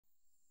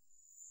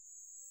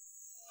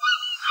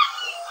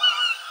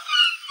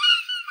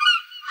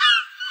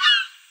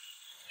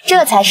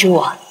这才是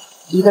我，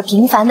一个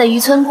平凡的渔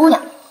村姑娘。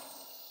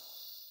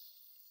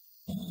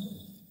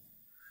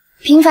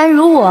平凡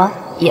如我，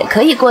也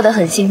可以过得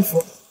很幸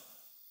福。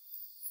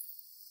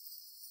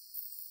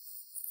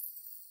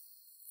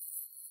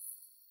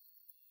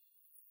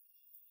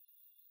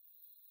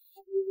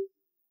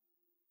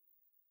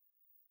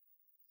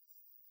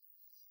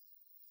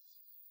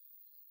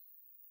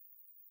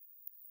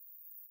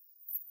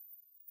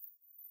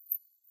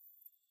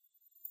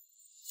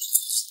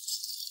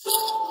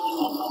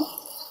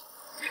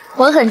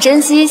我很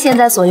珍惜现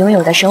在所拥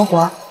有的生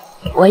活，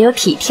我有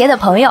体贴的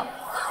朋友。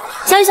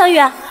小雨，小雨，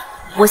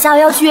我下午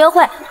要去约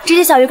会，这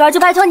些小鱼干就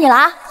拜托你了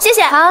啊，谢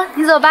谢。好，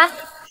你走吧。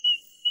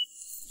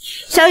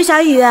小雨，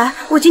小雨，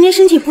我今天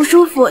身体不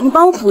舒服，你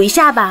帮我补一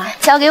下吧。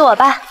交给我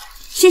吧，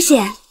谢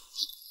谢。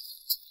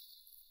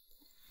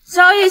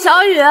小雨，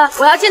小雨，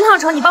我要进趟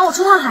城，你帮我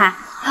出趟海。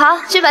好，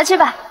去吧去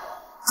吧。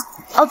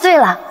哦，对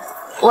了，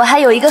我还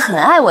有一个很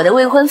爱我的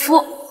未婚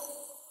夫。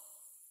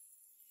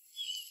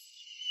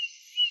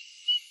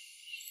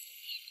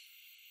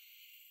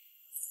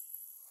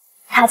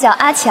他叫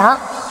阿强，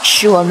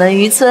是我们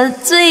渔村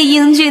最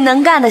英俊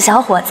能干的小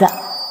伙子。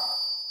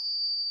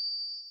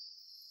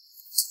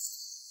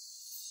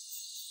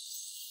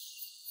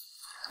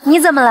你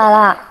怎么来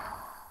了？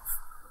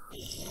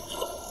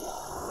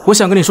我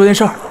想跟你说件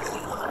事儿。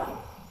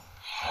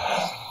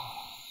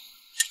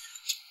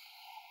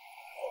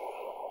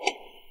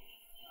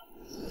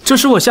这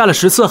是我下了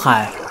10次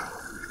海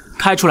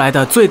开出来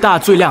的最大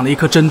最亮的一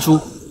颗珍珠。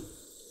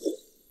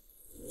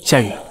夏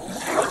雨，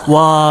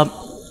我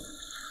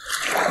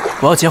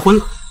要结婚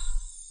了。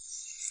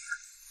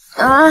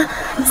啊，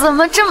怎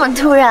么这么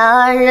突然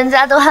啊？人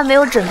家都还没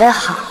有准备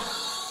好。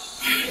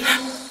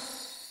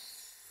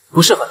不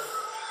是很，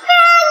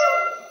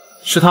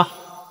是他，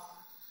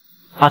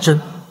阿珍。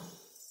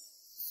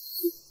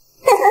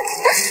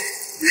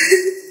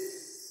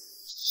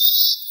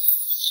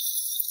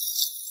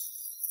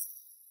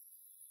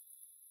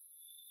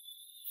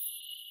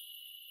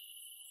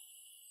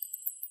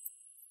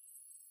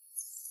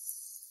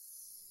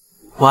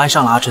我爱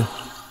上了阿珍。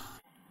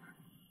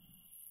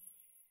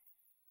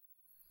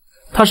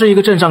她是一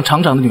个镇上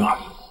厂长的女儿，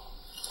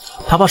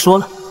她爸说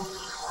了，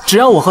只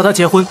要我和她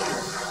结婚，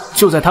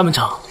就在他们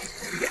厂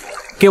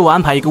给我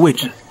安排一个位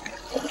置。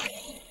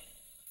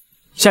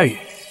夏雨，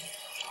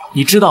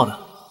你知道的，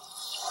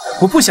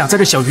我不想在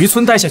这小渔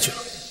村待下去了。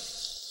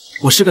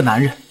我是个男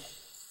人，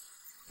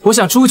我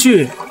想出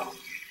去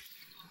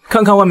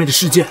看看外面的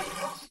世界。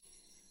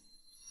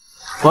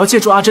我要借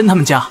助阿珍他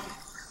们家，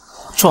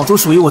闯出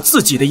属于我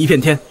自己的一片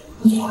天。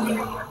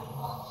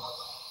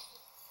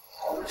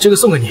这个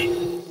送给你，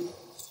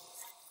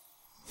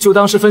就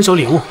当是分手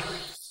礼物。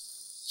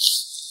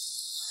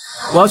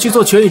我要去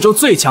做全宇宙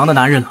最强的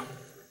男人了。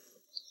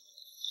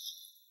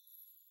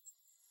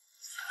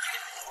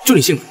祝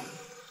你幸福。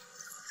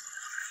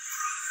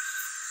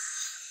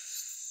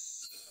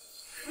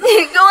你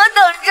给我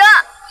等着，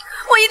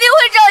我一定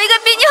会找一个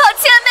比你好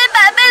千倍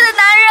百倍的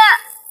男人。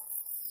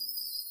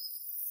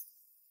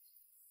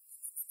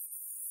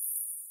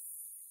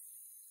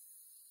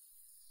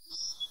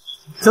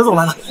江总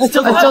来了，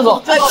江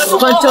总，此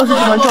番江氏集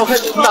团召开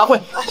股东大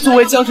会，作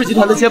为江氏集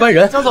团的接班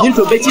人，您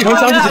准备继承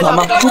江氏集团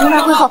吗？股东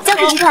大会后，江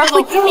氏集团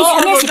会经历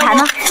全面洗牌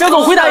吗？江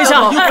总回答一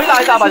下，您回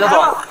答一下吧，江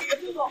总。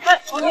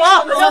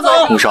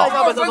穆少，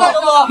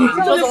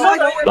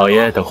老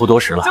爷等候多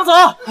时了。江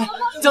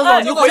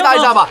总，您回答一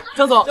下吧，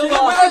江总，回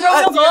答一下，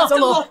江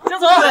总，回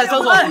答一下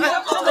吧，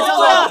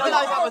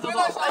江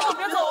总。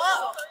别走啊！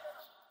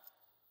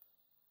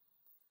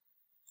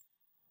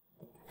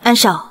安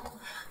少，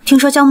听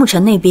说江沐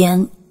晨那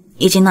边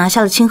已经拿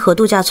下了清河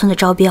度假村的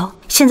招标，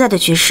现在的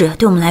局势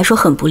对我们来说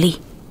很不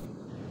利。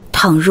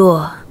倘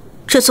若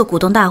这次股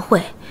东大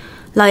会，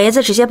老爷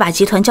子直接把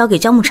集团交给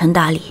江沐晨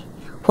打理，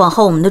往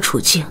后我们的处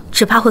境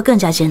只怕会更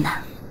加艰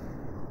难。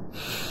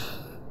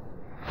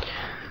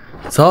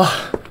走，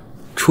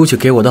出去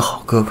给我的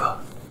好哥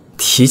哥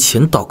提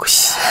前道个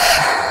喜。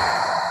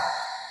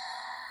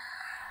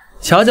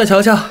瞧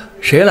瞧，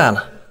谁来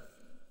了？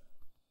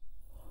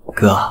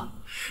哥，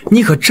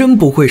你可真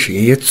不愧是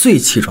爷爷最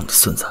器重的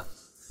孙子，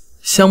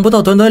想不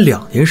到短短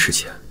2年时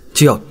间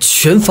就要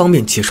全方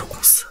面接手公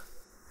司，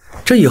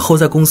这以后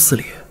在公司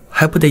里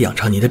还不得养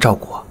成您的照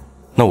顾啊？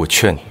那我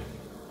劝你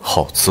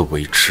好自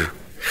为之。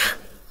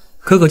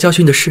哥哥教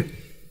训的是。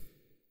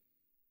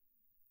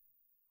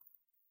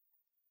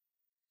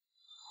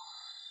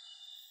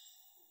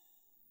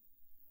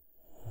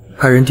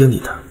派人盯你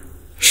的。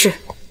是。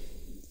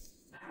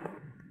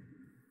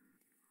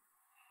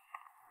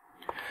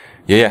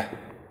爷爷，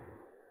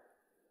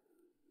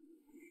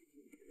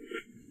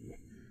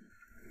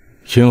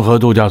清河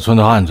度假村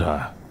的案子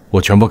我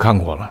全部看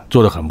过了，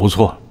做得很不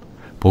错。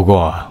不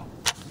过，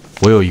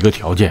我有一个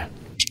条件。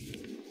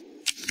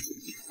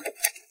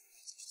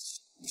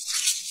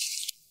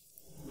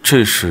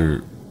这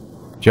是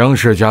江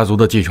氏家族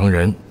的继承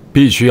人，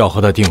必须要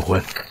和他订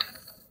婚。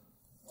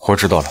我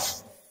知道了。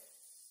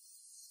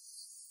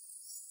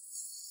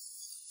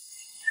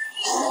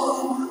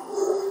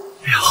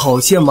哎呀，好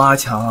羡慕阿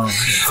强，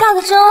嫁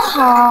的真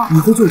好。以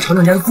后就是厂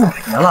长家的富百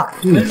爷了，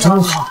对你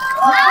真好。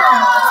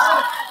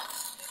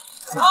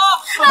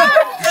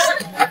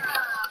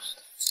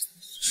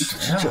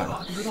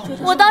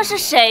我当是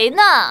谁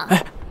呢？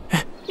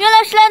原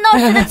来是来闹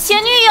事的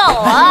前女友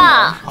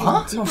啊！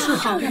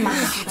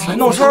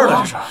闹事儿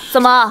了这是？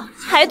怎么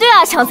还对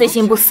阿强贼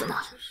心不死呢？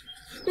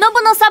能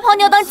不能撒泡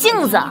尿当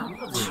镜子，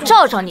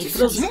照照你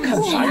自己？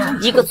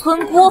一个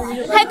村姑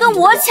还跟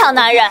我抢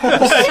男人，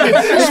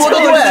说的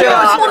对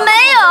啊！我没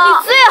有，你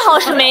最好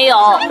是没有。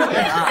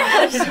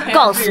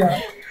告诉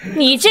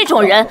你，你这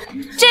种人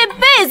这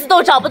辈子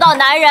都找不到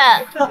男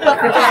人。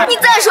你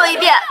再说一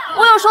遍，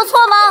我有说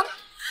错吗？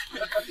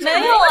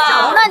没有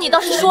啊。那你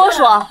倒是说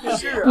说，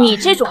你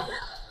这种人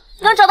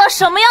能找到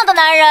什么样的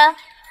男人？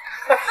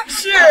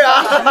是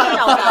啊，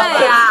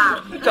对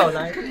呀，找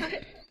男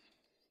人。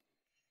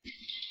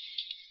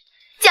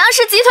江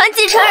氏集团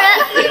继承人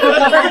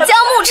江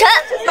沐晨。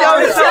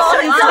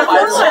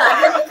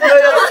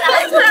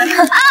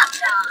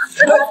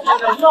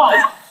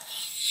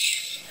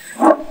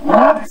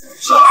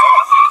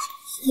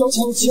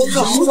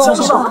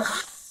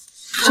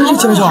真是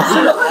江少。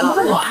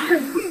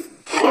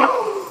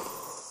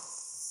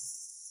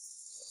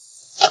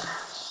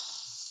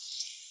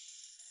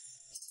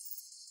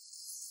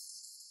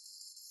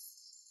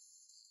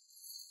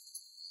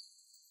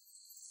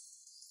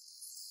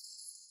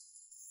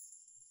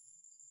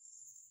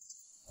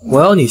我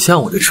要你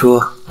向我的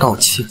车道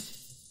歉。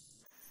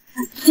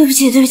对不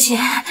起，对不起。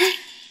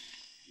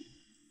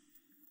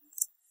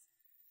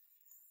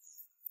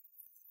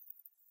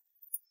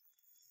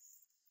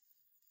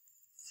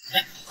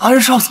安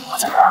少怎么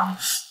在这儿？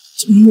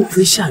莫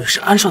非夏雨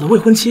是安少的未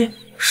婚妻？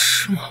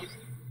是吗？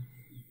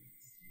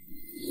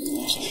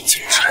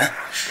景晨，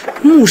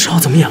穆少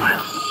怎么也来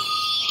了？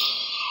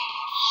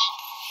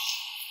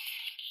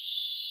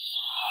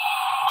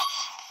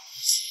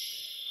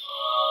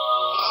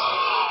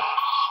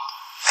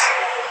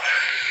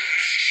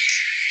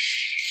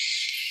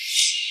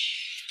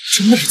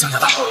真的是江家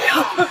大少爷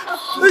啊！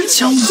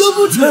江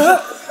不成。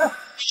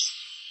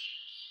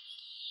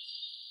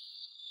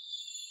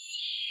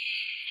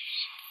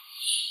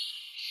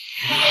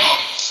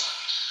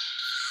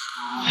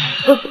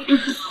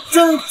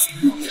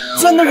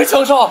真的是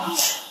江少。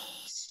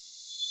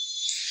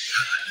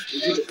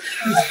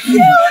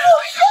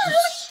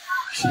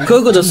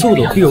哥哥的速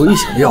度比我预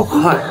想的要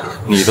快啊！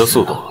你的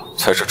速度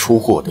才是出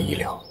乎我的意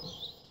料。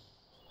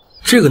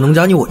这个农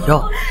家女我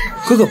要，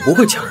哥哥不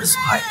会强人所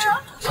爱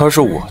的。她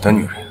是我的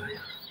女人，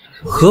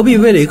何必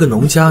为了一个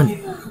农家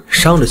女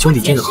伤了兄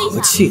弟间的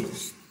和气呢？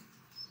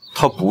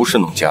她不是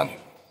农家女，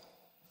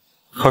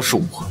她是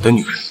我的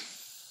女人。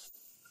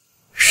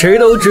谁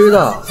都知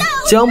道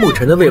江沐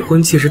晨的未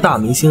婚妻是大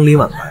明星林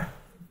婉白，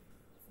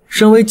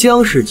身为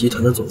江氏集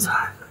团的总裁，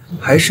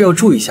还是要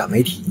注意一下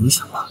媒体影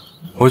响吧。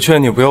我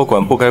劝你不要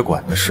管不该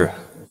管的事。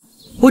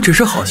我只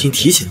是好心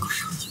提醒哥哥，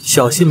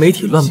小心媒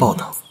体乱报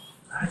道。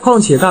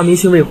况且大明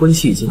星未婚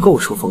妻已经够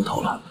出风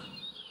头了，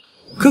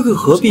哥哥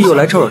何必又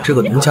来招惹这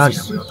个农家女？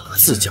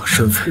自降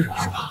身份是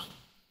吧？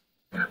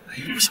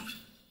不行，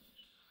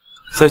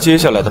在接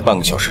下来的半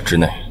个小时之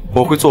内，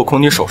我会做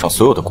空你手上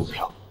所有的股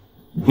票。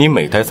你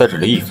每待在这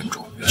里1分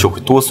钟，就会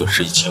多损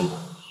失1500。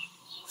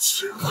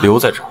留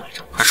在这儿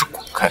还是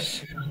滚开，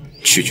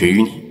取决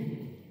于你。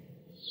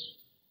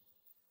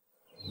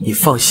你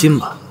放心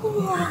吧，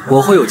我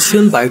会有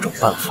千百种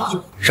办法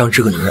让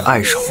这个女人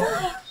爱上我。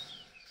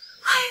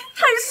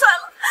太帅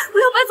了！我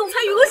要把总裁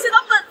语录写到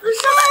本子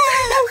上。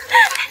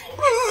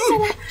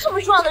这么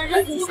重要的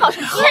日子，你就搞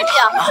成这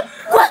样，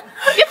滚！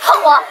别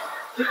碰我！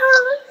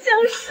江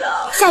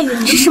少，夏雨，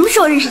你是什么时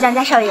候认识江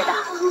家少爷的？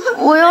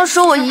我要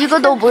说我一个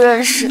都不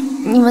认识，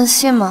你们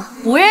信吗？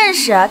不认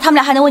识，他们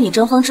俩还能为你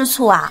争风吃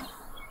醋啊？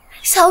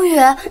小雨，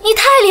你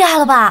太厉害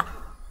了吧！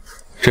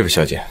这位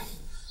小姐，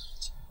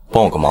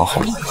帮我个忙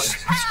好吗？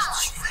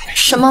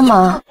什么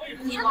忙？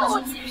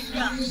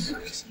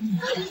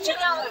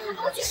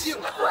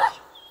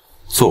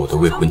做我的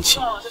未婚妻。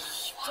啊？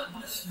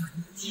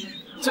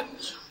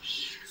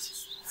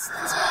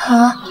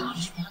啊！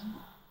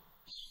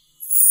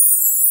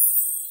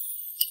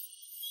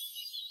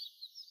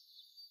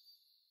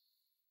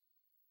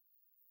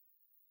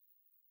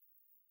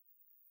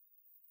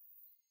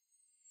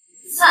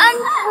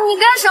你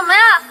干什么呀？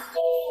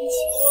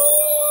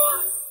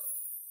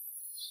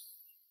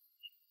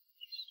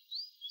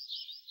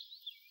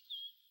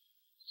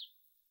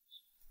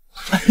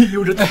哎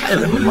呦，这太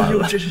冷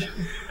了！这是。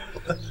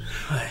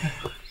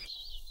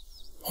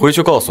回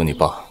去告诉你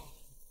爸，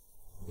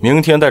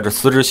明天带着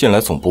辞职信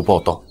来总部报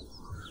道。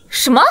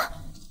什么？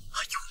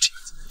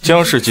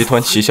江氏集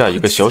团旗下一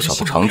个小小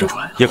的厂长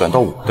也敢到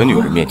我的女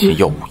人面前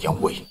耀武扬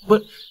威。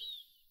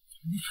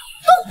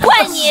都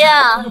怪你！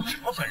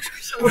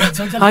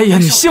哎呀，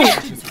你信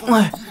我！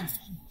哎。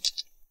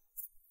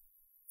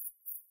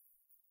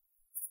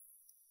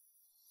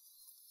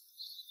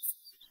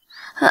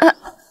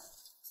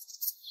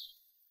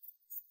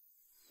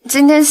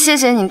今天谢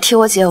谢你替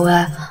我解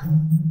围，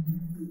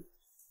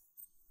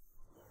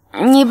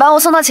你把我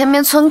送到前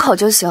面村口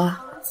就行了。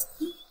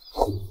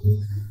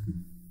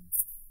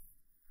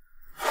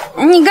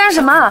你干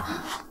什么？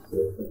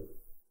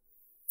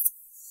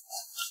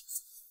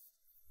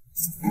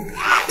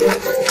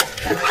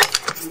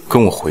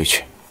跟我回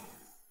去。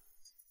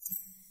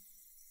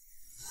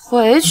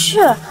回去？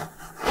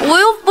我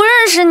又不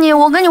认识你，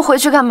我跟你回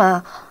去干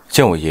嘛？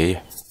见我爷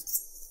爷。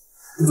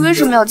为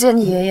什么要见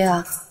你爷爷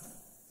啊？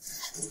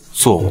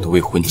做我的未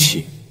婚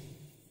妻。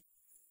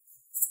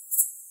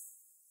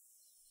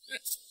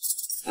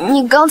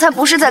你刚才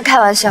不是在开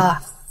玩笑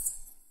啊？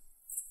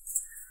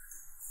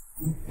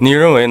你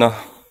认为呢？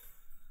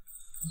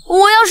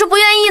我要是不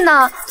愿意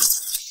呢？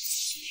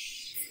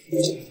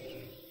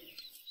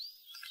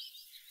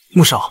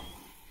穆少，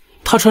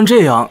他穿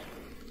这样，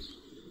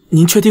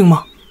您确定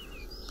吗？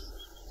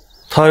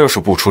他要是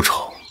不出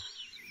丑，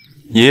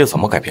爷爷怎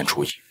么改变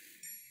主意？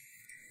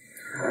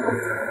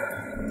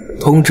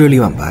通知李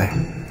婉白，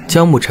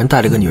江沐晨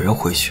带了个女人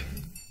回去，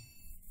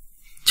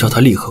叫她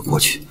立刻过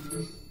去。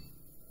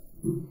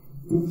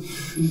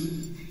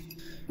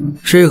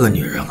这个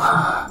女人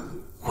啊，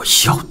我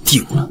要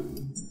定了。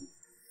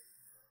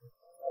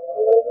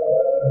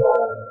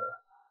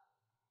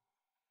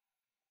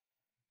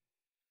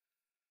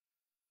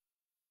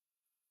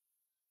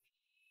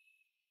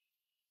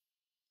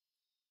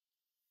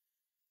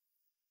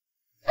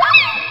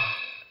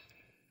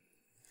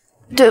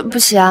对不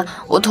起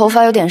啊，我头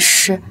发有点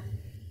湿。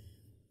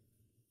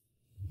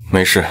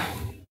没事。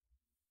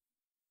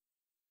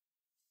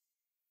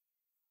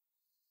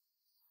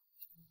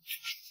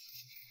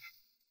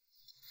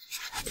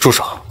住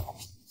手！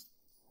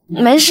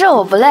没事，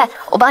我不累，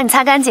我帮你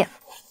擦干净。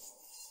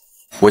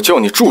我叫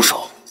你住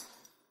手！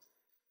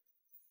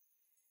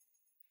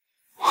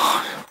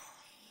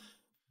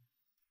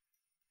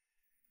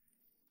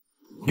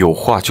有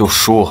话就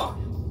说。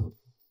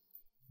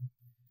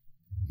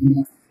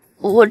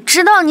我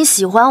知道你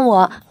喜欢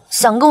我，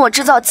想跟我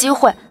制造机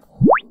会，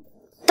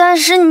但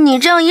是你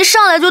这样一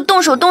上来就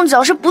动手动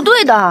脚是不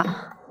对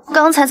的。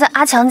刚才在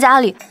阿强家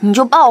里你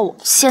就抱我，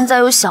现在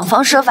又想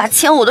方设法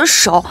牵我的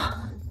手，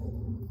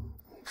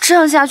这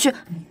样下去，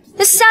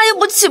下一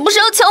步岂不是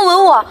要强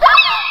吻我？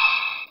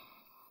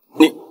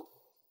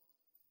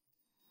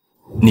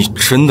你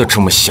真的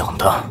这么想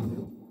的？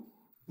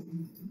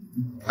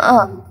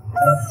嗯，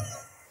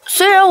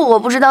虽然我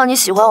不知道你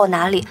喜欢我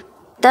哪里，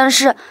但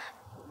是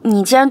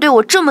你既然对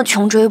我这么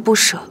穷追不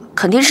舍，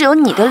肯定是有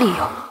你的理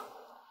由。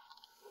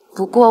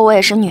不过我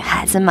也是女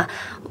孩子嘛，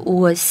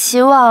我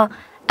希望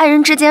爱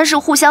人之间是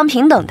互相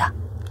平等的，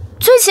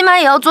最起码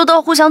也要做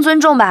到互相尊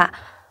重吧。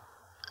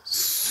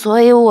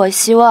所以我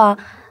希望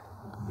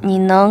你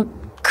能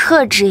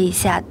克制一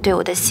下对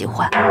我的喜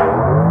欢。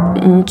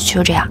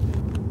就这样。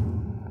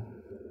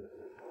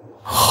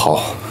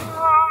好，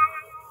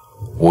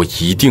我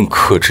一定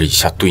克制一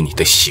下对你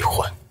的喜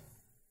欢。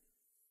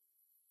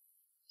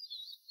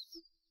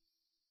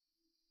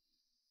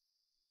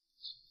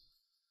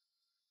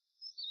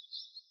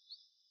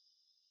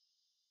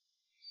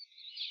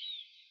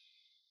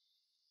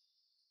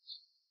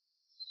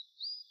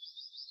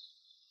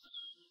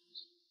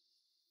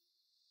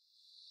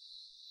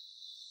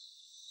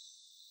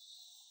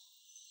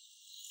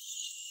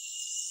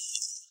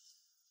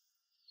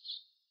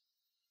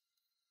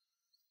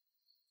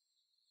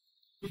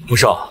穆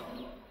少，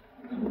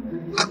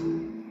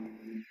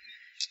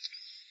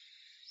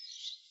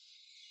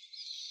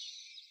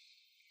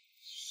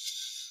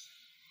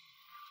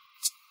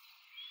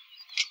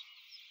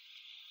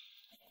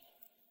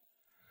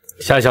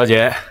夏小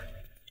姐。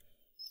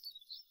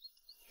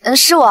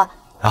是我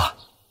啊，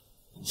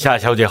夏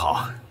小姐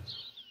好。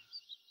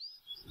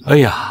哎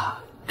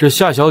呀，这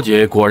夏小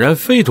姐果然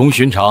非同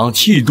寻常，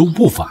气度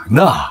不凡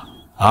呐！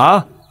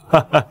啊，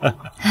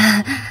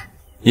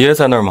爷爷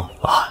在那儿吗？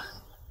啊。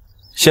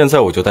现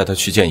在我就带他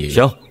去见爷爷。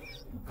行，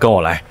跟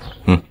我来。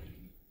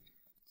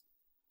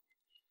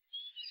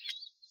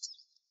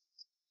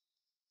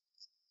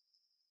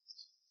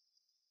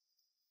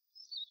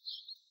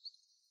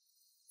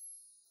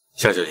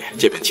夏小姐，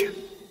这边请。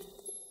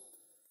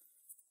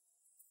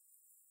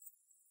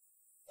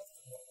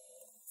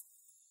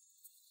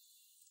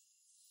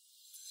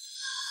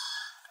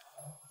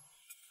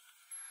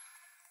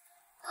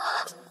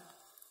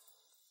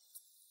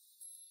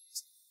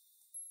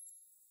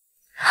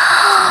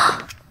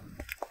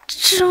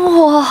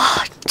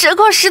这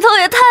块石头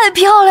也太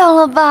漂亮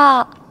了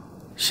吧！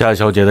夏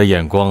小姐的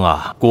眼光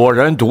啊，果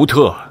然独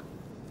特。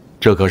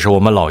这可是我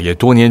们老爷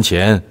多年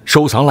前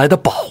收藏来的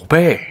宝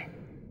贝。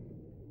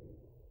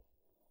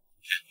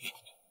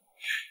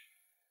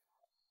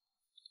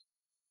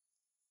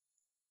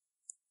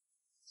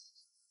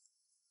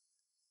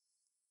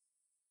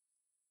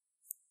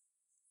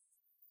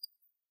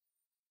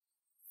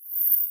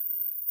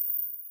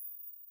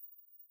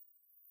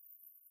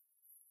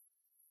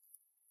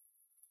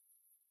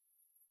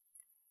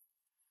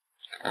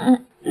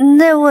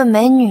那位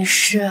美女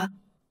是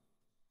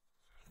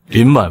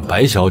林婉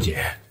白小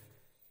姐。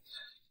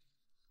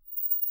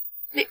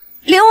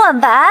林婉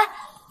白？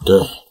对，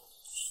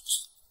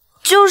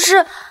就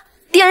是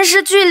电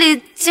视剧里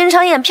经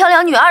常演漂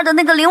亮女二的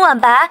那个林婉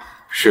白。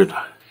是的。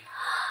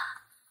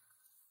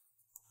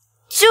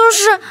就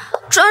是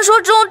传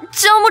说中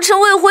江慕辰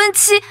未婚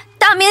妻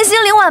大明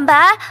星林婉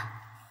白。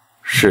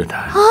是的。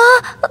啊！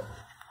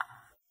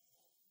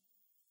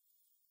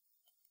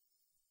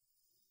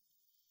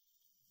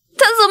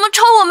他怎么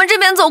朝我们这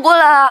边走过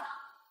来啊？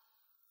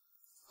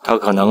他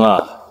可能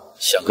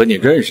想跟你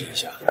认识一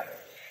下。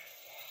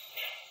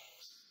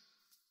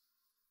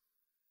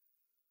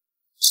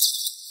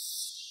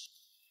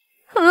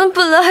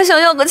本来还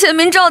想要个签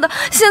名照的，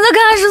现在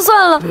看还是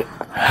算了。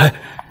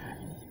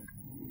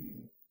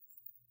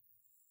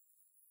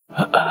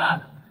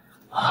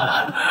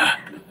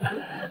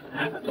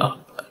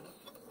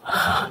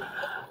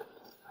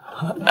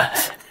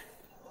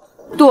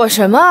躲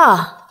什么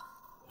啊？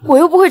我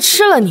又不会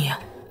吃了你。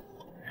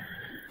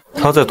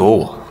他在躲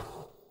我。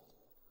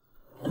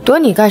躲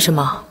你干什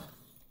么？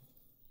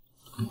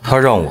他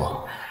让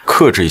我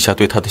克制一下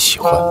对他的喜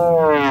欢，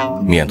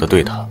免得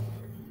对他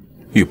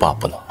欲罢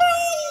不能。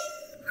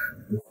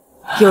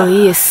有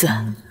意思。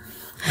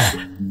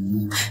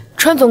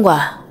川总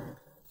管。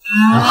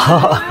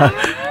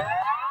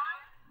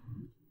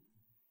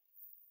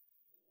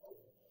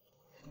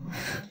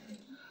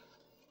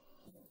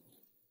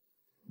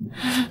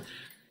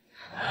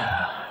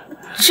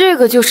这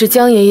个就是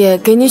江爷爷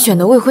给你选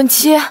的未婚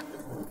妻。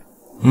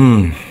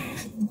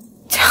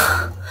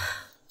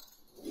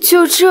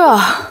就这，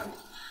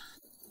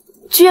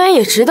居然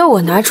也值得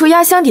我拿出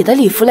压箱底的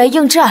礼服来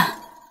应战。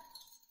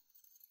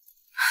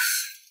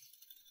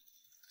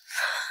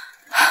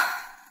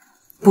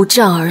不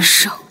战而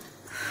胜，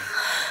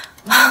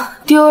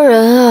丢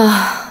人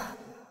啊！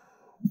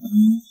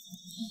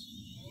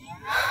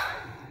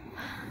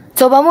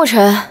走吧，沐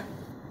晨，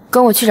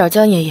跟我去找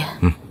江爷爷。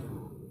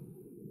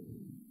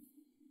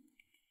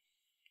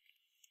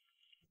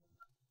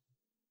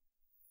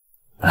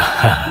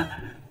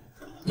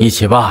一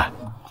起吧。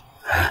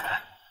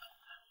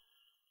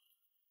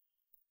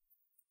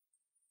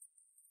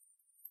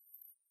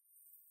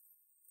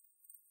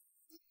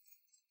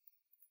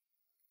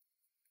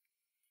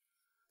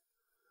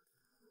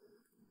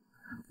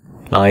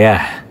老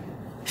爷，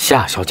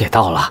夏小姐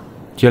到了，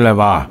进来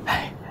吧。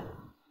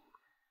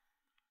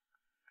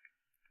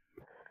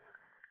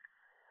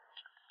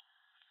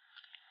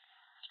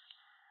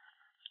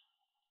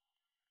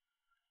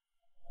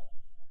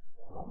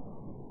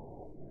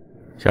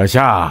小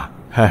夏，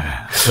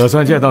可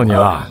算见到你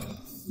了，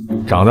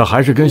长得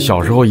还是跟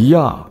小时候一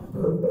样，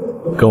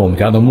跟我们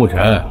家的沐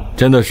晨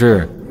真的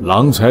是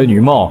郎才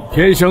女貌，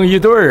天生一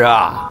对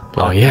啊！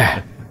老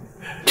爷，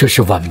这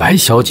是婉白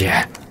小姐。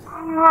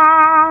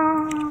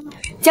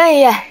江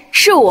爷爷，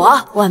是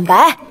我婉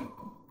白。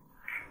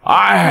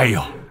哎呦，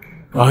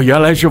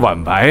原来是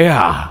婉白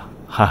呀！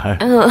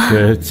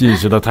这记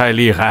事的太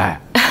厉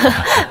害。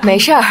没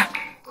事儿。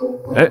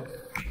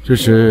这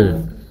是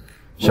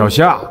小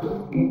夏，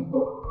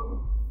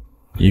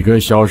你跟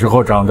小时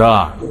候长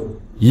得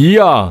一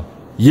样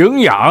营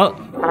养。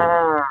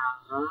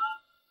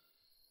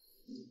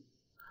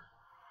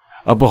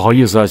不好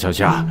意思啊，小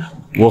夏，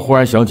我忽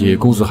然想起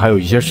公司还有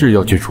一些事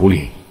要去处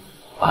理。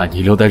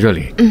你留在这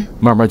里，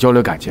慢慢交流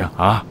感情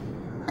啊。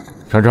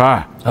川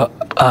川，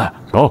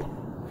走。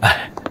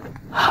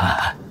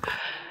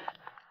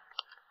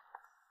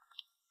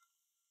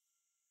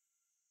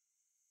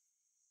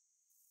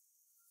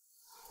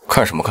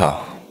看什么看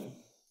啊？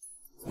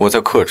我在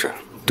克制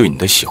对你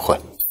的喜欢。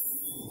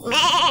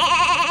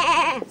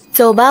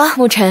走吧，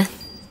沐晨。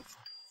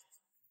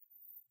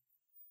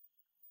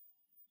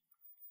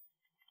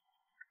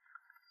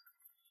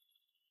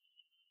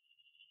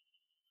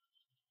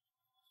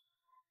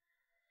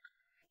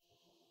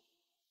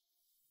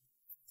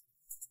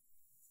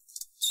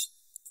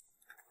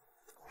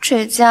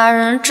这家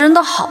人真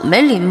的好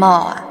没礼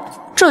貌啊！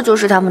这就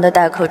是他们的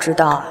待客之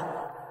道啊！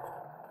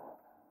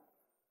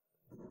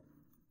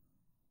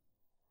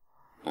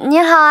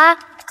你好啊！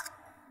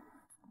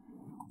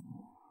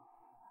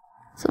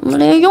怎么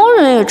连佣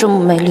人也这么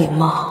没礼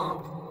貌？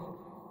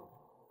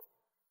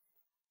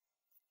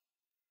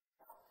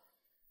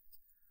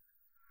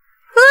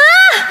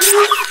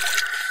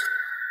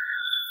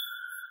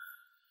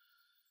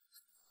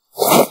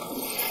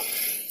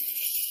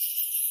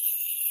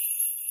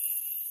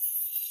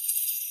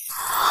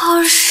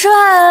好帅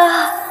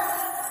啊！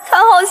他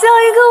好像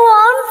一个王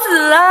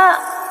子啊！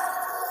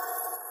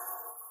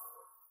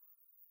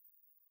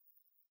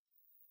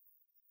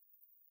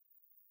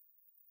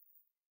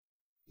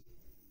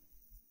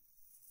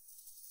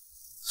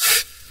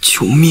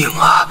救命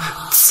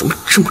啊！怎么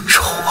这么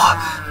丑啊！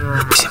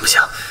不行不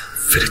行，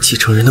为了继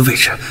承人的位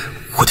置，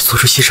我得做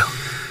出牺牲。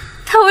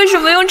他为什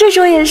么用这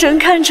种眼神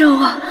看着我？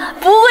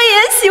不会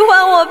也喜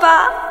欢我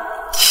吧？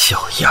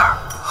小样儿，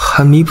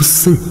还迷不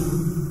死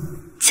你！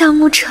江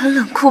沐晨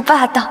冷酷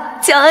霸道，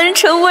江恩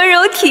成温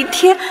柔体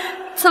贴，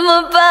怎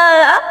么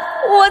办啊？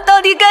我到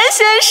底该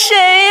选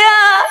谁呀？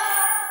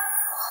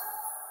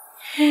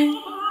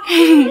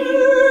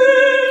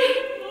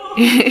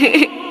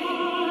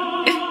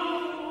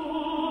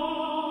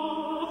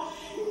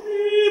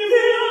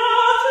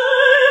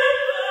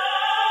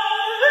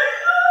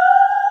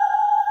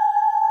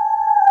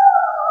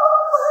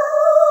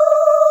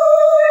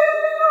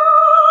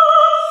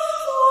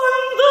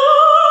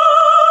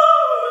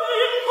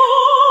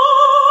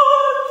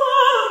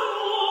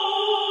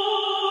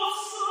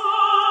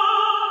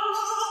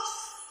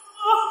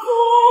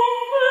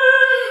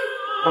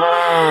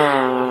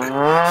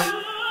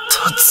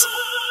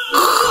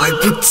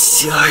不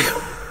佳呀，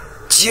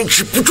坚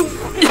持不住。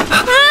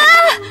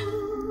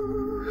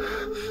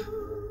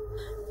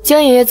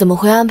江爷爷怎么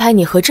会安排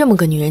你和这么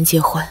个女人结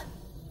婚？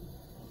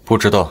不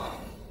知道，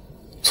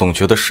总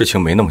觉得事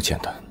情没那么简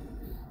单。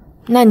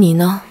那你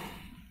呢？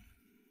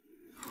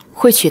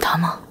会娶她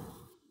吗？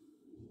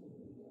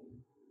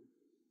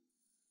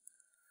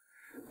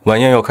晚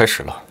宴要开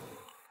始了。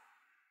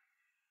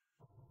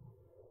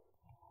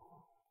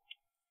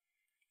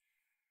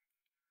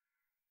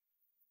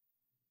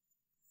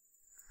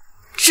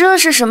这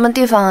是什么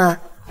地方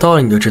啊？到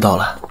了你就知道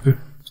了。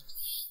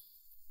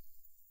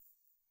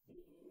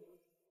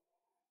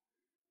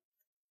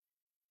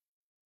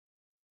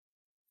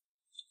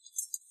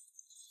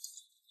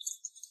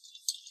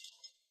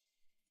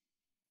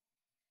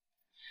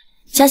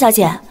夏小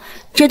姐，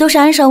这都是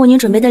安少为您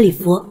准备的礼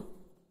服。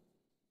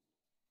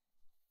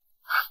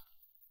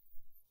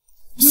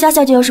夏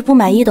小姐要是不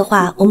满意的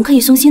话，我们可以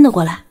送新的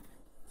过来。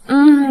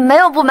没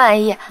有不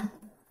满意，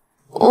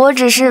我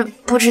只是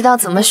不知道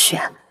怎么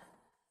选。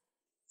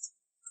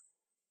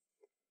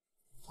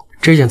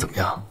这件怎么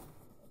样？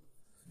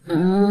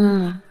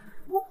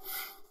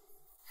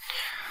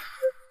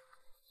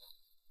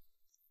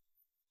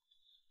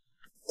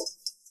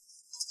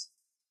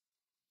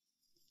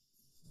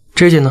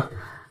这件呢？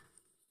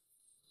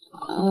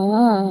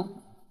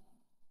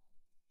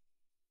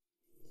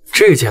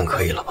这件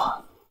可以了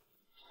吧？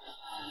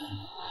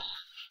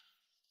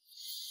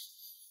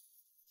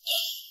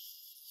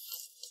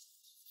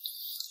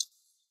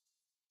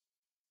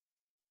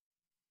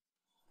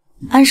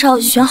安少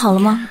选好了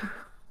吗？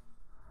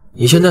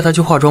你先带她去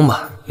化妆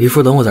吧，礼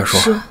服等会再说。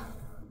是。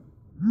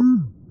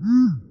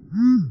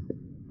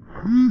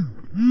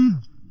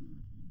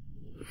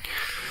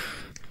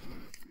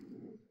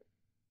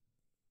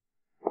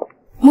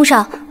穆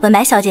少，本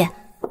白小姐。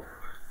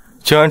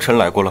江安晨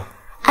来过了。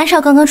安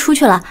少刚刚出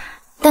去了，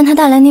但他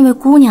带来那位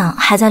姑娘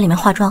还在里面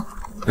化妆。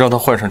让她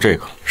换上这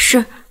个。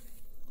是。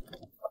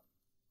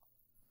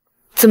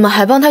怎么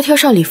还帮她挑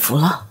上礼服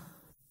了？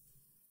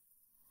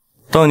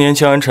当年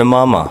江安晨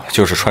妈妈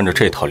就是穿着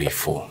这套礼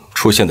服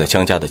出现在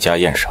江家的家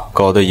宴上，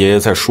搞得爷爷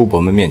在叔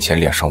伯们面前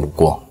脸上无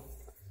光。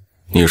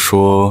你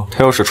说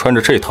她要是穿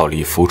着这套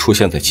礼服出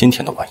现在今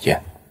天的晚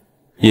宴，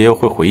爷爷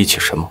会回忆起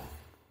什么？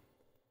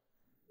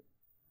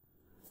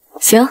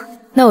行，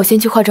那我先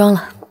去化妆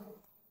了。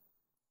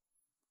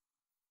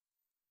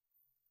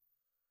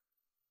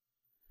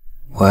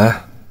喂？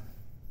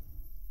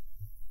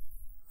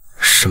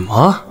什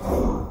么？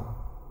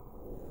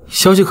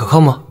消息可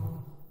靠吗？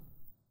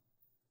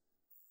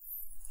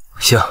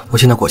行，我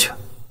现在过去。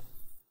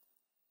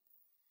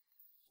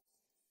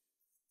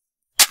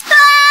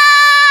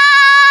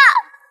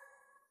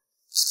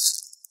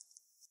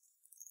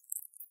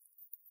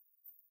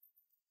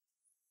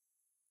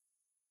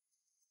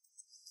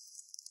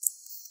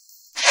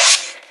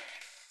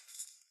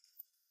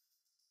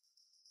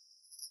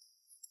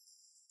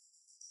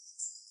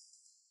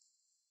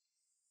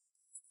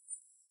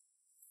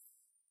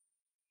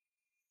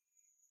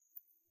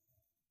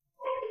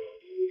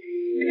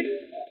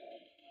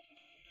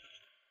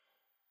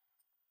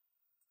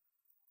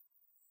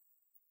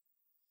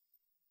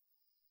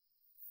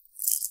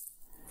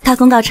大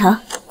功告成，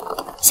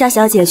夏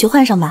小姐去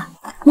换上吧，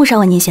穆少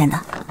为您选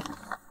的。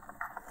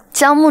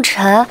江沐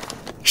晨？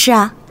是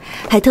啊，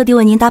还特地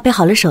为您搭配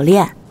好了手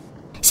链。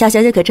夏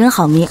小姐可真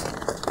好命，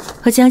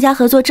和江家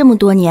合作这么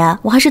多年，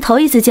我还是头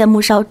一次见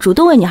穆少主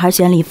动为女孩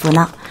选礼服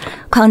呢。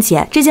况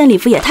且这件礼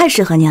服也太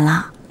适合您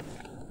了。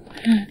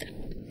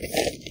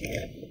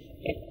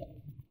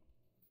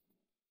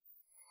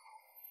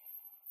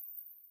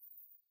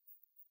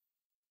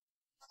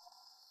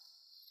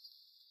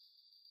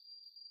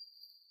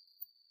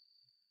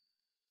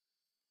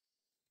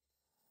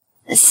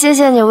谢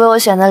谢你为我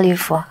选的礼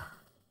服。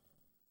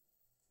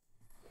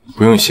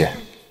不用谢。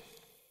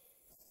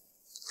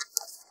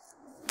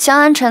江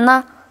安晨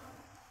呢？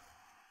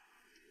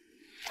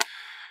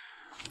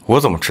我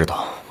怎么知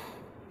道？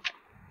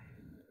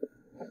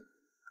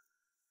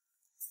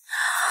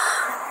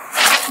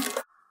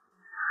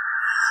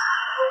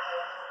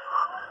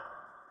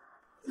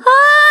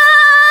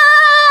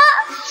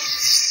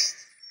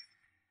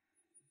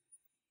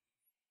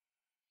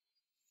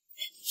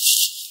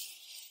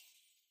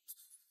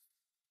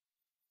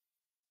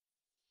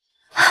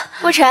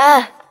沐晨，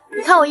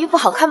你看我衣服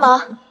好看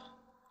吗？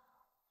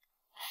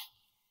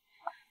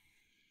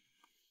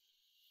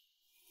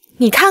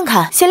你看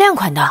看，限量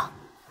款的，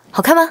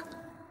好看吗？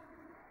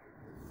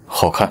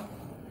好看。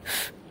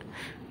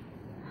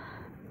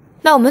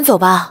那我们走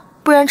吧，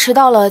不然迟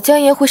到了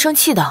江爷会生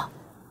气的。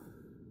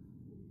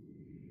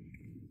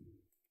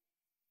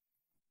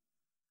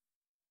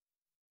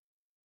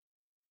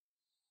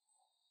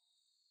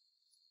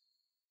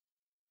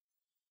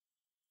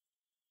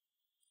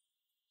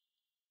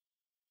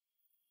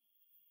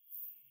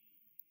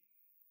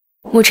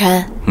沐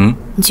晨，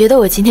你觉得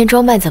我今天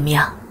装扮怎么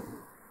样？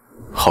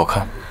好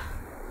看。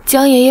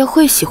江爷爷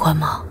会喜欢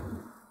吗？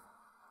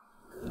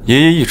爷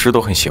爷一直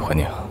都很喜欢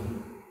你啊。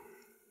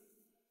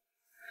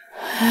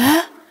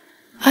哎，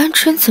安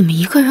真怎么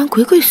一个人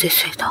鬼鬼祟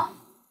祟的？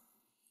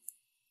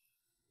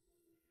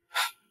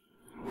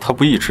他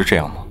不一直这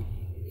样吗？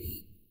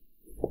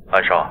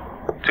安少，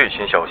最新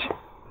消息，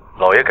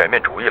老爷改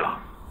变主意了。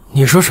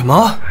你说什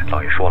么？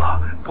老爷说了，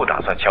不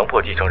打算强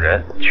迫继承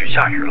人娶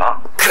夏雨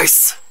了。该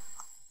死！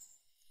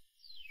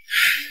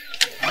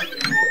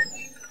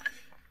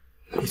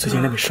你最近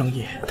那个生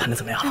意谈得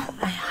怎么样？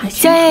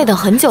江爷爷等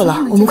很久了，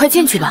我们快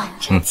进去吧。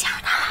嗯，假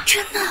的，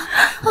真的。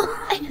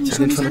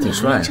今天穿的挺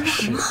帅的，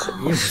是你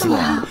也不错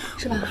啊，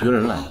约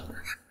人来了。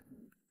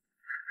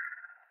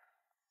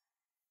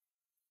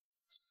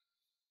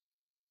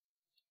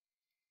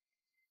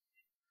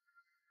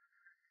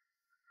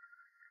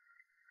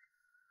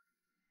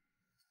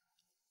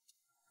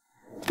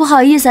不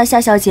好意思啊，夏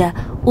小姐，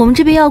我们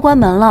这边要关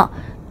门了，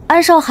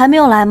安少还没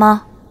有来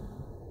吗？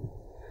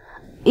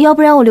要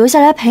不然我留下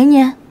来陪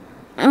您。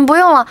不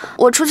用了，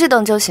我出去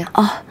等就行。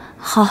哦，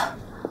好。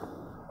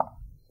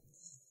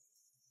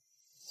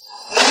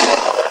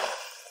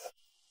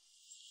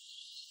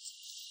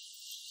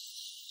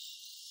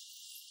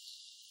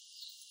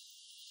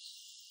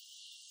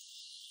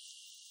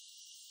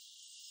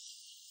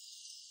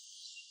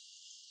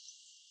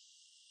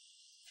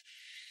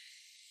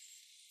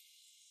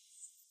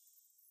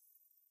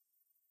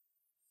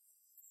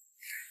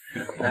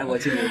来，我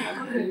敬你。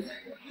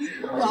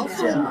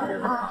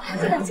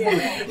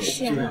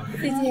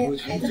最近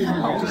孩子很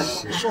好。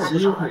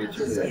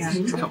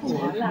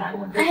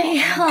哎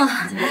呀，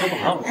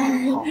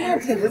那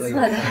挺不错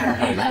的。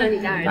说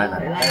你家儿子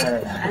回来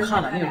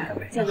了，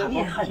见个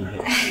面。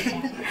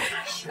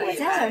我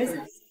家儿子。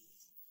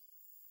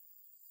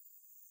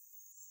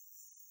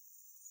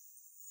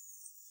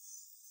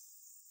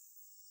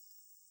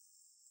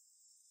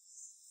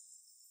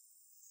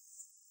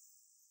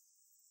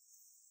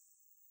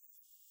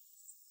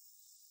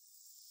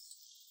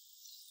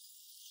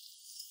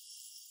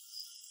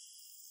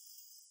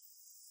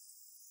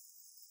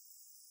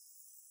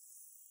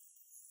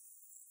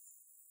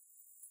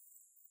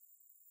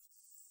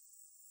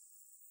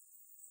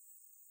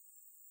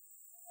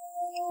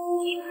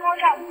停播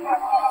站1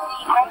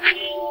公里，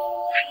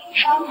请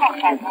稍后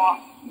再拨。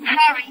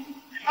Sorry,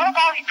 the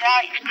mobile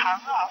dial is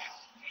turned off.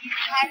 Please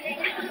try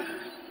later.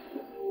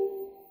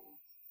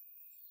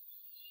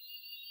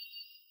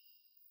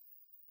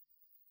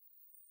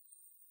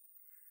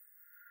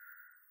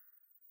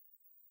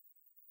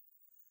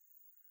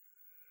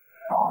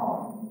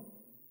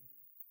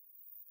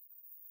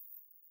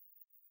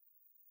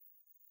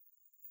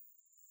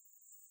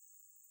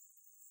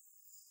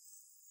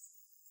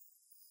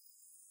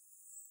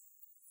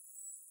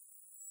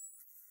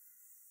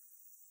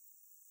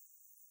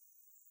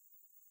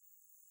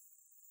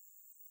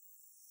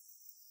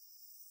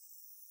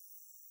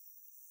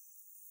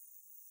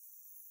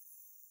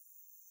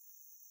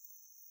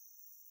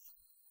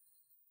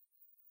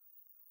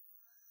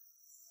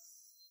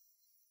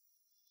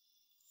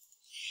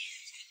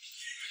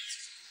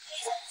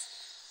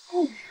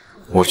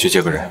 我去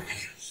接个人。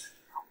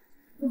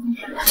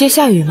接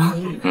夏雨吗？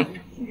嗯。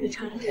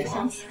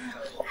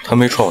他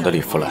没穿我的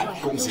礼服来，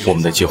我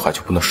们的计划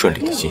就不能顺利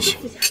的进行。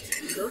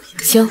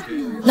行，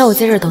那我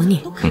在这儿等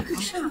你。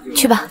嗯，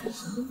去吧。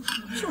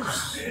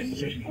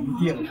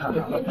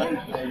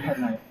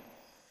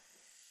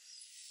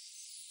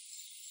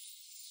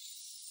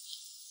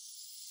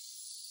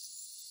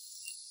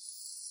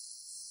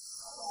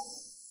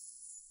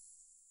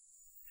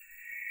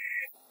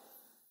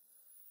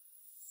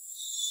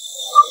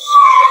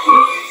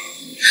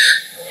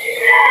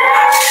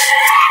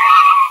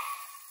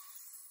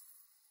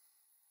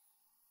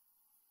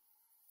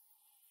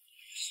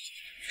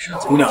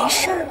姑娘，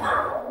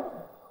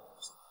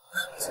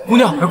姑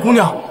娘，哎，姑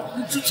娘，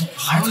这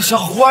孩子吓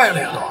坏了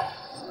呀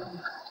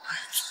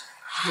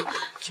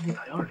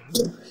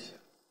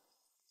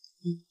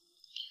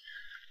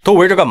都！都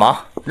围着干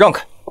嘛？让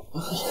开！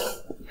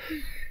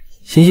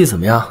新戏怎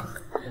么样？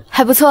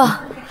还不错。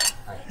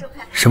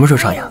什么时候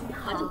上映？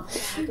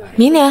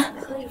明年。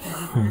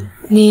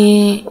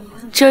你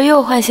这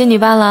又换新女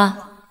伴了？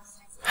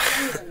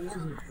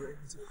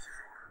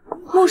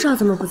穆少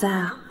怎么不在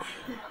啊？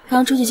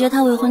刚出去接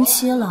他未婚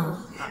妻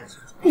了。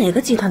哪个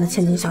集团的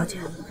千金小姐？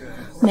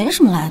没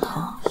什么来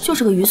头，就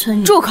是个渔村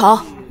女。住口！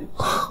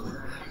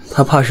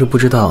他怕是不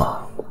知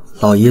道，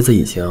老爷子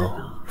已经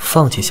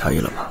放弃夏雨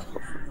了吧？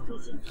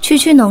区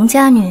区农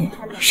家女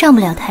上不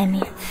了台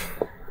面。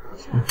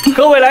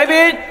各位来宾，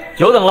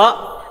久等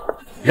了，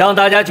让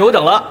大家久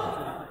等了。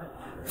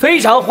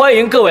非常欢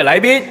迎各位来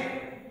宾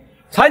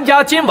参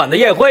加今晚的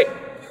宴会。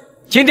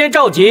今天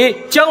召集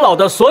姜老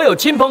的所有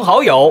亲朋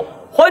好友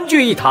欢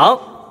聚一堂，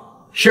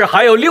是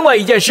还有另外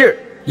一件事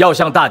要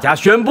向大家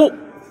宣布。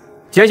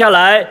接下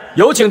来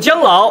有请姜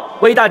老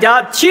为大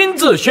家亲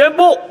自宣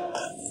布。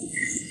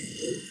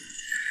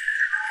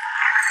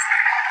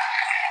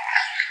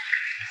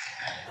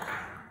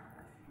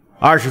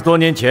20多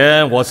年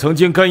前，我曾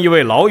经跟一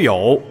位老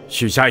友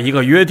许下一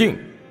个约定，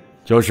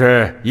就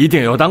是一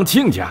定要当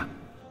亲家。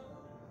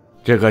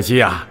只可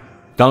惜啊，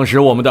当时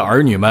我们的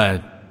儿女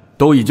们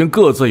都已经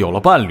各自有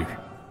了伴侣，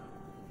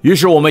于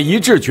是我们一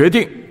致决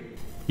定，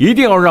一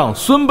定要让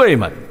孙辈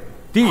们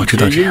缔结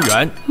姻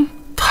缘。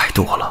太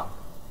多了。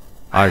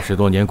20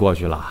多年过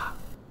去了，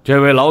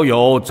这位老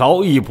友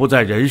早已不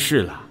在人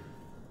世了。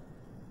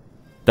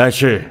但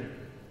是，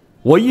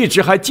我一直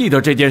还记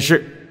得这件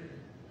事。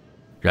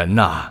人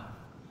呐，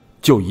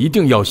就一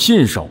定要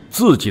信守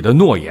自己的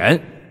诺言。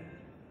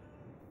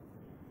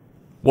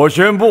我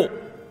宣布，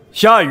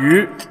夏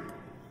雨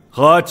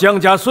和江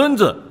家孙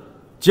子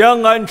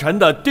江安晨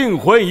的订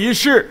婚仪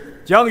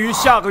式将于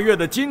下个月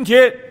的今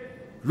天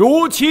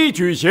如期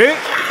举行。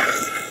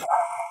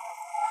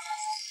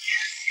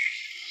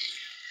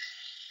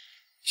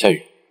夏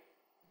雨，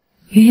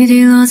雨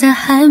滴落在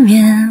海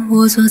面，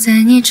我坐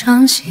在你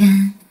窗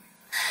前，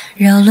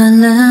扰乱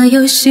了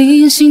有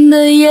星星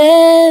的夜，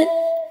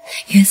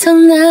也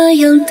曾那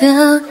样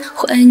的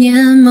怀念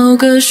某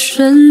个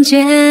瞬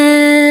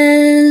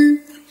间。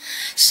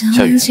像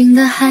安静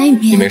的海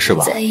面，你没事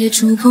吧？再也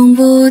触碰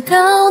不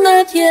到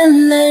那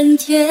片蓝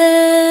天。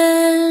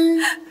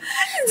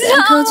再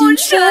靠近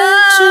却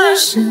只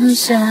剩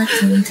下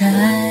等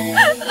待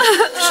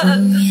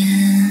终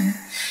点，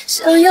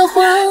想要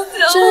活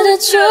着的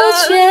纠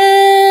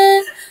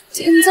结，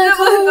停在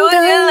空荡的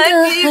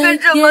海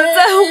边，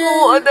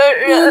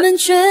我们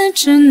却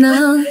只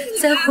能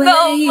在回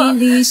忆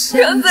里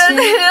相见。刚才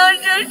那辆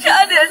车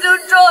差点就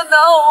撞到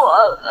我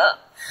了。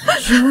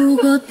如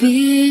果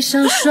闭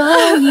上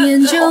双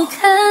眼就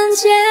看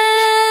见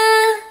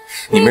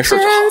你没事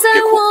就好，在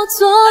我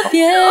左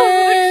边，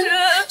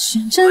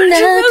悬着那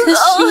颗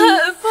心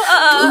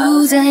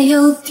不再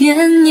有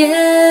惦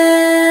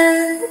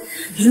念。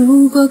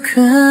如果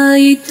可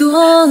以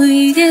多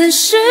一点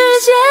时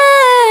间，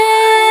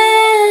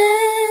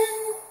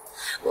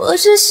我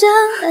只想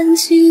安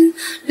静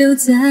留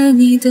在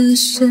你的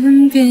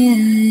身边。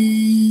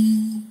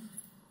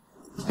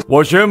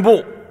我宣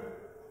布，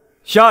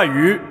夏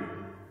雨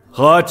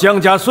和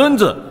江家孙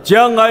子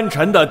江安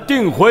晨的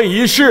订婚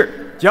仪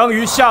式将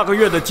于下个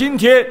月的今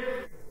天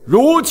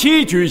如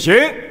期举行。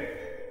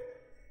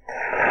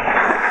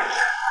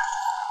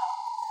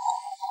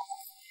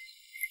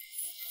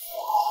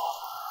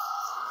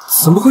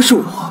怎么会是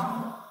我？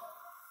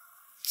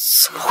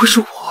怎么会是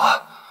我？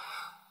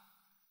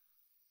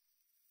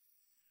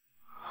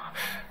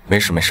没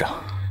事没事，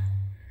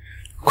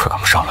快赶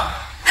不上了，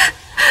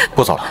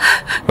不早了，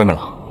外面冷，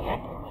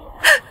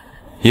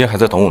爷爷还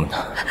在等我们呢。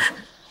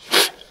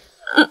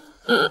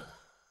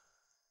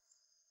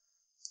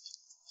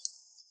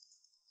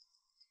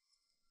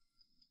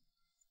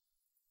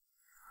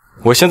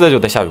我现在就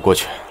带夏雨过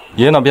去，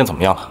爷爷那边怎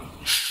么样了？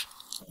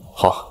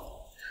好，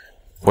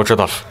我知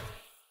道了。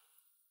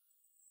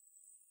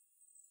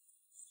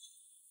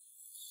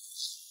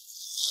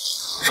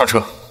上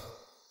车。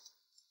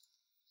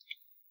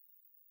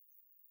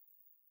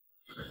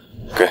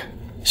给，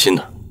新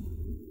的。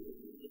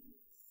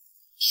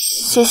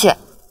谢谢。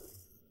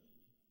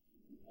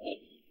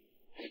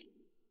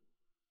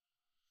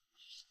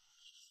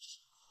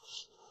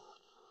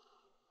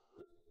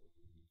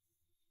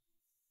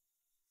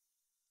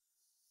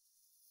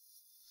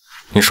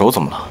你手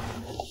怎么了？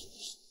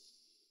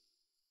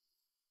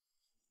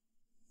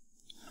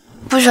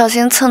不小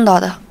心蹭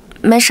到的，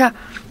没事儿。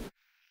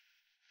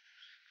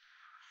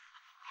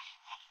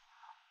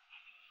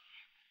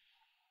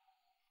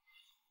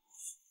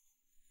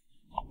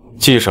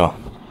季医生，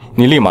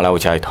你立马来我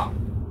家一趟。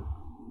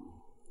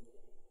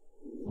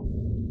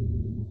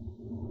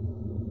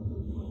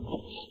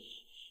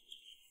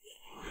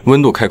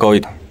温度开高一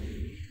点。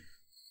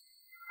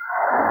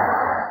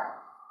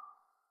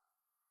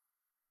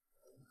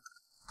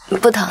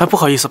不疼。哎，不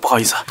好意思，不好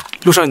意思，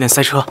路上有点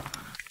塞车。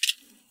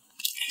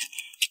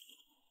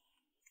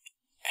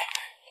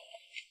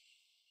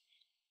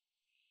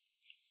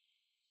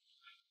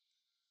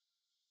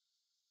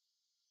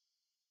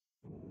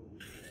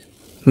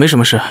没什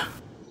么事。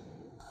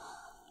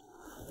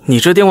你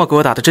这电话给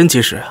我打的真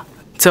及时啊，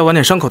再晚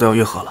点伤口都要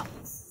愈合了。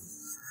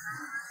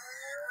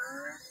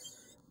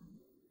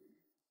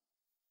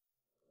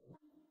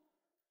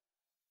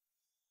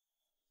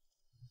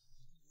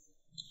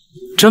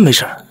真没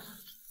事。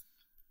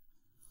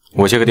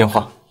我接个电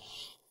话。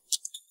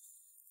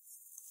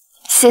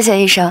谢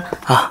谢医生。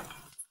啊，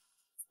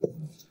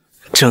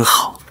真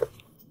好。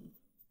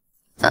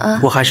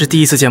我还是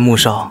第一次见穆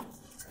少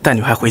带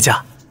女孩回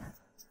家。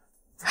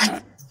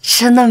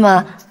真的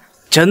吗？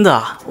真的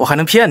啊，我还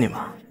能骗你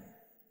吗？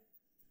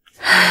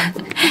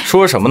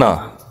说什么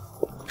呢？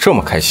这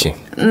么开心？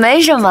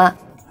没什么，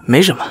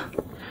没什么。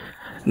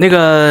那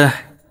个，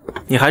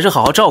你还是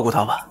好好照顾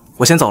她吧。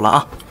我先走了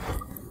啊。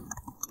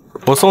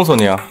我送送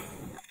你啊。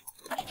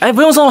哎，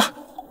不用送了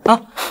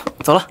啊，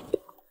走了。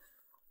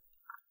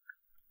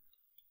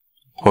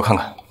我看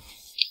看。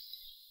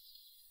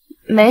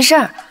没事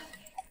儿，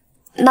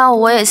那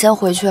我也先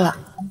回去了。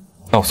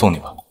那我送你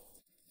吧。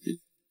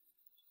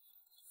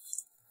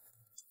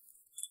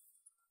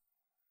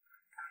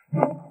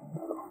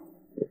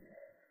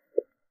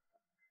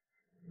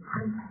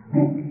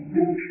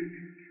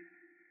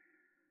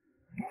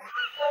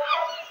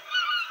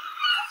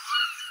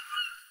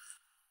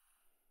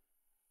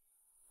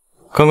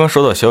刚刚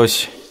收到消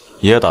息，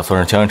爷爷打算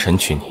让江安晨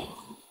娶你。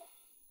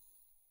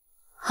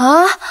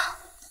啊？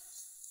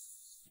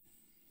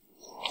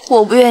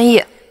我不愿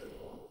意。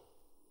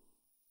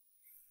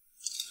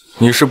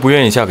你是不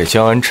愿意嫁给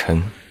江安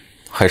晨，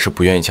还是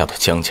不愿意嫁到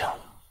江家？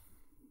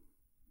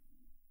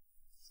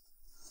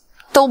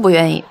都不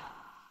愿意。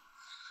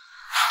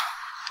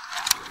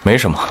没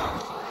什么，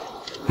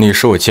你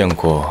是我见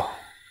过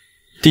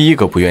第一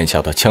个不愿意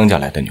嫁到江家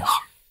来的女孩。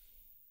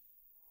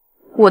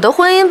我的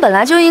婚姻本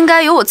来就应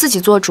该由我自己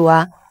做主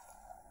啊，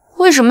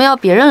为什么要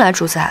别人来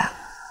主宰啊？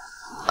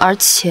而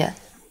且，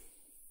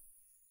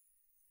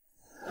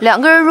两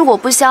个人如果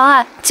不相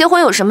爱，结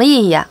婚有什么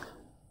意义啊？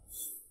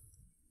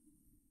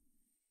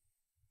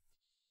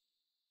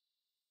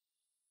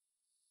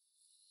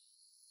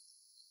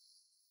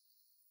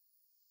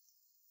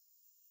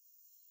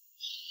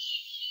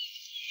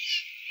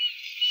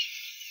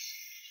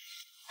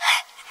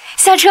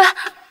下车。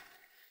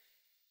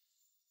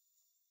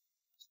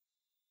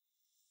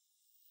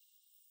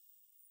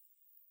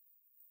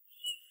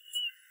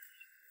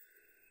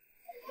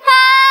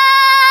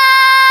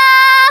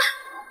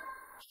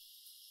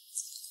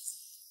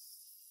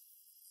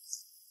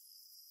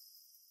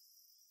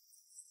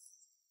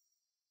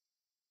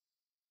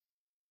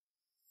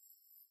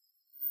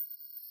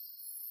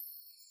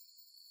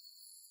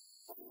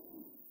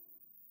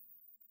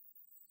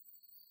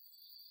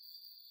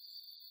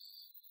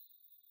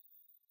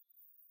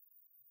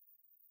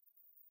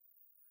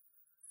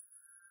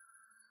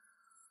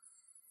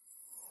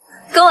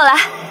跟我来。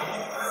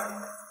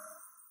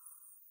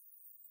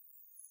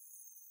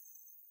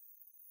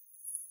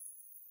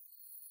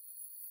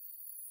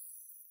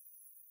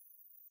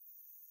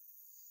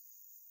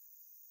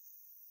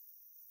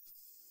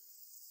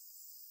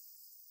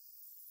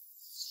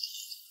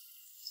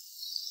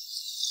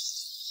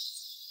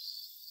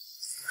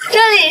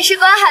这里是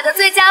观海的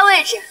最佳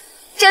位置，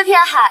这片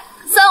海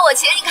算我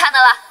请你看的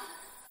了。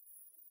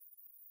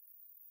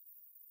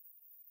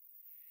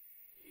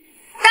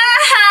大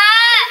海，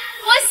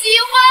我喜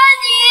欢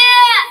你。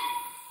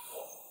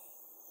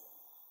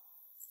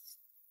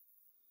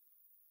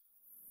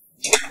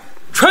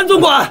全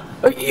总管，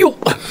哎呦！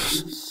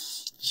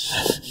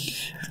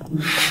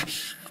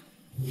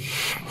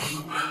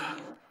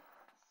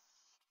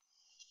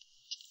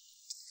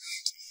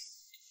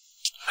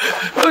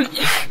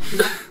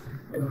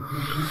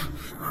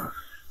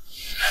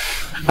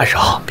安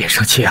少，别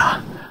生气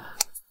啊！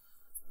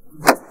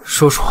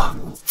说说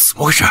怎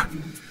么回事？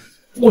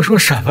我说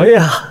什么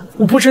呀？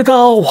我不知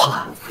道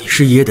啊！你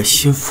是爷爷的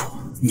心腹，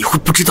你会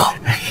不知道？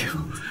哎呦，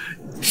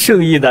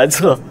生意难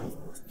测，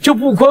这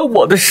不关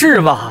我的事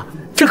嘛，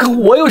这跟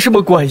我有什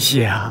么关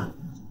系啊？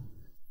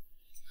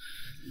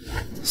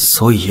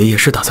所以爷爷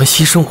是打算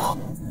牺牲我，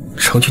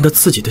成全他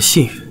自己的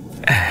信誉。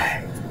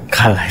哎，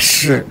看来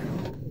是。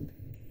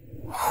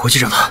回去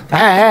找他。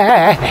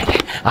哎，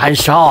安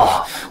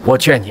少，我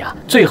劝你啊，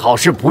最好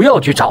是不要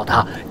去找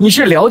他。你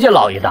是了解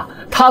老爷的，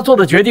他做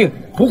的决定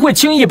不会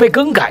轻易被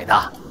更改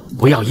的。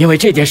不要因为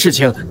这件事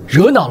情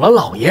惹恼了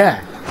老爷。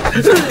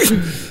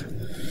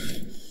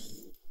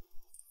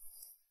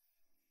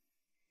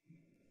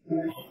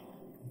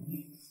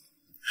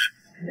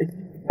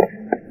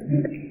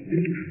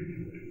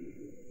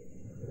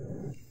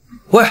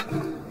喂，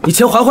你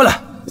钱还回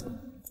来！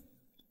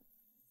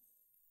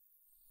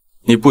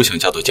你不想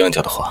嫁到江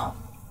家的话，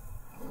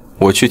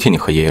我去替你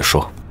和爷爷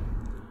说。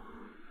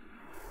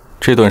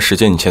这段时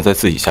间你先在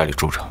自己家里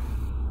住着，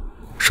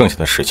剩下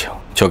的事情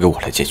交给我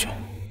来解决。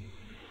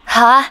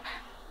好啊，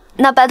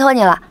那拜托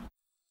你了。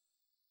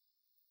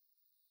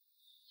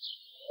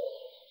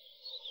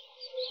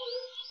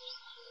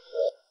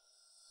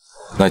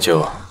那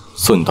就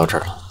送你到这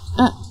儿了。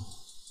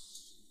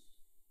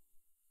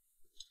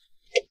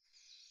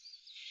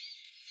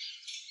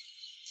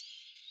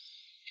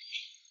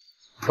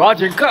抓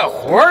紧干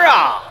活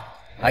啊！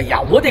哎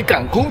呀，我得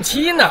赶工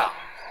期呢。啊，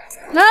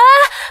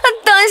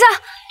等一下，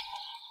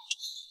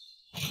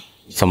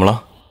怎么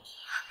了？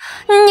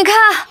你看，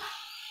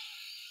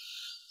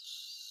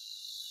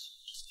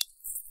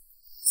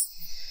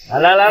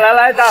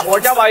来，大伙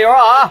加把油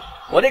啊！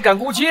我得赶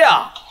工期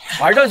啊，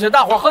晚上请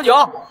大伙喝酒。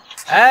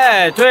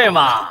哎，对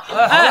嘛，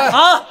哎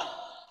好。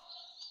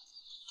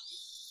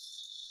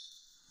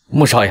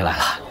穆少爷来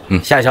了，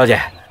夏小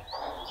姐，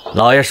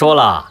老爷说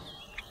了。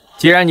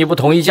既然你不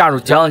同意嫁入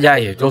江家，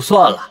也就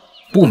算了，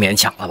不勉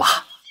强了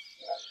吧？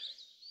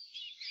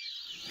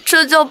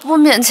这叫不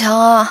勉强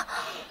啊！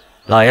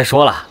老爷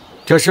说了，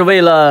这是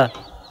为了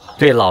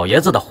对老爷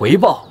子的回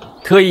报，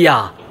特意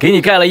给你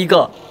盖了一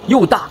个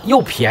又大又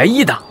便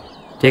宜的，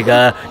这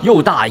个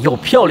又大又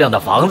漂亮的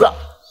房子。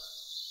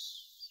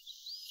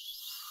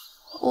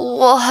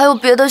我还有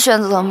别的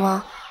选择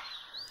吗？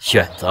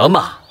选择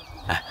嘛，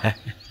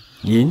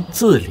您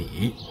自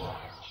理。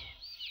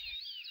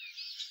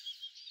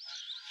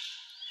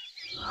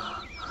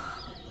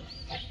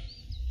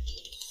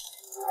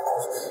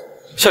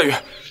夏雨，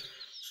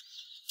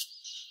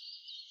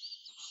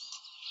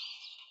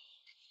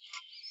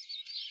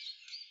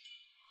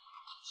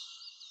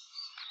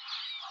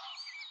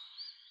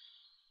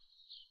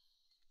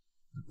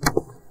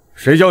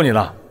谁叫你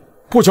的？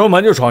不敲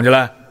门就闯进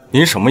来？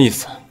您什么意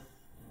思？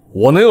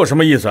我能有什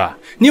么意思啊？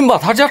您把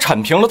他家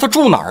铲平了，他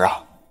住哪儿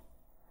啊？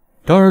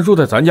当然住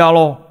在咱家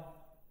喽。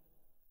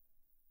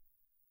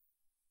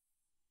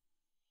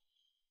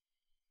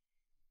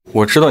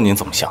我知道您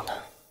怎么想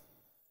的。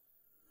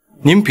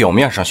您表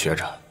面上学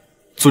着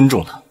尊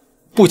重他，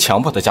不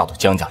强迫他嫁到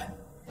江家来，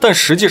但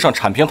实际上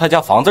铲平他家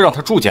房子让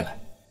他住进来，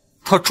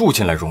他住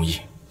进来容易，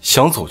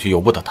想走就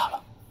由不得他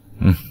了。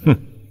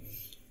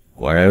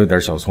果然有点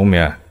小聪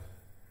明，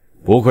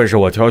不愧是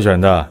我挑选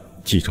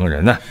的继承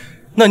人呢。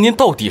那您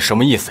到底什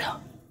么意思呀？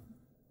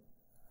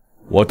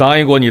我答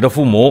应过你的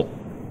父母，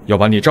要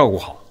把你照顾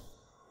好。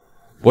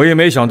我也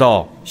没想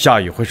到夏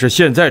雨会是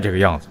现在这个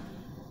样子，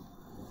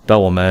但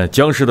我们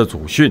江氏的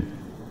祖训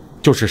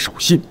就是守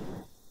信，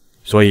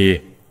所以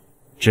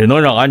只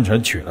能让安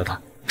晨娶了她。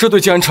这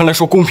对江安晨来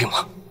说公平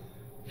吗？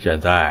现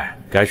在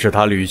该是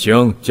他履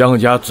行江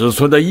家子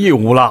孙的义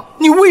务了。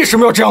你为什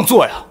么要这样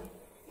做呀？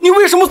你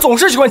为什么总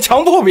是喜欢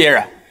强迫别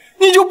人？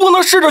你就不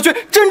能试着去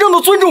真正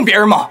的尊重别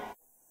人吗？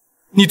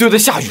你对待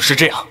夏雨是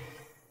这样，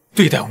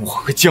对待我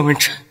和江安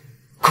晨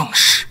更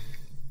是。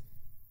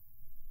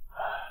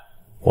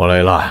我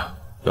累了，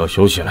要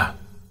休息了。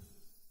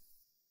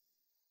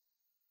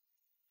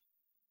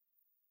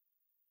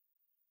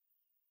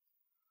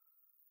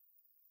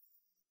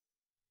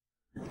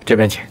这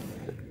边请。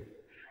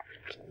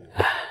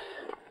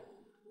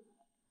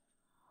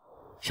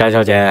夏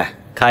小姐，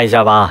看一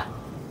下吧。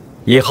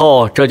以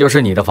后这就是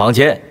你的房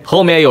间，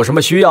后面有什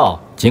么需要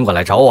尽管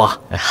来找我。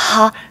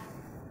好。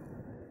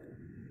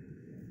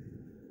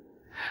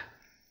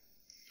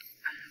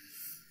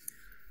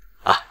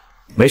啊，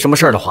没什么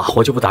事儿的话，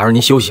我就不打扰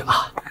您休息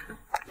了。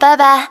拜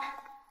拜。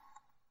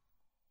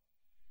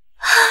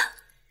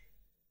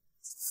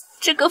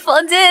这个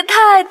房间也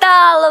太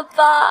大了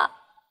吧！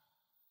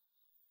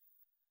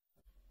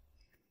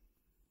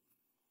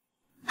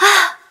啊，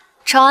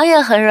床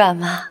也很软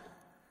嘛。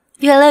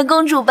原来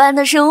公主般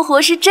的生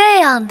活是这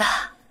样的，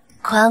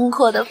宽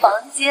阔的房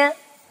间，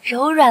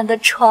柔软的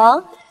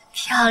床，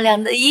漂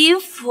亮的衣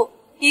服，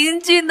英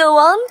俊的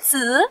王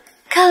子。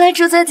看来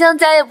住在江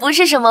家也不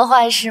是什么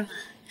坏事嘛。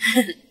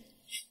你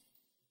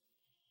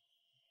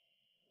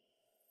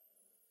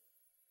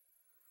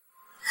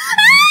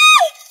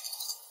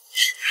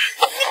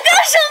干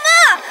什么？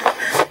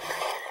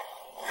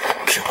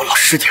给我老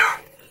实点儿！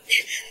你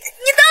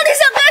到底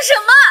想干什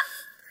么？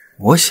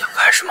我想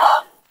干什么？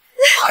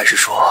还是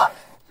说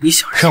你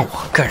想让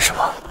我干什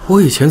么？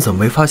我以前怎么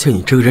没发现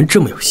你这个人这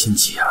么有心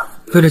机啊？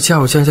为了加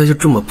入江家就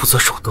这么不择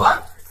手段？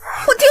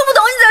我听不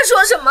懂你在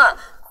说什么。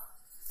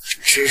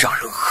真让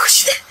人恶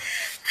心！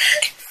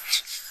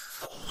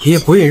爷爷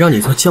不愿意让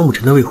你做江慕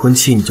辰的未婚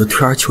妻，你就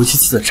退而求其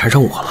次的缠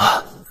上我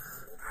了。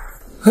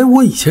哎，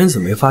我以前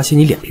怎么没发现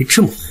你脸皮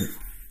这么厚？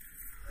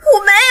我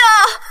没有。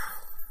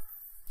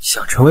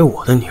想成为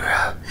我的女人，你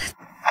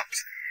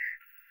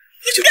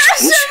干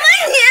什么？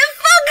你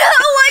放开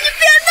我！你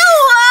别动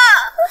我！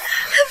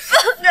放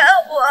开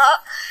我！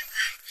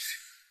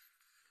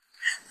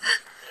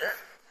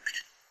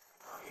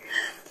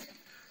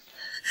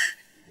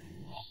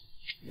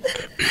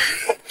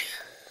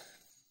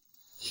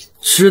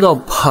知道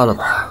怕了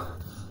吧？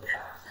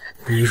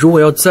你如果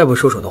要再不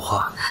收手的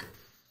话，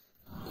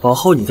往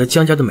后你在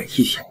江家的每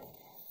一天，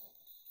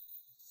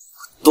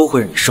我都会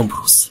让你生不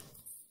如死。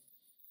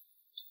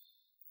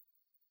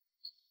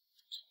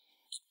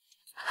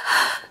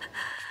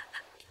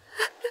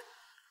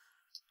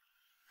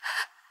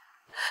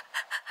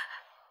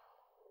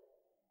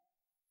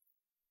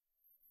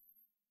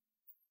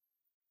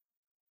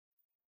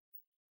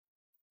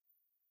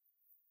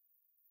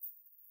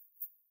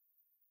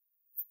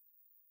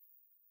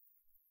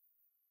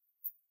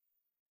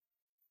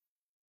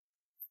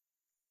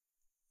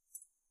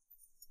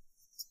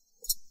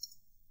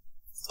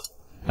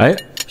哎，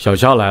小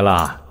夏来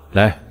了，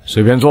来，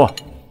随便坐。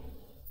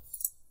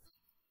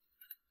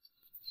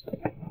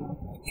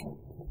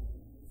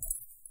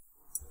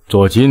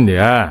坐近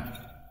点。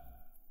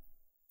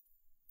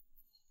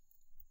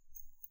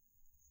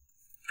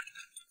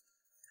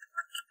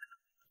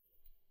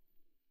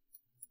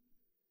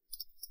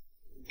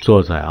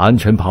坐在安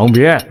晨旁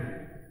边。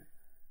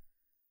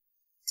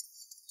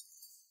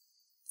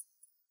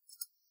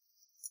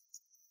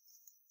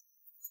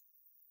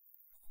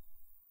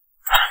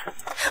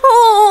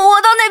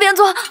我到那边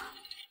坐。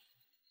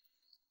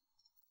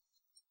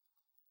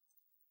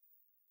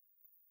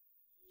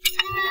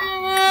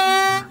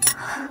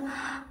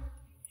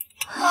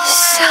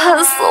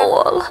吓死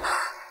我了！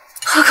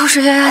喝口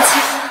水压压惊。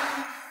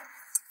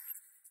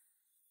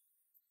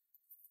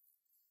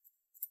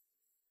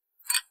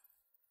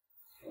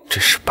这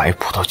是白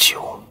葡萄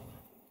酒。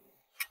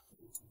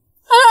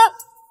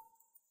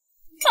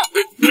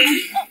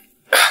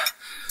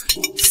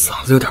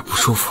嗓子有点不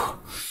舒服。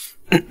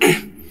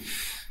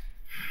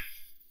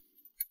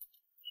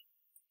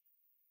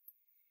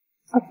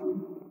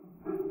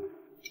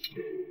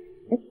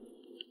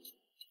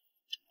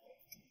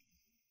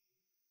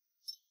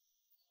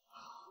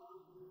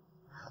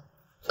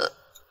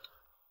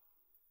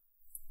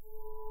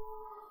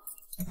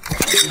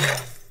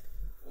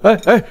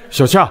哎，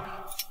小夏，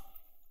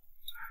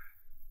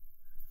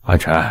安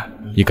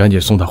晨，你赶紧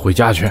送他回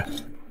家去。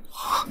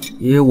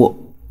爷爷，我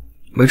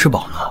没吃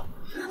饱呢。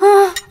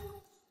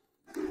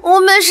我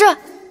没事，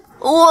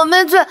我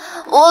没醉，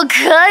我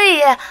可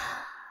以。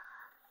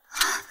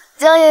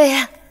江爷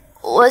爷，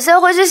我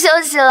先回去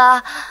休息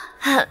了。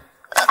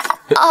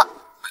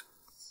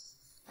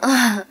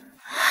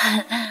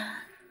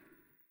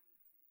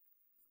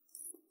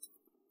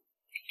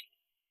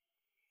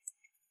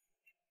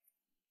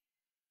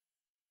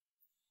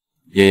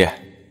爷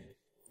爷，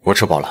我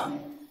吃饱了。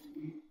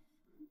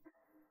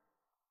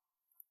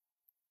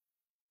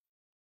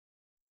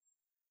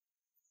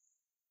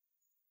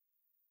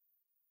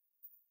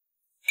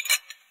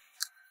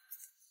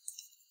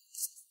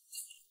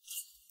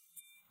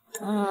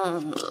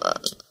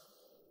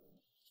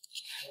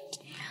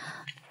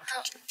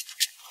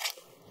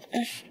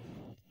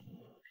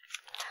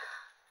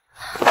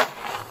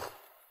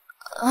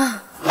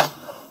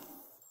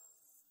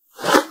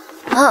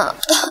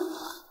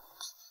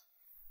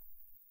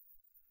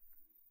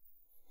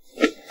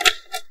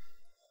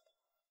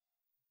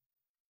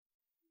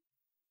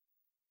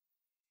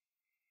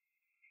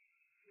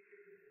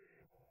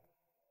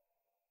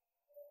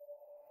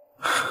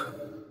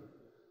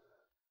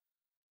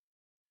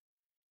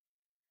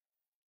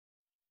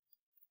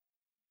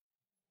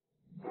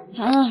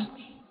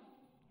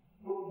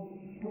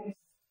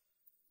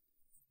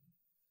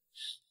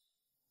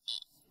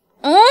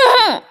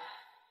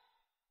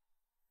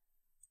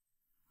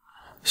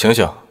醒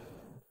醒！你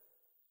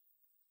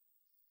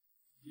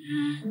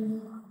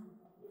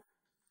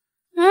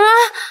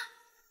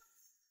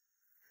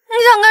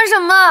想干什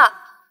么？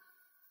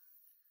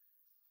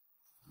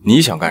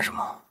你想干什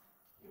么？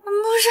不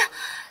是，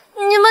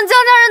你们江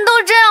家人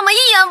都这样吗？一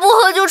言不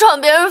合就闯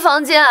别人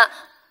房间。你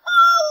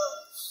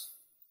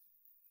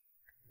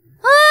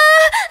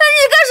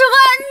干什么？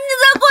你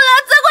再过来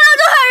就喊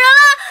人了！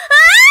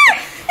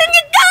你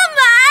干嘛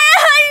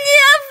呀？你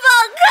也放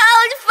开我，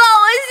你放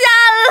我下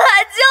来！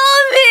救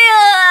命啊！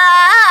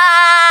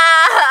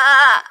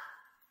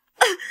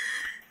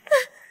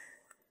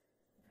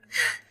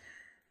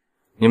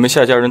你们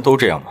夏家人都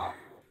这样吗？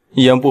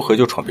一言不合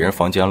就闯别人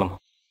房间了吗？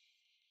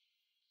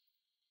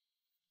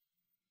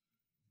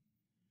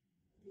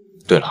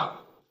对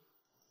了，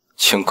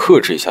请克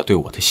制一下对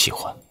我的喜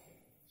欢。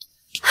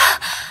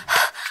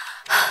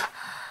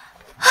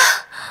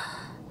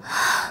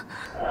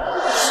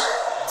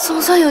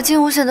总算有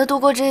惊无险的度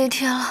过这一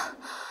天了。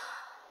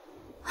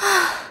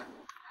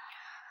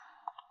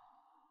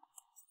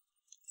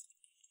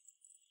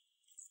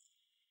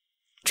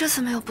这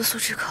次没有不速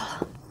之客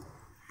了。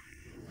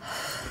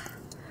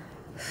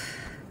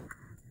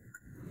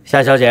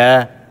夏小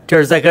姐，这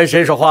是在跟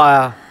谁说话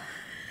呀？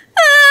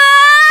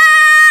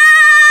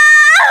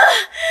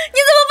你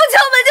怎么不敲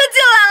门就进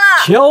来了？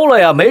敲了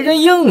呀，没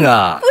人应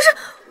啊。不是，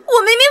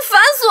我明明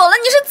反锁了，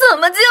你是怎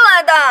么进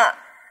来的？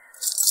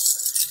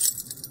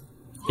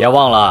别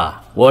忘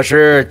了，我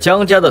是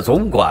江家的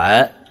总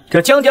管，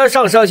这江家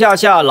上上下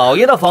下老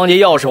爷的房间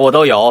钥匙我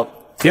都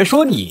有，别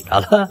说你的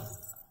了。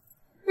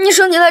你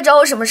说你来找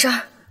我什么事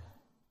儿？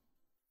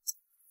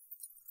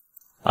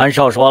安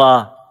少说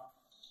了，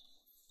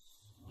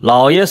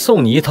老爷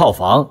送你一套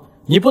房，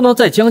你不能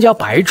在江家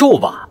白住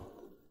吧？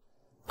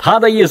他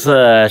的意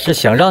思是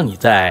想让你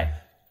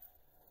在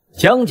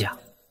江家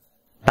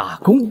打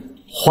工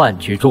换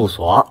取住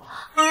所。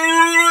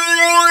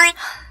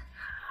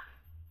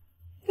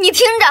你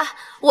听着，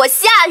我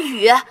夏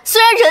雨虽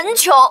然人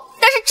穷，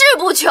但是志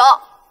不穷。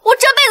我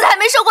这辈子还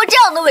没受过这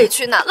样的委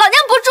屈呢。老娘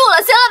不住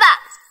了，行了吧？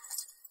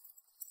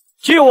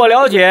据我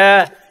了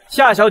解，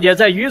夏小姐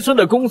在渔村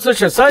的工资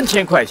是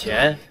3000块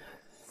钱，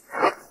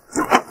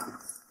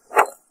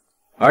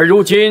而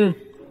如今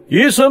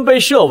渔村被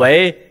设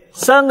为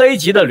3A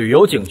级的旅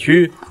游景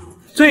区，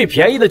最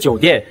便宜的酒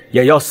店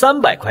也要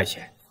300块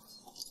钱，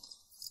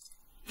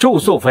住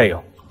宿费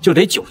用就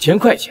得9000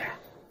块钱，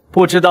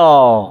不知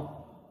道。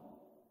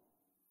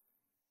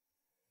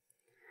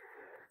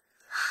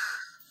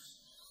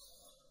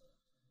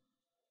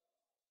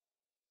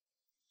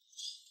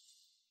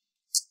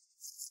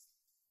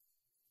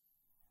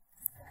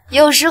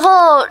有时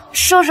候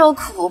受受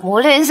苦，磨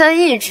练一下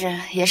意志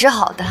也是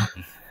好的。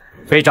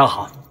非常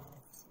好，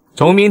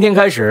从明天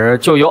开始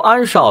就由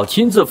安少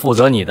亲自负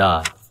责你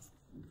的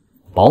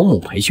保姆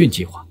培训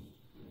计划。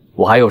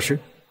我还有事。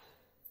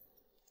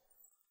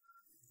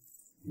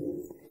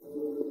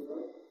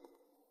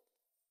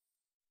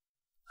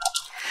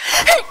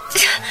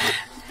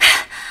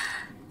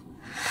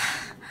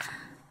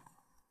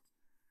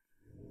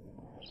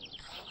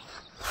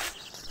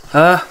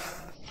哎，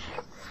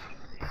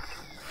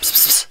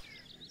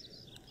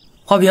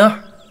花瓶，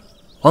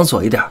往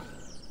左一点。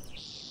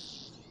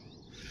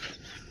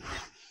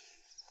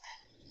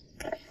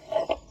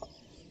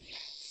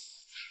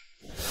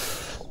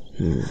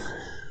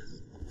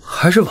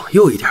还是往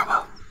右一点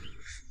吧。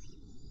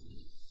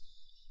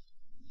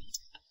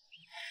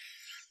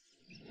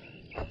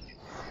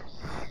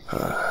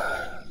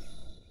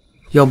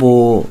要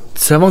不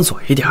再往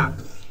左一点。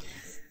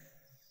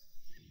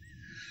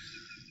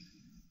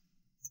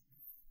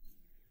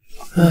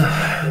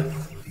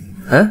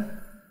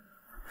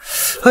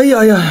哎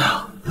呀呀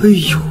呀！哎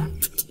呦，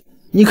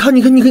你看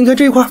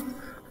这一块，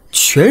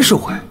全是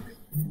灰。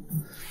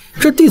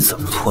这地怎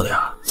么拖的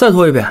呀？再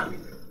拖一遍。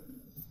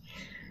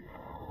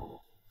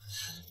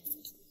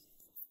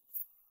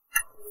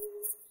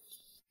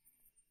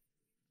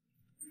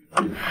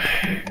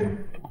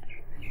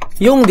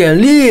用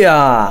点力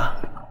呀！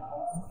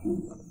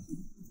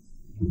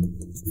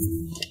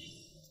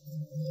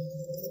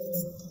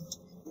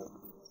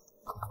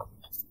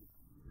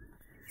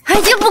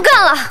已经不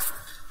干了。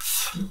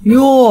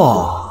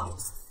哟，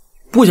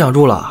不想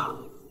住了？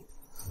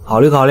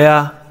考虑考虑。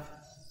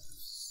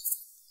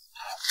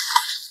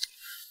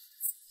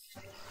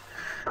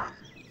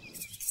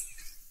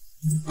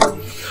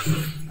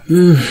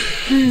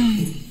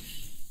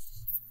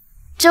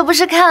这不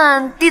是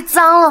看地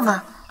脏了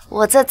吗？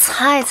我再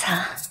擦一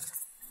擦。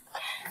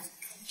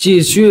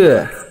继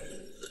续。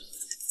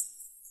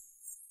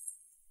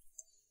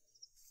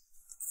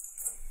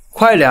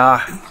快点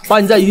儿，把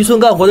你在渔村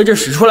干活的劲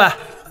使出来。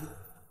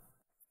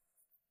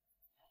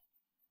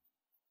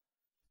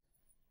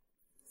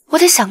我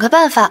得想个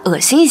办法恶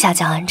心一下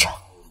江安晨。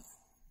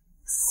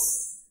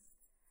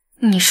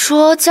你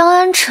说江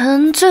安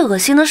晨最恶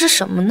心的是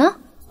什么呢？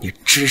你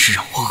真是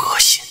让我恶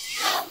心。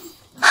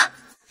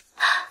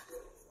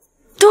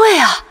对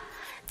啊，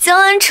江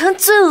安晨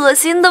最恶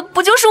心的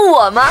不就是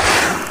我吗？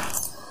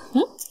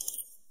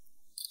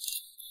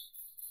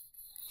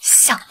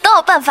想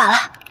到办法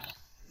了，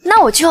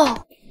那我就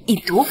以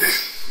毒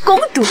攻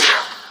毒，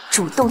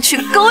主动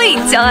去勾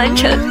引江安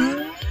晨。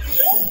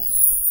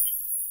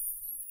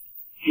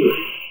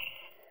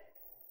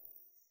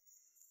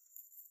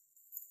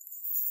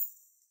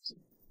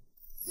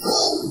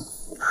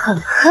狠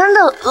狠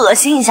的恶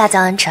心一下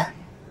江安晨。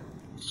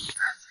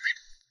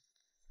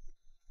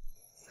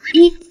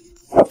一，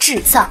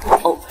制造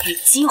偶遇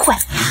机会。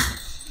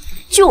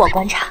据我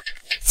观察，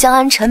江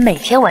安晨每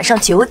天晚上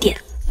9点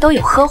都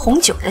有喝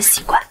红酒的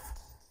习惯，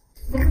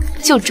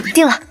就这么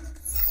定了。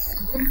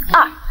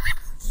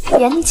2，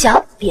眼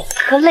角点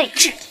颗泪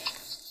痣。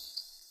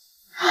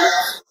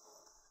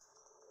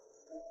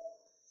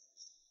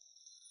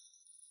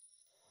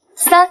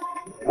3，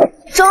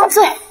装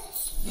醉，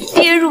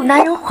跌入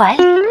男人怀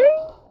里。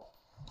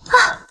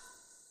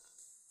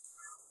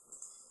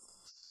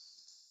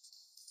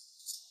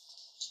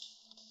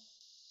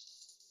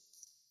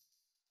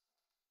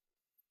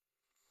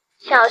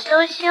小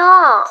羞羞，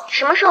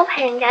什么时候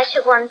陪人家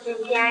去逛街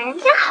街？人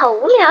家好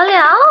无聊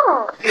聊。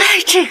哎，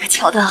这个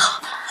桥段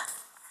好，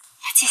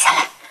记下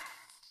来。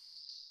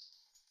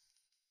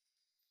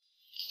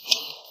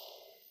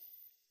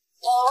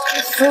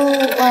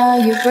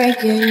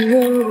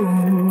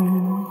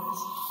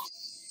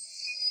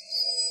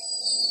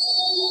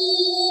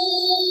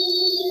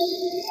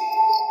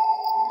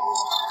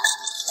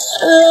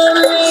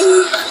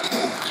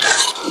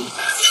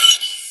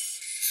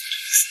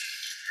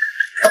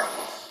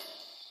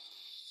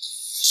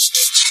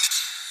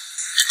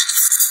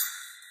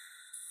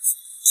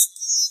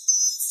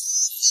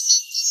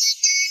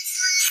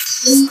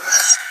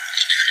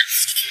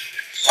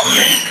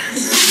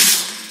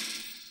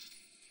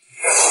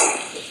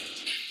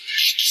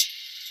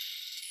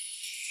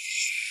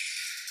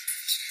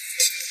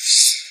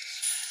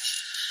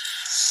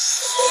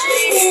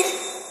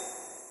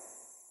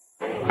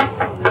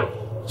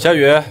夏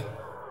雨，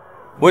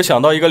我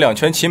想到一个两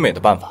全其美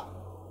的办法。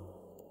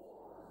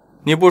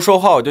你不说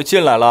话我就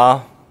进来了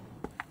啊！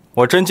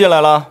我真进来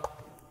了。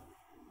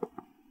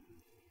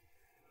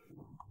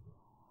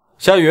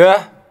夏雨，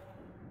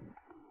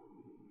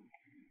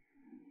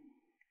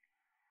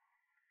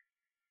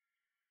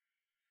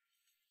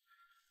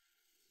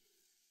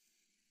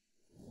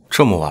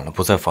这么晚了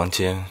不在房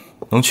间，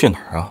能去哪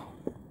儿啊？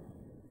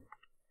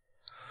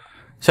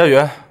夏雨。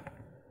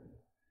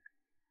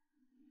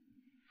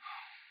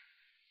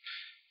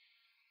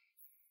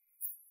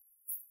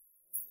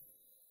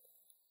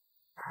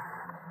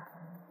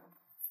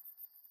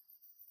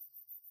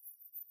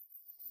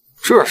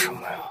这是什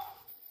么呀？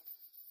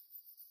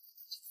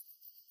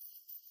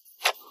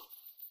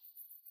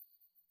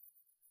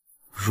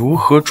如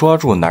何抓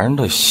住男人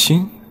的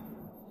心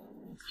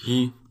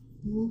？1，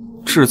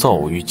制造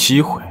偶遇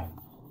机会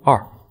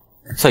；2，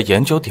在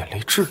眼角点泪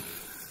痣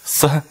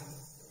；3，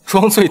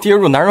装醉跌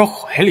入男人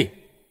怀里。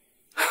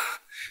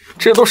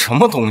这都什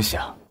么东西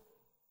啊？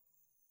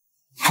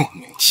莫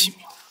名其妙。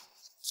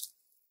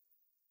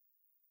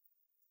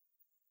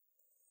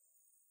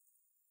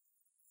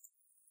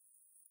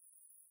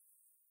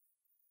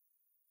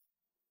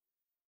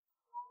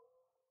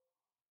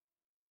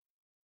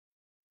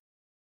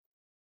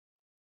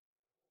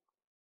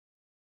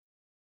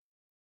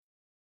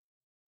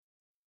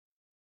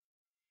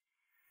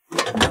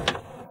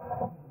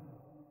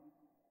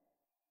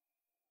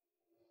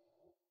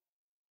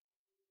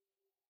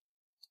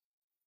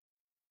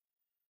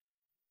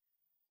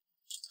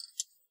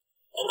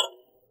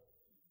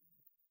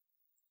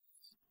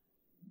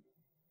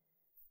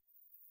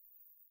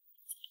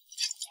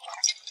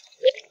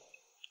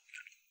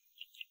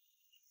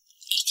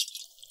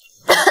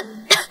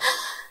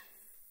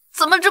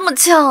怎么这么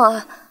呛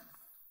啊？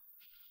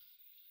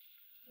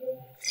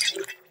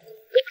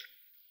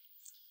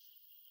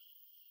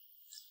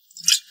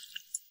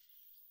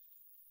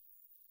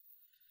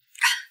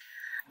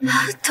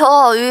头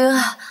好晕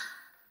啊，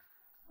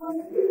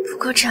不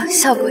过这样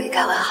效果应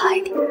该会好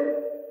一点。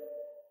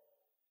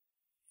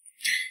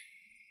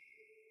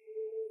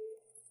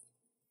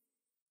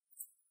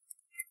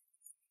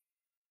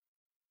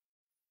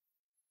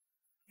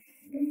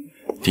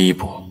第一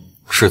步，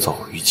制造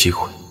偶遇机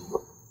会。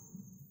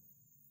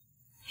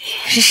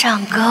于是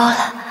上钩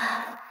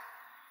了。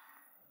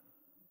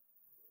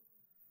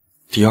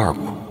第二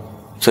步，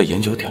在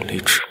眼角点泪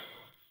痣。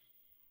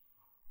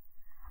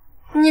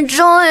你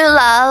终于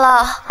来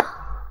了，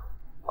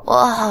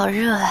我好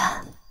热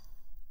啊！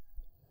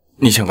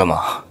你想干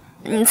嘛？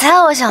你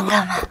猜我想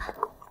干嘛？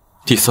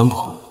第三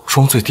步，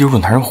装醉跌入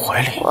男人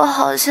怀里。我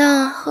好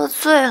像喝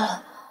醉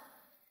了，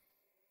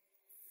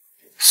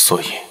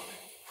所以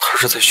他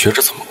是在学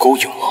着怎么勾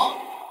引我。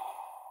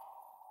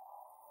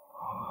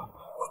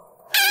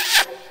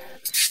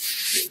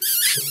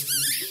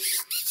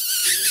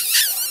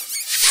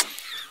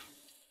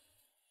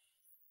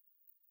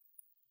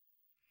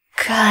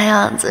看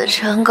样子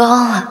成功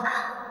了。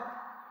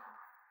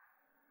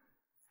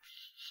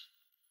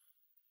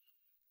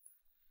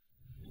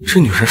这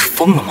女人是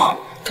疯了吗？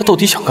她到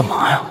底想干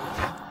嘛呀？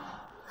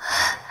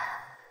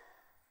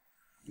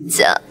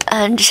江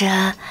安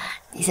晨，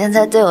你现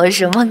在对我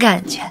什么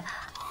感觉？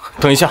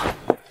等一下，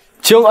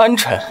江安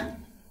晨，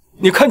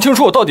你看清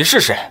楚我到底是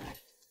谁？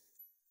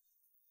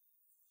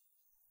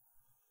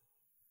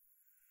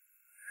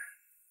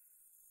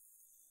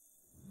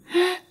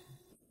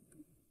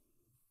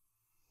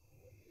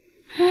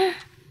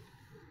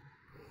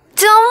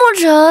江沐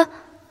晨，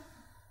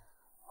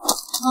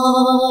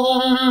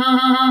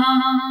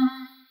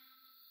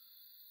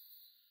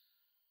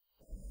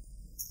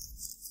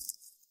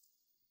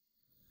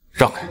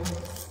让开！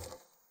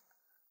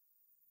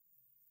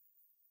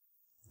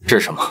这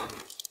是什么？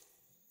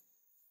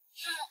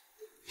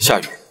夏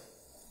雨，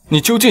你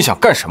究竟想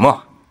干什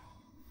么？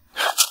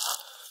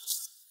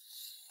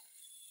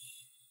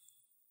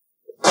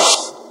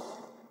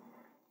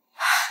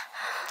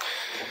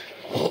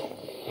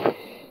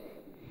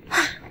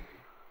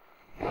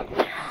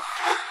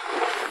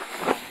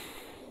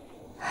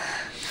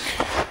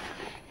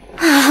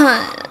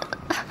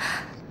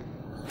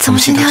怎么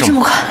心跳这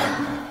么快？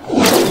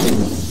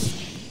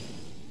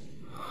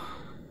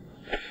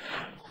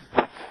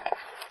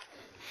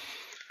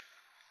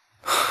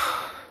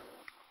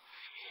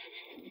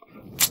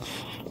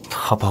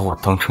他把我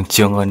当成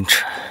江安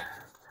晨，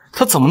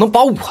他怎么能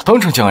把我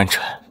当成江安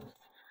晨？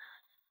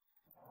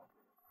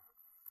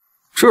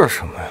这是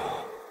什么呀？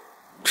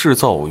制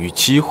造偶遇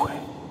机会，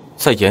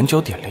在眼角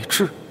点泪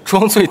痣，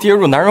装醉跌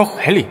入男人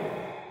怀里。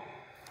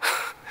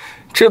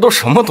这都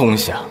什么东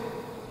西啊？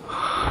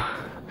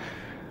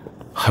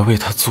还为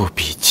他做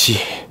笔记，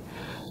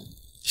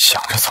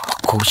想着怎么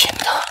勾引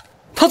他。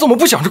他怎么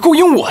不想着勾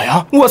引我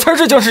呀？我才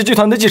是江氏集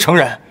团的继承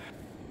人。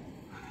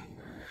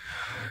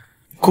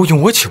勾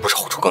引我岂不是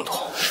好处更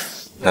多？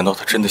难道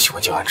他真的喜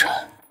欢江安晨？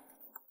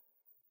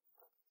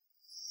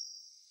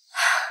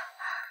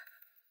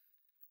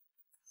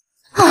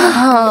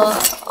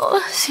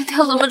我心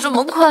跳怎么这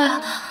么快啊？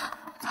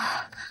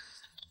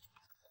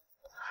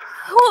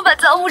我把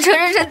江沐晨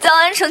认成江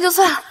安晨就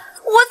算了，我怎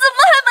么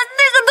还把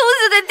那个东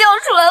西给调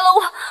出来了？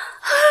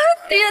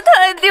这也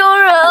太丢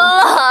人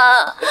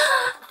了！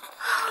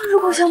如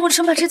果江沐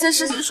晨把这件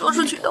事情说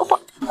出去的话，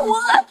我有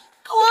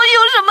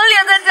什么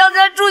脸在江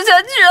家住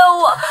下去啊？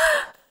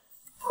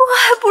我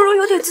还不如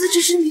有点自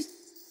知之明。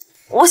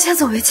我先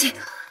走为敬。我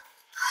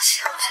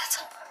先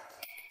走。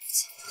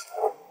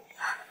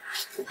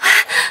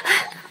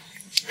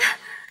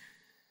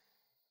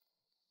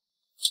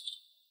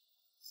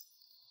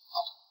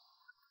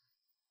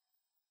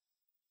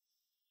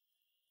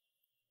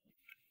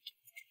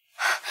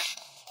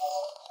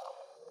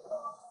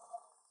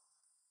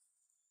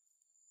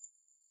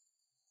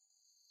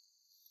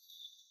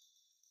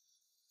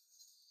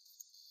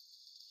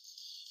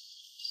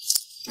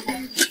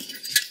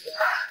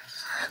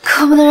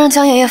可不能让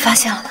江爷爷发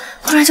现了，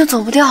不然就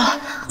走不掉了。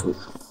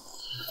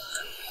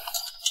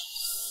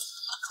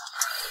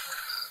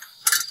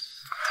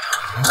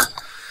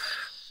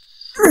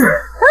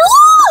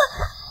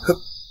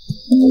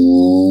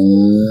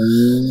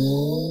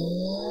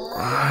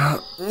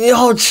你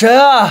好沉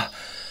啊！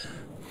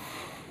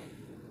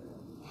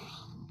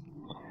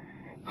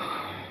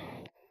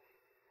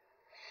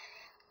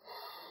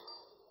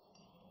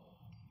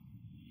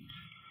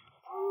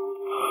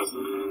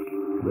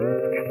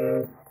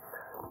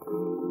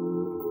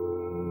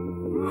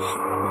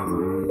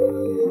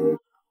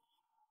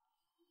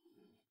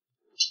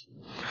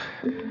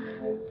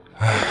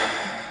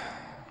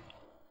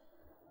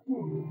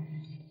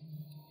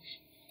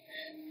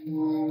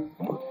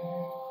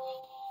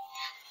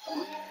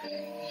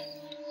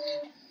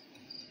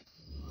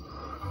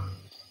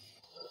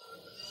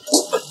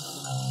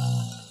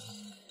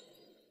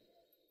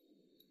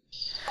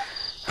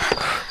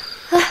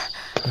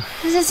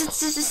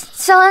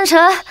江安晨，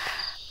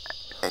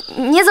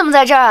你怎么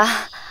在这儿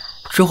啊？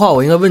这话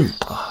我应该问你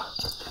吧？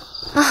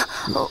啊，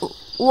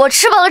我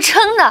吃饱了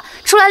撑的，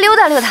出来溜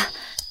达溜达。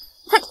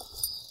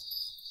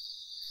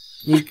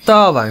你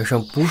大晚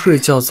上不睡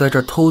觉，在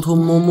这偷偷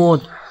摸摸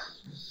的，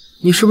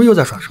你是不是又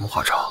在耍什么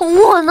花招？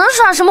我能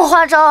耍什么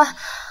花招啊？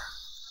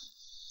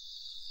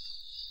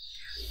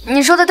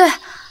你说的对，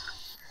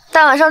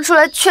大晚上出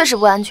来确实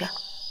不安全。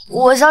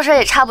我消失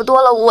也差不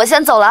多了，我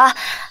先走了啊。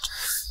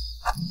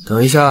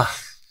等一下，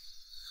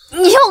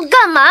你要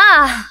干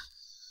嘛？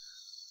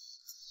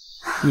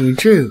你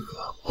这个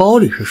包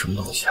里是什么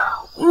东西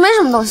啊？没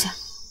什么东西。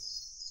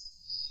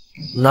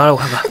拿来我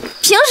看看。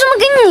凭什么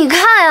给你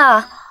看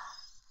呀？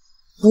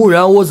不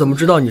然我怎么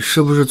知道你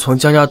是不是从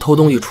江家偷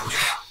东西出去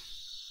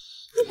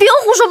的？你别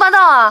胡说八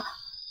道啊！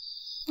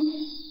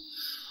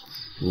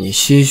你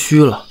心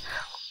虚了。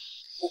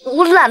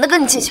我懒得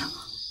跟你计较。你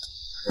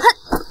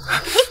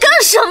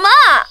干什么？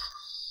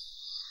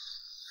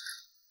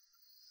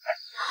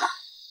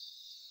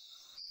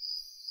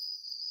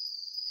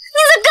你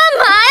在干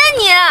嘛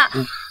呀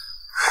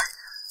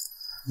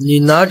你？你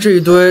拿这一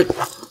堆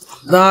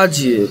垃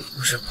圾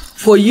不是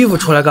破衣服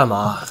出来干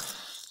嘛？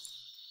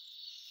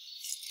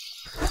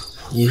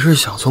你是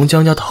想从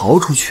江家逃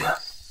出去？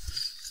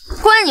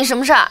关你什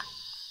么事儿？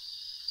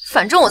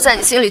反正我在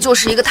你心里就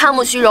是一个贪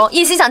慕虚荣、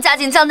一心想嫁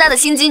进江家的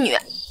心机女。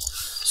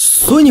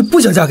所以你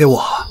不想嫁给我？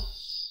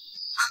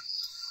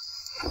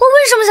我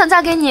为什么想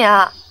嫁给你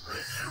啊？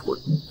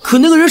可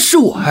那个人是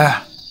我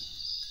哎！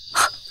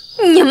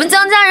你们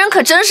江家人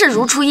可真是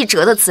如出一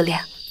辙的自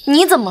恋。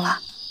你怎么了？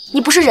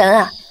你不是人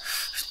啊？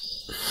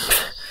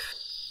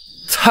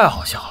太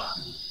好笑了！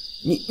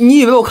你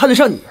以为我看得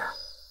上你？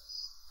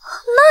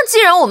那既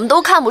然我们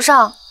都看不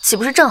上，岂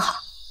不是正好？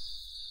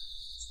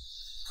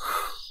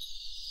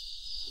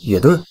也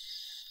对。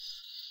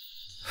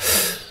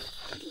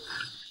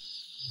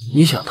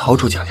你想逃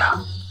出江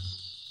家，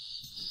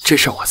这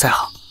事儿我在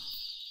行。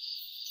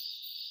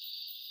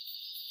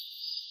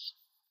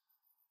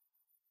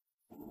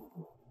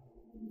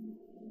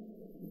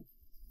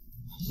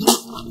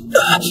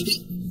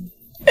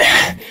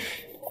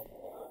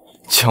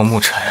江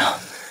沐晨啊，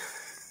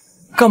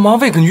干嘛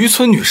为个渔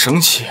村女生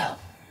气啊？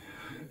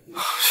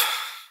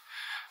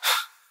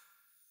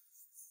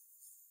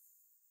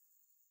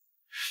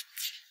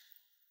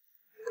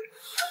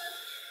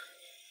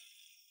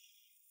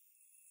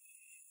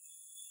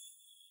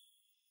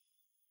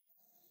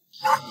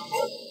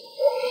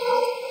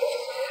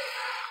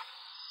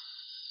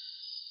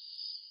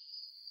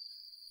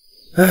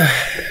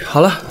哎，好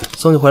了，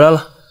送你回来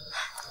了。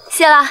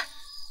谢啦。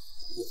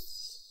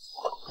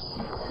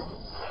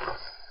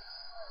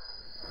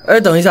哎，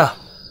等一下。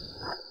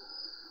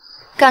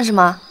干什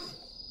么？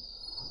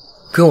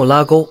跟我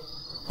拉钩，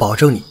保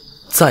证你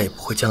再也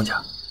不回江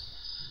家。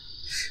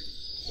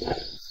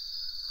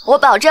我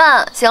保证，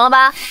行了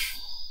吧？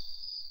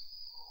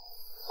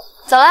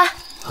走了。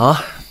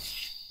好，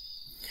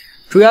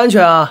注意安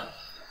全啊！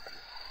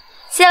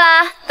谢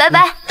啦，拜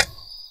拜。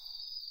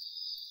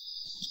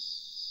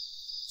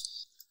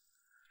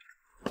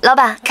老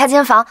板，开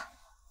间房。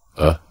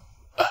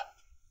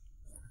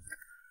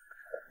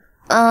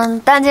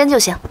单间就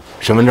行。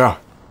身份证。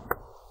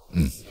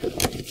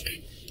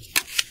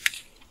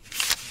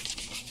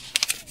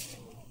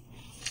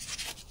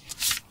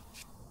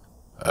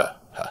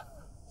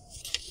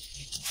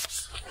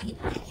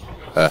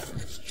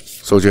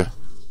搜去。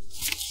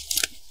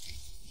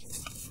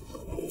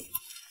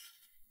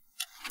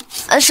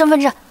身份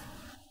证。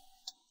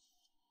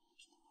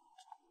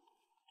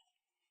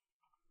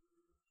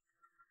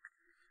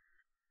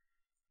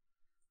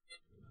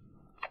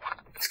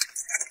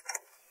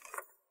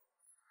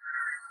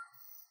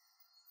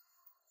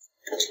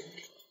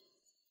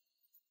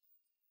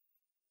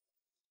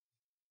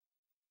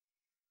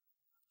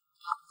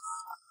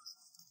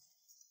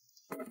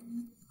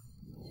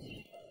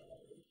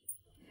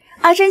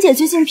阿珍姐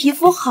最近皮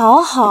肤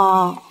好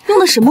好，用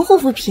的什么护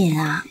肤品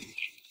啊？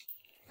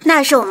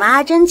那是我们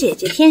阿珍姐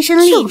姐天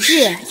生丽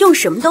质，用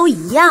什么都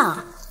一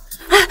样。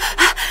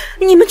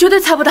你们绝对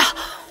猜不到，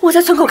我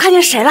在村口看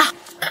见谁了？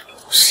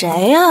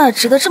谁呀？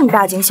值得这么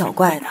大惊小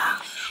怪的？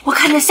我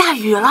看见夏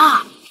雨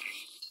了。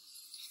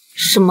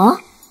什么？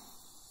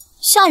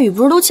夏雨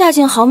不是都嫁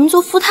进豪门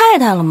做富太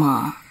太了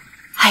吗？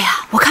哎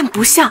呀，我看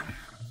不像。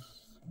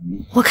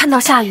我看到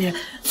夏雨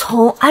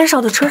从安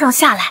少的车上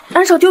下来，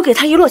安少丢给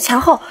他一摞钱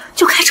后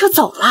就开车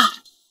走了。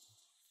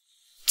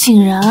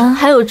竟然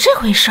还有这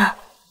回事儿！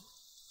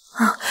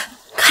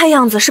看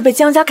样子是被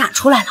江家赶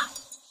出来了。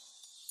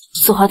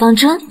此话当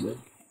真？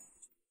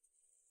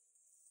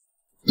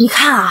你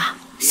看啊，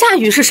夏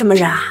雨是什么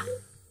人啊？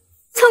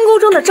村姑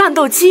中的战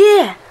斗机。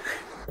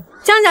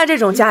江家这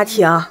种家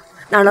庭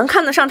哪能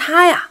看得上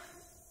他呀？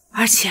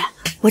而且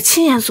我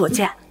亲眼所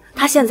见，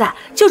他现在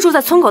就住在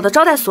村口的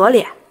招待所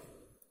里。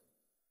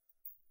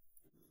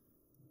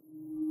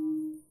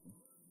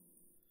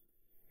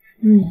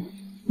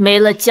没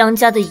了江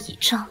家的倚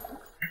仗，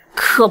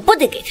可不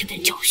得给他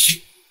点教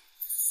训。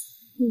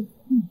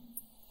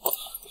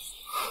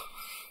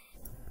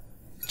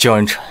江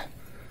安晨，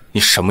你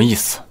什么意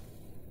思？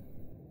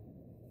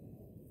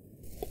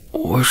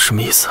我什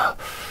么意思？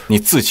你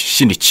自己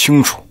心里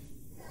清楚。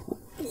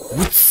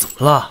我怎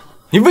么了？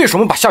你为什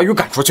么把夏雨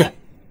赶出去？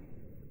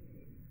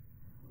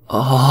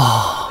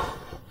哦，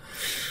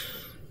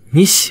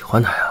你喜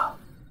欢他呀？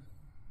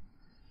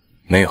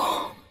没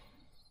有。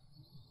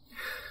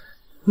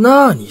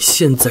那你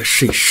现在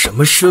是以什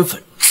么身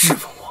份质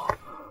问我？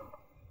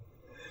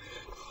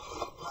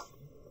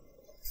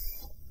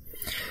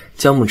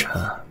江沐晨，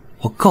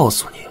我告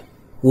诉你，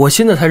我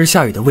现在才是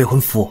夏雨的未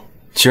婚夫。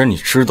既然你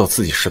知道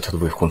自己是他的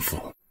未婚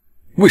夫，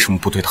为什么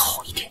不对他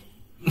好一点？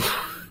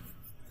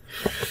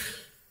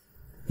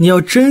你要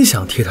真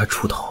想替他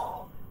出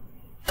头，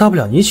大不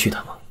了你娶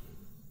她嘛。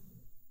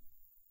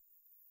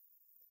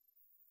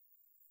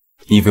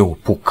你以为我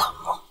不敢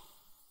吗？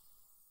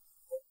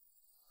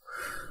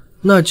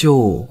那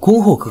就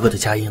恭候哥哥的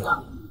佳音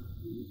了。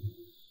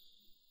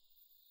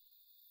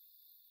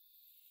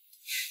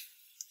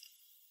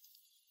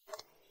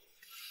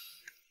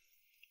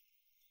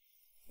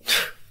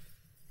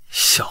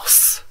笑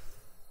死！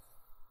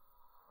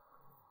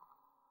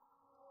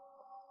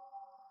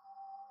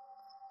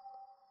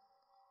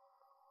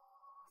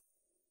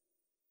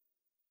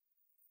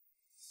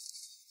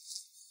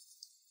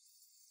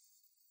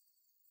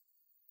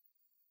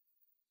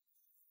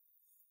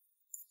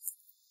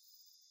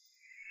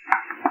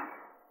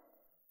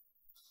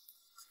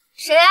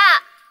谁啊？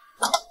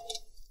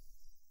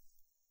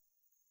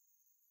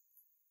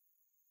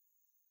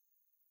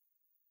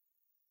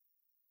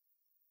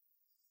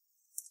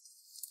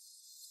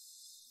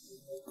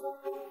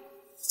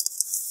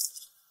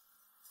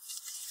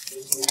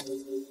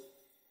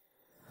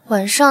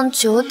晚上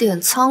9点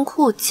仓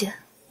库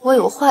见，我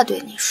有话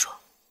对你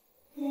说。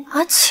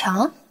阿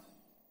强？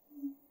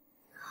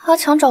阿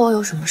强找我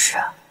有什么事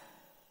啊？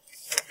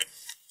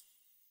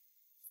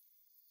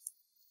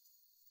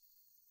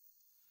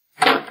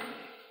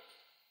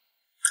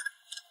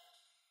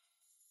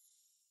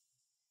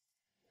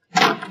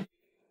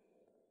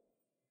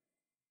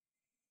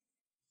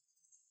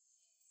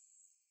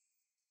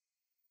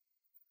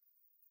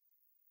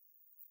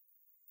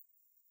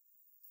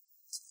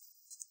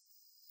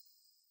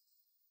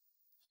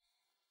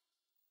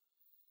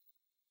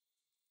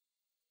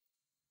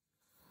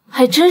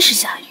还真是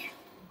夏雨，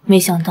没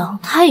想到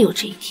他也有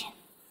这一天，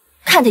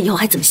看他以后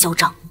还怎么嚣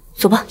张。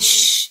走吧。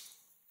嘘。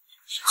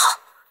好。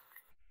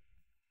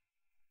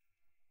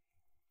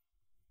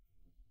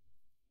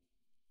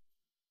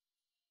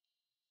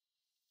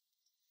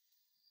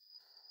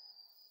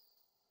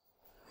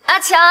阿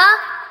强，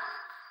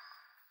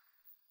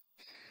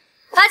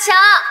阿强，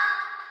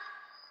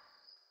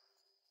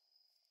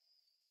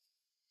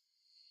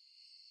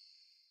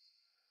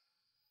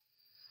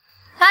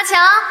阿强。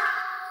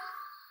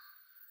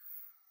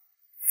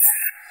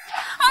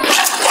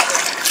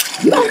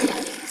你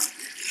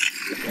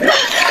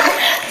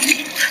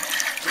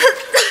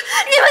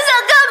们想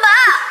干嘛？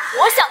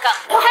我想干，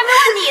我还没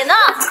问你呢。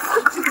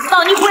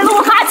老你毁了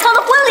我和阿强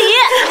的婚礼，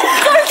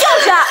就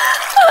是。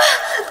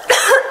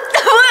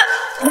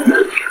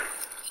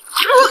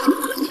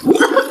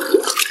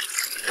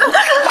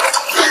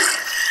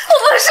我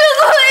不是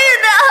故意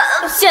的。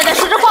现在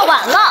时这话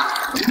晚了，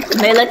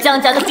没了江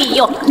家的庇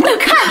佑，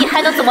看你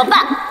还能怎么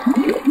办？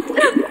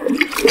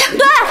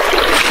对。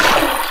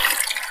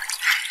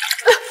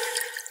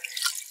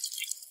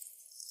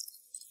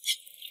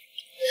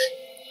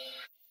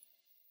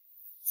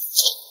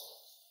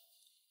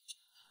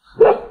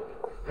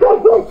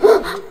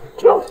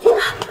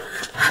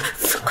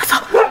快走！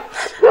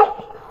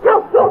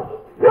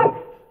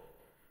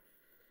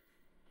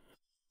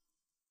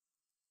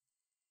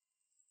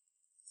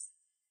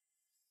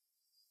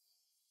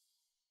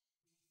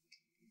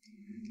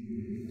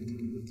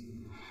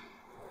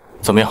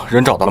怎么样，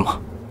人找到了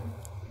吗？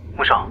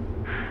穆少，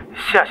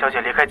夏小姐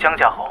离开江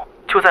家后，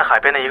就在海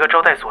边的一个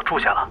招待所住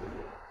下了。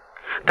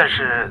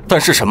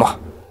但是什么？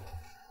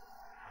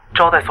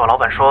招待所老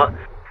板说，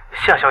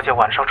夏小姐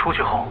晚上出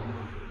去后，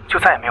就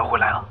再也没有回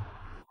来了。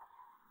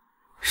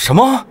什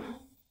么？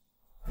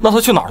那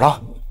她去哪儿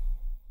了？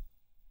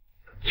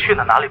去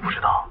哪里不知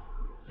道，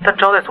但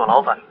招待所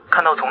老板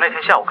看到从那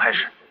天下午开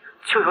始，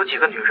就有几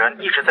个女人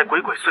一直在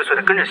鬼鬼祟祟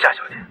的跟着夏小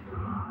姐。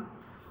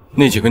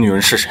那几个女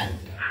人是谁？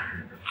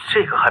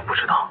这个还不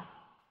知道。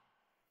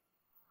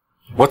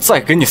我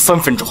再给你3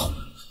分钟，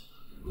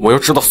我要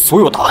知道所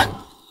有答案。对不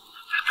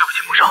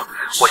起，穆少，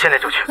我现在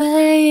就去。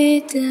回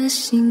忆的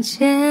信件，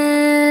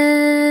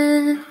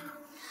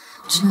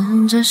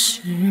乘着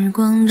时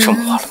光的这么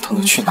晚了，他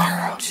能去哪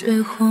儿啊？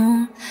吹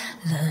红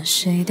了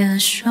谁的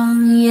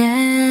双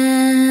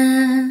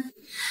眼？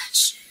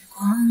时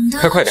光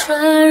的快点！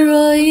船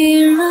若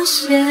隐若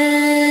现。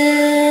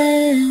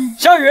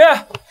夏雨。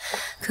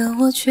可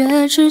我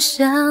却只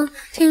想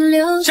停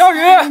留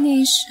在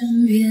你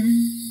身边。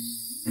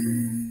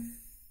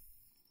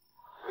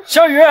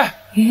夏雨，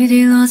雨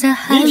滴落在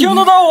海面，你听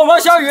得到我吗？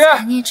夏雨，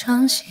在你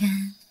窗前，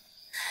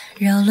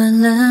扰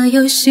乱了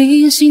有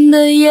星星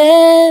的夜。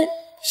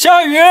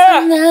夏雨，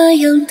那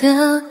样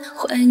的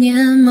怀念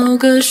某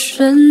个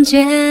瞬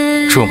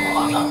间。这么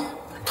晚了，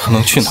他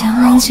能去哪儿啊？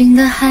像冷清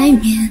的海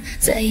面，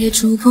再也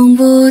触碰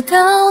不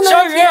到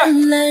那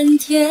片蓝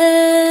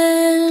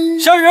天。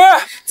夏雨，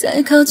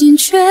再靠近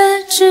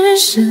却只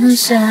剩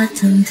下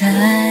等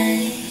待。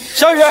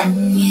夏雨，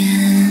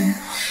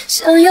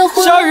想要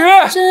活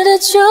着的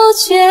纠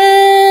结，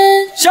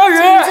夏雨，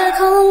站在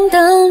空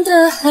荡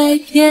的海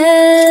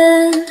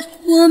边，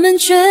我们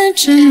却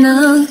只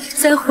能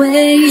在回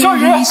忆里相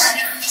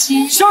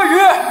见。夏雨，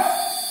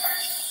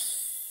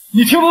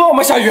你听得到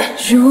吗？夏雨，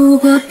如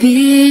果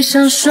闭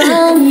上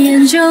双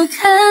眼就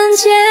看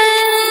见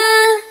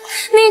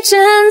你站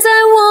在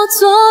我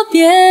左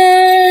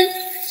边，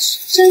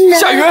是那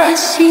颗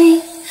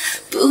心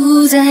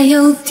不再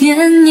有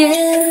惦念。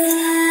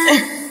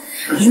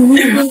如果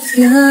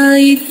可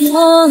以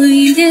多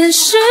一点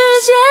时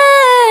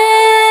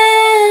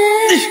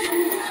间，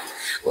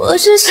我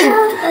只想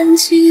安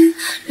静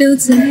留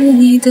在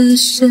你的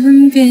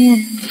身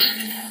边。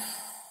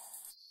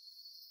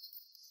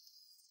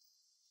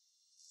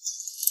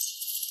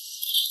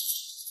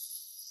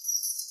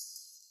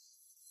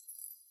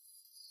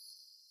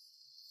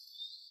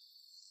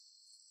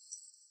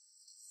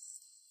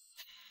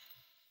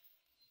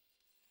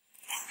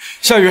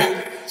夏雨，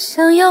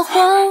想要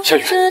晃着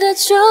的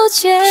纠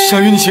结，夏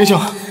雨，你醒醒！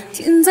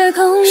停在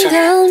空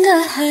荡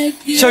的海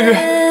边，夏雨，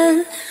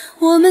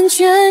我们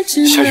却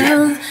只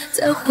能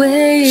在回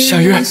忆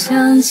里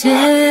相见。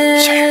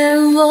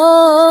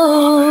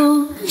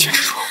哦，坚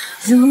持住！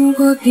如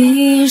果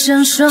闭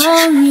上双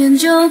眼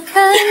就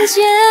看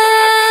见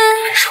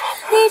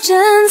你站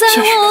在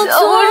我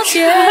左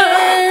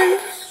边，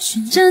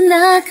寻着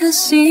那颗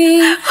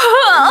心不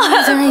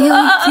再有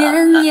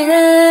惦念。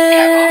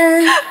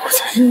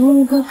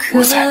如果可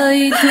以多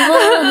一点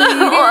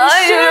时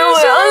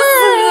间，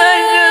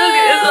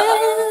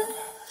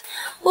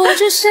我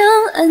只想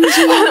安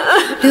静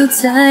留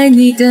在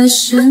你的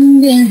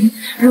身边。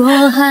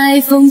若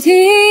海风听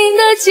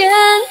得见，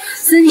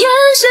思念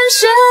深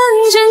深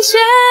浅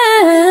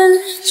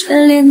浅，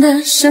眷恋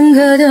的深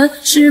刻的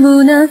是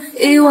不能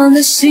遗忘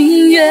的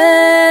心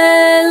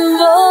愿。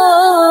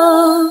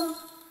哦，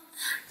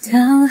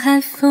当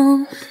海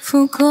风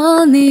拂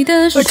过你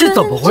的瞬间，这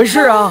怎么回事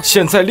啊？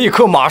现在立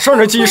刻马上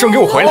让季医生给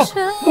我回来！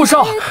穆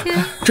少，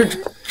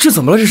这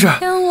怎么了？这是？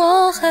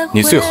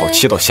你最好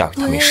祈祷夏雨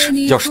他没事，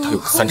要是他有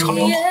个三长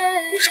两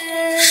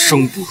短，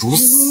生不如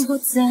死。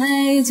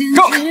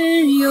让开！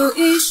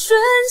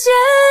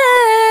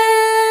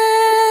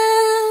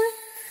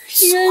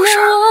怎么回事？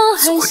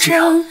怎么会这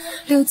样？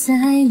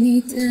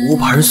我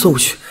把人送过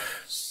去。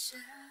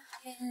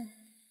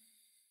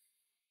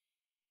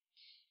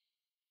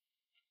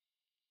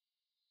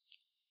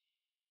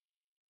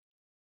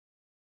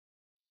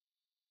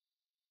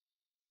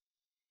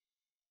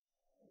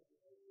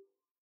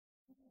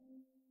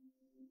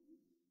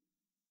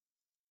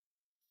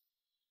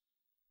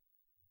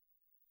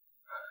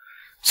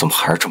怎么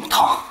还是这么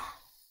烫？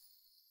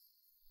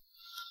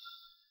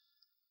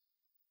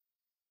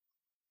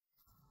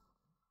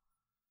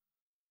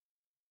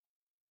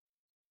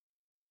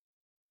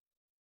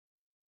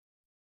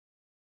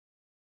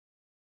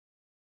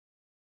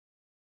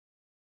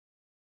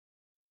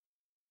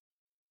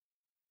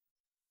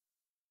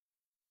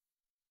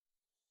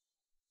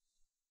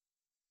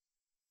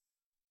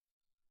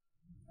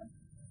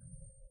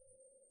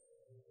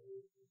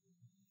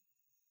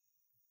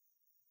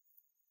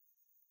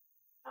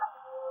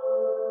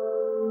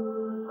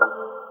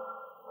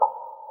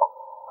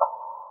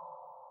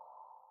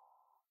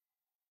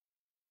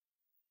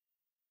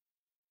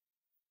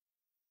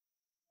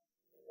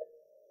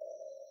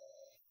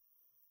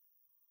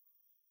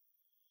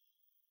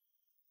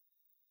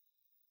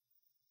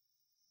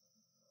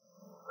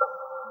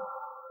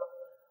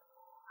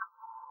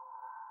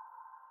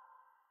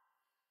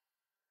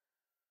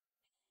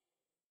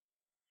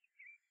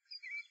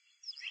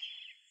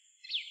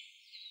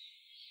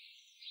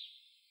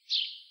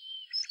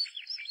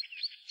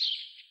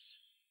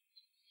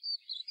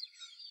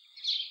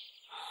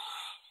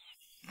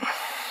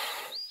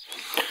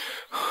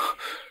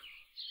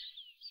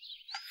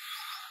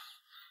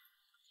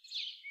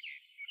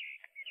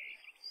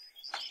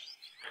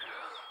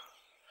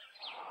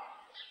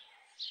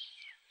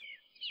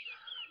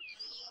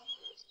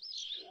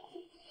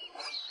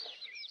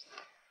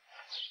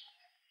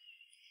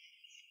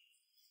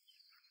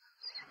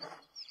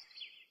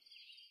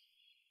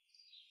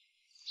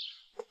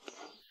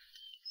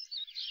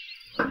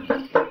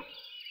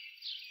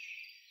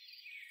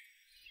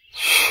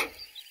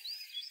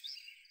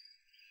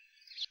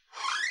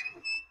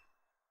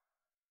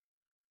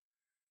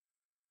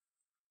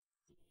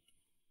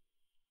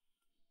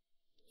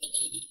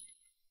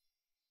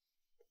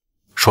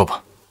说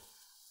吧。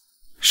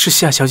是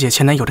夏小姐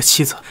前男友的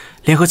妻子，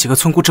联合几个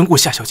村姑整蛊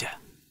夏小姐。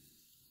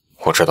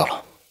我知道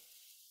了。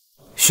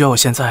需要我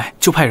现在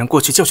就派人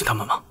过去教训他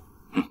们吗？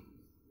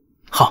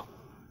好。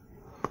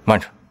慢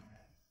着，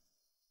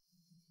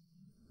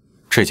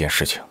这件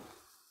事情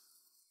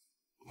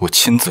我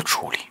亲自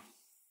处理。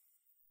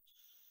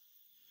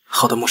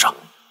好的，穆少。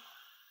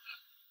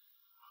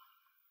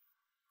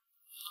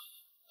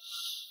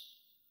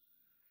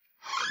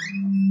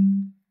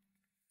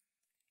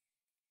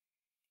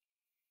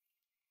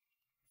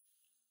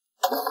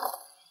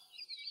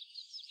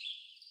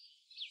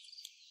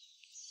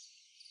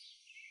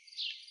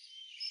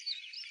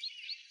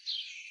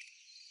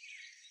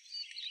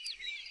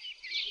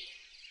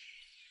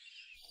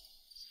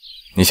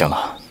你醒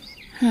了？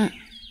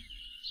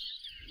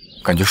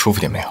感觉舒服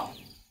点没有？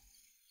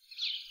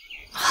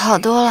好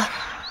多了。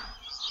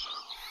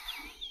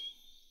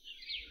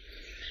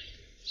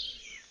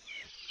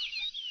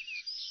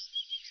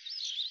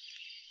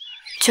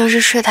就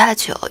是睡太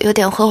久，有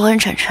点昏昏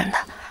沉沉的。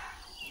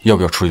要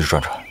不要出去转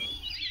转？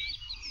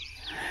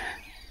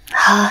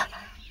好啊。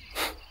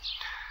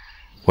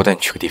我带你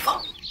去个地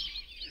方。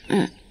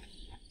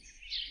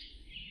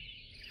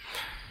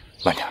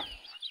慢点。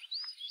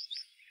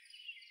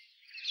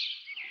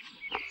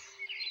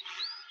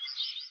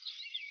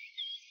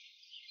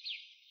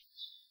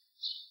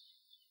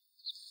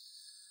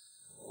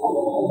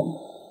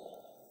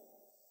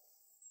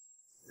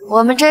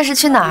我们这是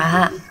去哪儿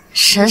啊？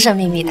神神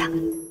秘秘的。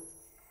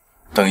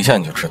等一下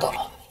你就知道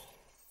了。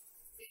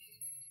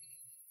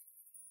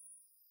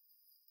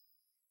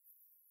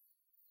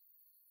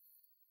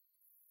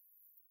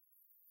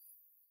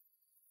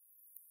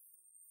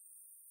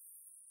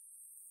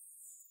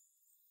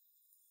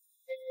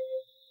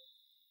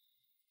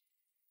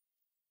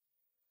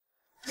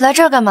来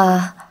这儿干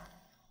嘛？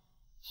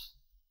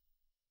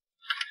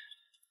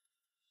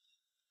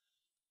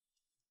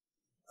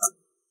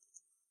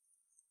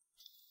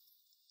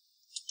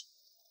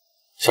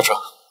下车。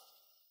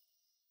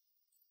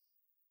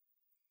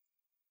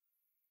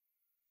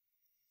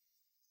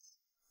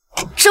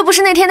这不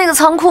是那天那个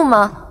仓库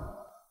吗？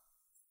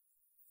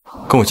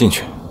跟我进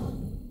去。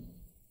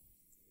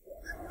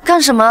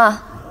干什么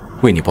啊？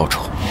为你报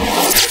仇。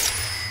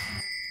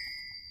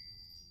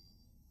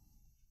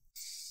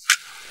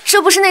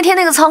这不是那天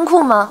那个仓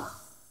库吗？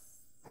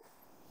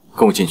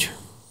跟我进去。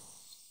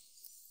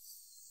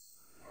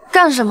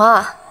干什么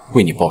啊？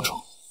为你报仇。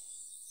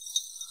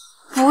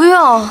不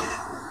用。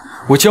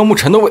我江沐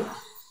晨的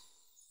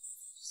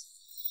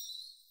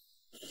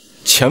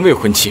前未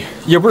婚妻，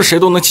也不是谁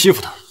都能欺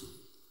负她。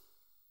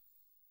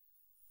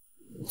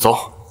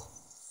走。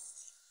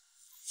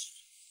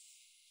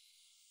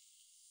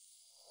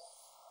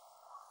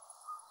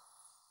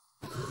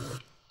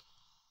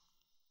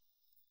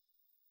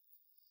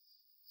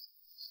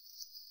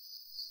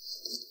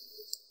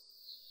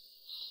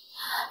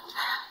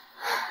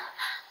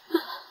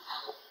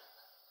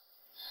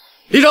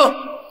医生，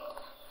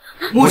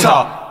牧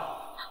少，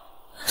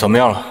怎么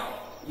样了？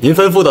您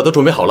吩咐的都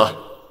准备好了。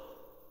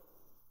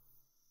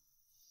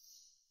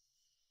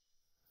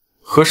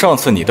和上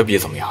次你的比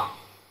怎么样？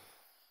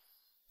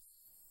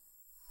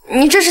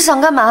你这是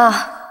想干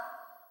嘛？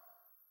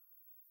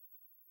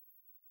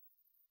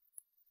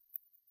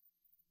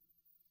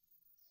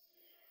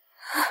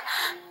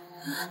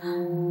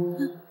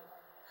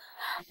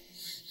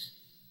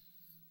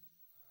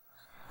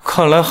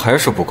看来还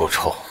是不够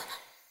臭。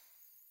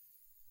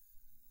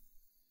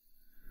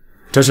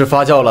这是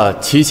发酵了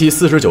7期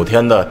49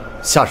天的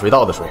下水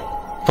道的水，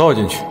倒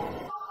进去。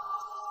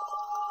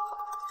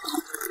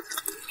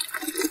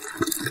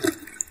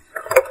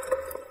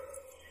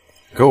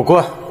给我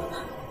灌。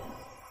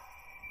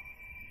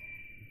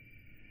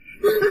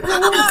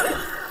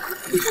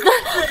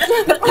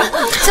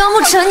江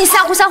沐晨，你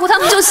吓唬吓唬他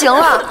们就行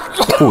了。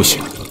不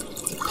行，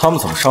他们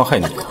怎么伤害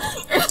你的，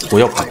我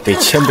要百倍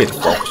千倍的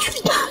还回去。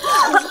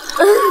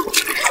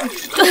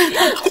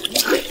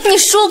你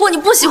说过你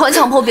不喜欢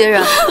强迫别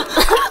人。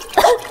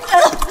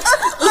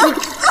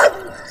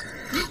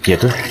也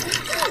对，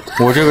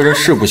我这个人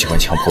是不喜欢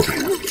强迫别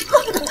人。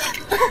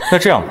那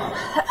这样吧，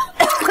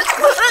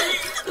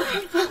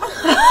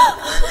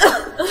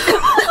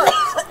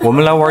我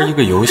们来玩一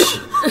个游戏，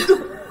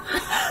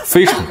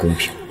非常公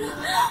平。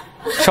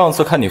上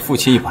次看你父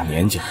亲一把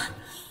年纪了，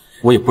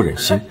我也不忍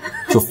心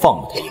就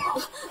放了他一马，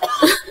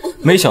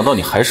没想到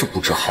你还是不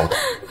知好歹。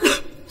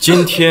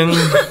今天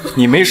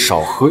你每少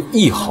喝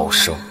1毫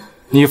升，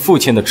你父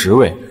亲的职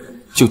位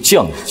就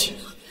降一级。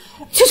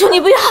求求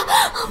你不要，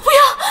不要！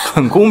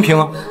很公平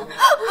啊。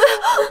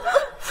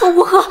我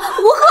不喝，我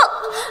不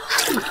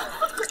喝。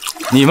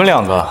你们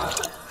两个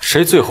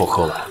谁最后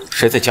喝完，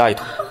谁再加一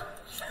桶。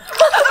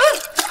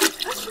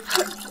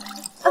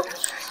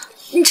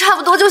你差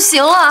不多就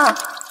行了。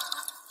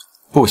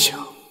不行。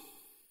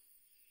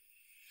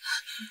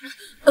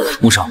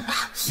穆少，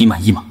你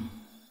满意吗？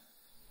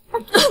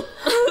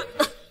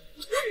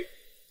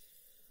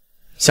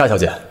夏小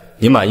姐，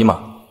您满意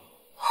吗？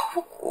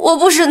我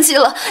不生气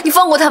了，你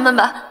放过他们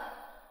吧。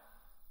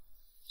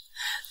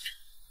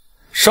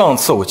上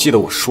次我记得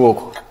我说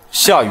过，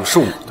夏雨是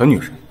我的女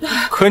人，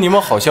可你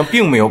们好像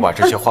并没有把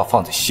这些话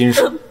放在心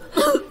上。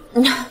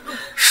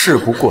事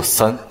不过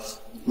三，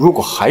如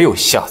果还有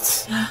下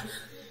次，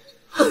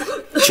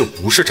就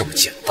不是这么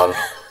简单了。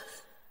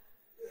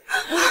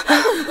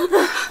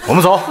我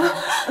们走。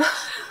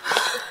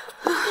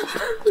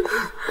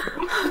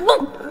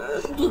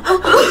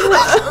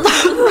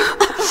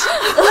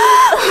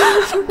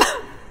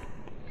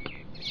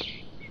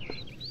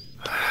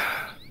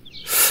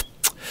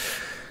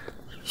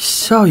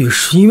夏雨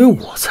是因为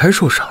我才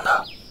受伤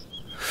的。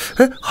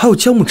哎，还有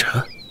江沐晨，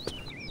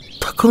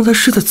他刚才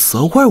是在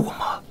责怪我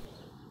吗？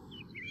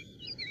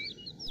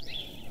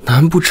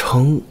难不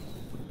成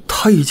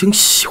他已经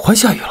喜欢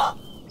夏雨了？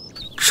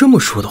这么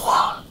说的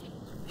话，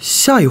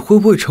夏雨会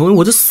不会成为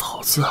我的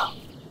嫂子啊？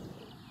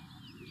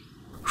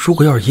如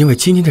果要是因为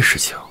今天的事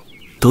情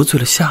得罪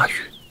了夏雨，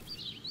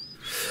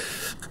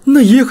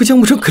那爷爷和江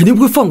慕辰肯定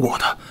不会放过我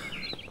的。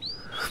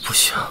不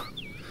行，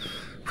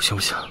不行，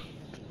不行！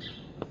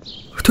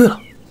对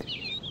了，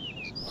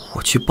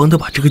我去帮他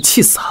把这个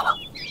气撒了，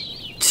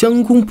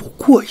将功补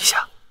过一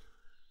下。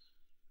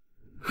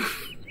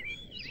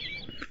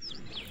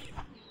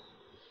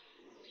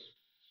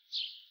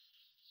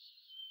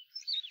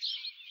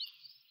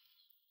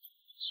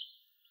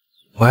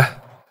喂，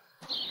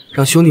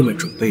让兄弟们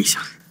准备一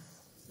下，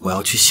我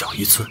要去小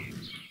渔村。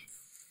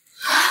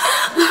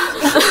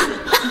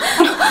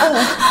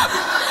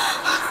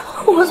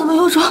我怎么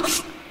有种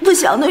不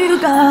祥的预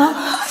感啊？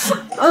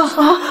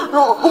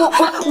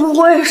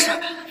我也是。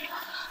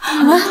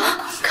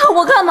看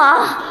我干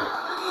嘛？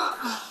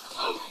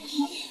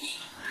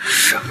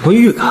什么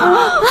预感？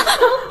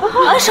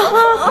安守，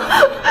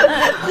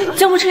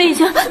江慕辰已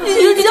经交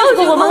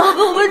给我们了，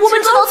我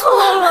们知道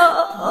错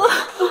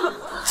了。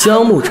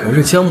江慕辰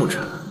是江慕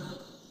辰，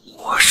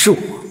我是我，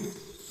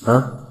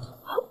啊？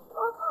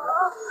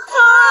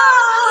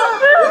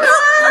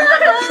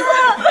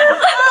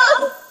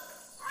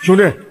兄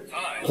弟，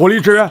火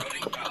力支援！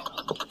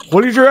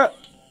火力支援！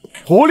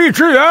火力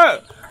支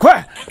援！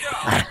快！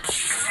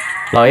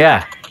老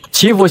爷，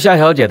欺负夏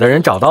小姐的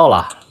人找到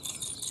了。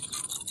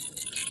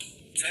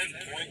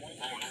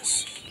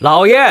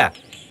老爷，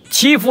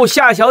欺负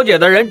夏小姐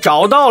的人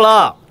找到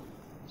了。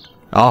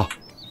啊，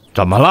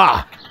怎么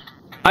了？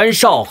安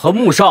少和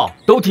穆少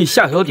都替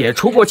夏小姐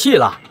出过气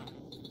了，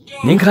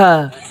您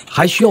看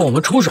还需要我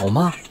们出手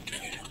吗？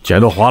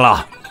钱都花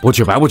了，不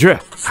去白不去，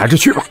还是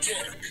去吧。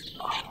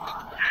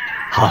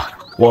好，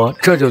我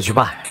这就去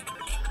办。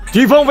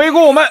敌方围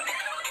攻我们，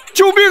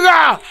救命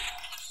啊！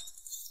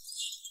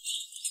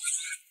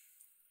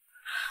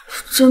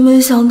真没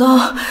想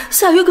到，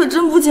夏雨可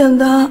真不简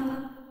单。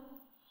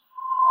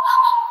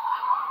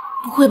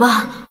不会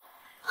吧，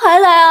还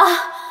来啊？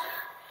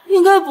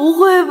应该不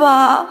会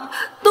吧？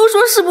都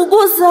说事不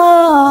过三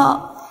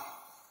啊，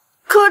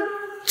可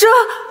这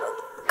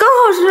刚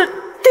好是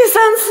第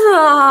3次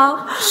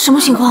啊！什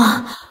么情况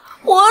啊？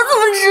我怎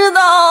么知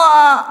道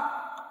啊？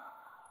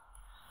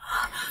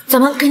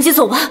咱们赶紧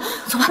走吧，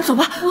走吧，走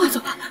吧，走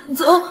吧，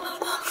走。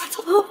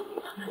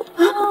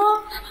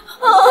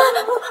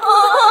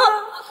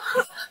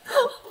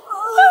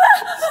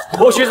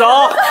不许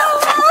走！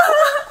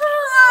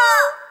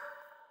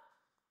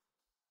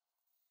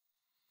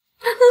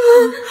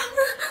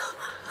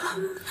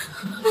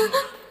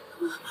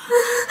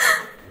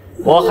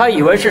我还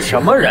以为是什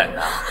么人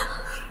呢，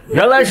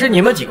原来是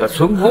你们几个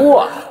村姑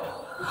啊！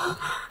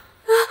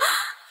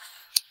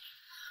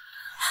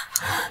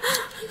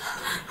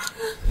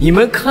你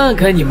们看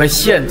看你们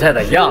现在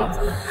的样子，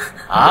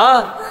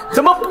啊，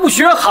怎么不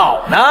学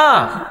好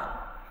呢？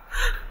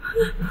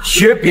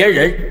学别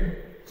人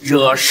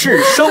惹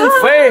是生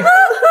非。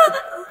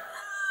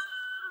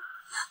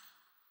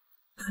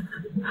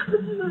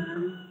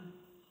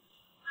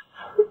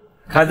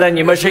看在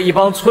你们是一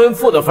帮村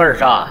妇的份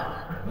上，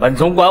本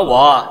总管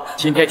我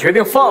今天决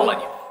定放了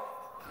你们，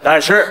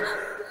但是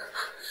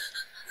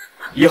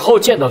以后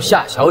见到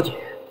夏小姐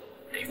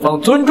得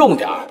放尊重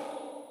点儿，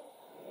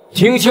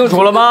听清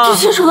楚了吗？听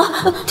清楚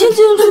了，听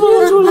清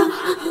楚了。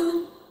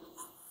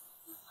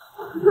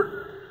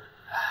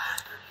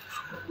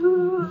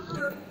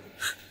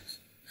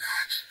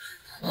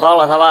放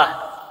了他们，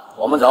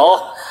我们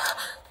走。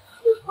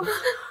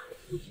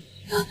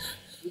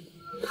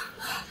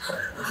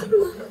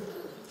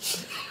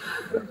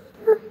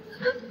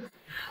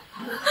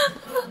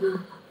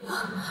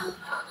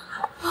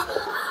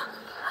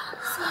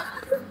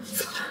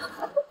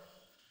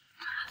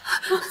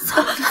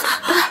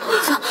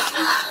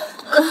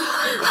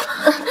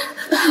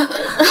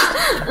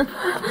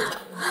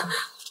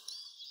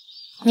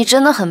你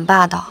真的很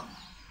霸道，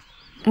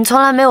你从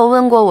来没有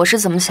问过我是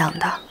怎么想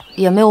的，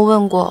也没有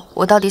问过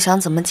我到底想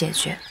怎么解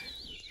决。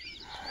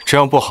这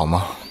样不好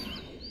吗？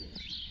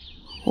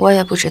我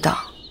也不知道。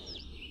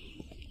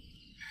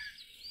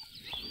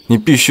你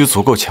必须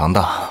足够强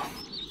大，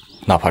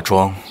哪怕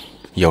装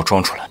也要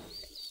装出来。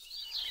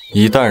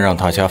一旦让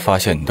大家发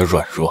现你的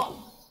软弱，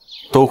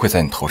都会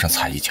在你头上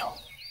踩一脚。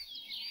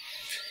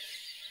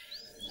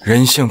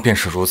人性便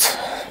是如此。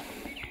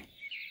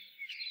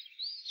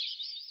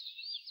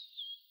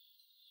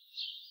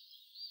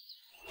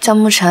江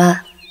沐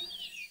晨，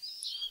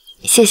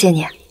谢谢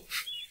你。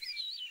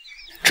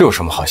这有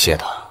什么好谢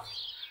的？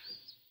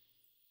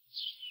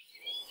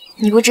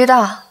你不知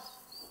道，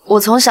我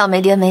从小没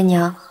爹没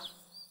娘，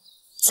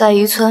在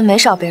渔村没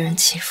少被人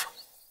欺负，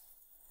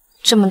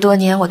这么多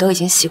年我都已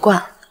经习惯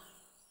了。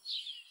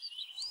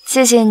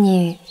谢谢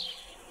你，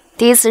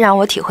第一次让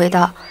我体会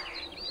到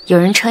有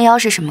人撑腰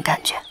是什么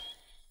感觉。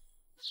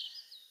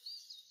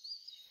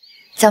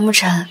江沐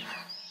晨，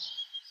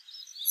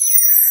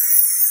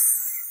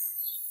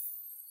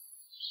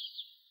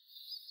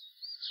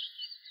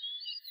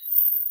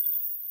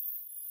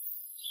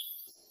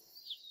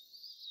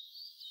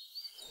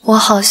我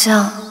好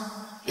像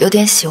有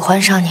点喜欢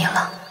上你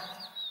了。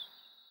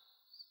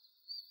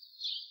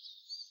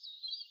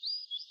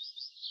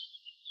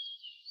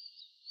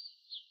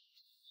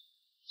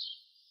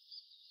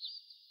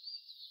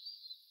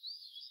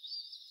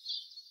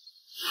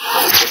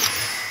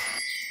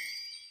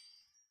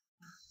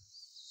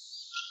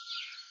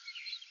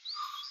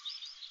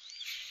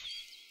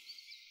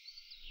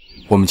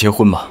我们结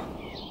婚吧。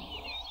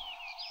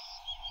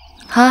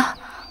啊？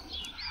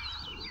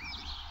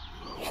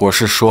我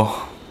是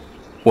说，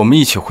我们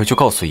一起回去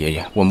告诉爷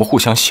爷，我们互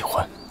相喜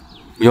欢，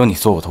我要你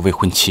做我的未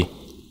婚妻。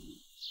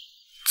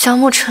江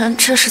沐晨，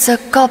这是在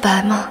告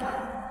白吗？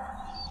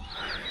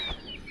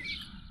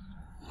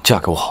嫁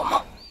给我好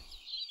吗？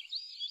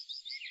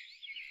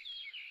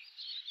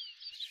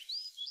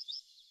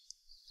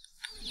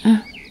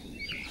嗯。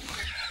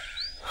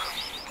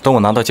等我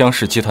拿到江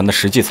氏集团的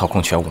实际操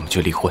控权，我们就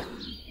离婚。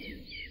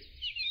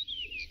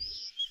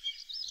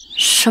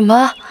什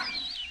么？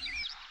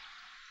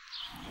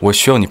我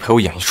需要你陪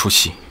我演一出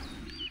戏。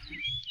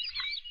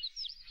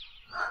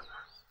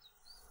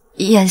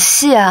演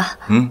戏啊？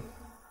嗯，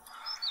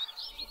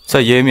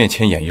在爷爷面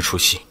前演一出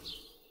戏。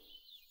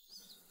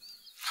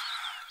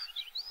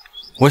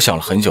我想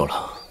了很久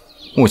了，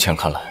目前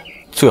看来，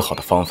最好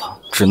的方法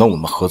只能我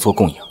们合作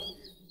共赢。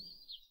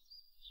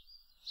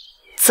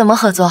怎么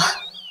合作？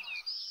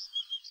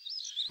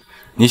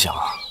你想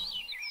啊，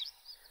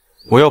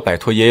我要摆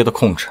脱爷爷的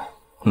控制，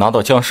拿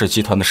到江氏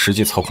集团的实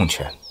际操控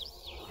权。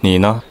你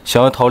呢，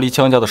想要逃离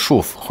江家的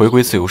束缚，回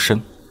归自由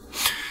身。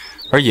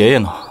而爷爷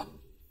呢，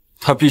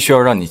他必须要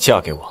让你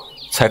嫁给我，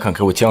才肯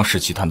给我江氏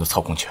集团的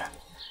操控权。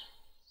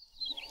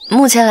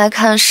目前来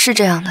看是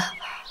这样的。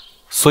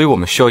所以我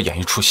们需要演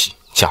一出戏，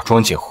假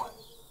装结婚。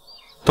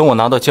等我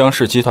拿到江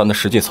氏集团的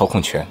实际操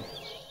控权，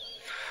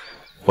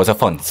我再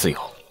放你自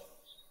由。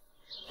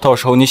到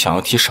时候你想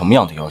要提什么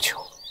样的要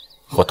求，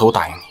我都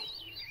答应你。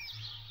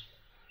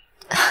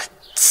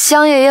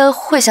江爷爷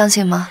会相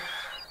信吗？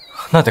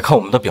那得看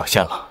我们的表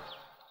现了。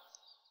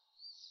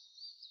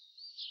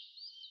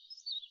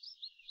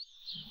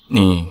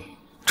你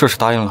这是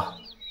答应了？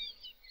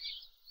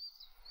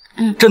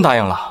嗯，真答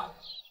应了。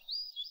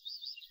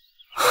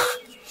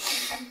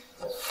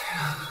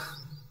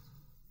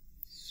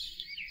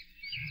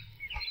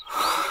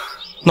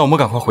那我们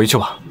赶快回去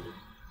吧。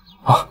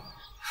啊！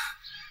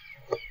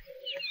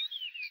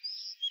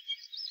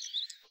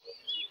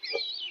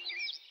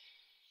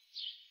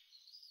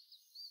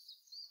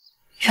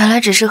原来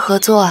只是合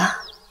作啊。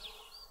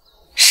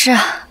是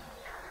啊，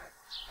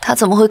他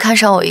怎么会看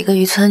上我一个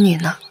渔村女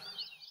呢？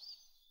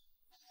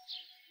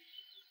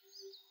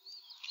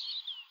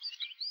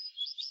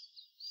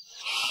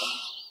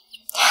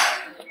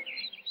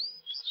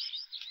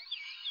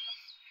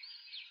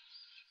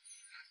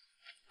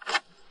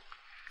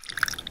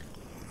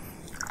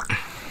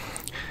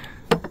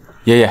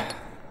爷爷，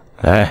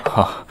来，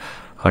好，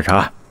喝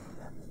茶。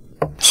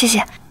谢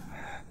谢。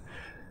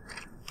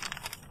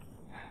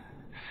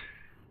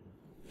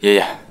爷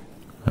爷，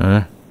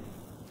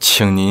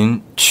请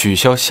您取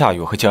消夏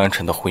雨和江安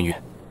晨的婚约。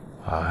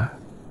啊？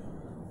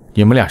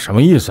你们俩什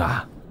么意思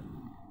啊？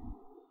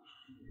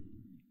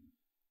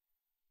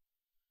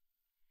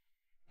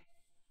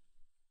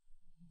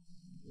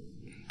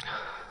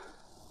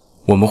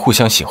我们互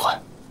相喜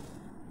欢，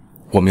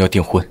我们要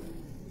订婚。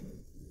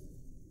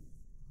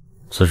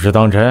此事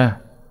当真？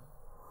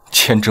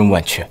千真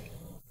万确。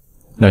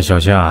那小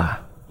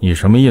夏，你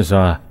什么意思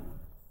啊？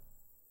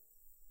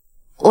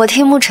我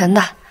听沐晨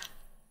的。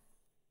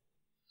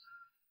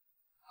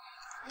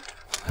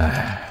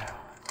哎，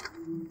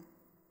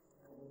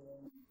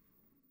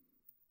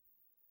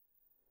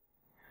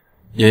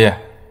爷爷，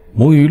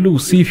母语录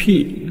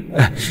CP，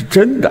 哎，是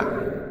真的。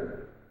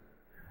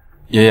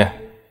爷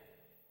爷，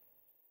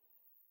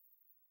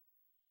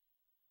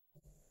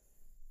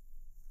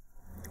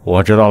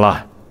我知道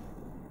了，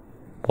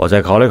我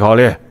再考虑考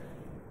虑。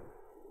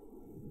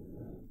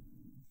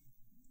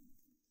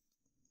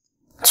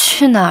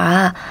去哪儿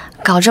啊？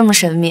搞这么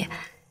神秘。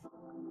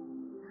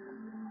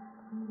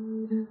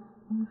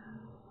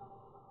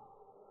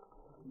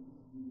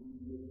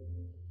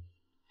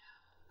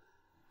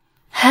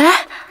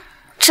哎，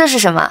这是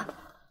什么？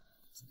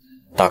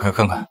打开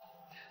看看。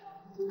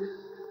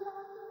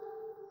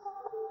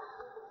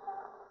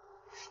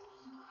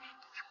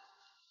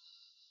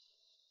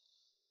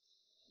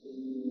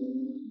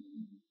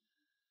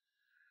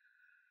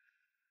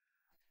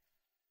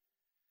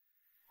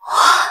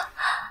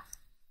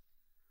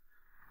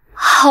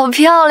好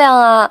漂亮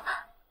啊！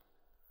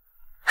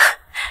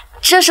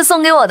这是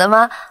送给我的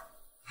吗？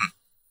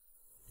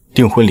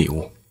订婚礼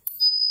物。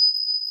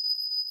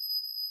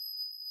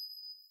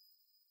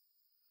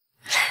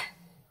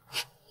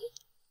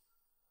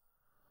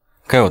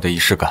该有的仪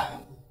式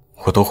感，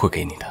我都会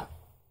给你的。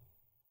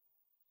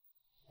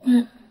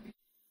嗯。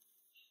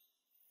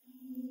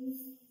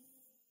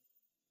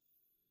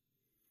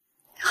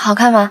好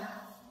看吗？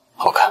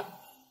好看。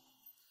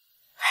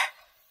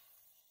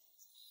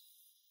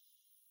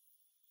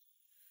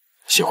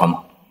喜欢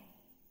吗？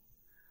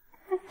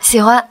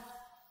喜欢。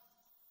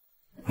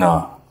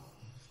那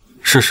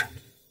试试。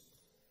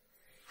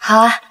好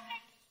啊。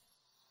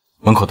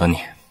门口等你。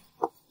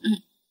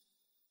嗯。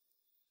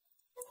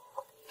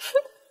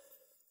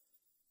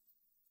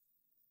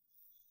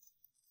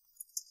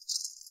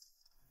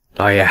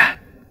老爷，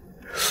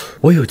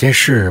我有件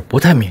事不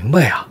太明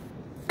白啊。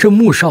这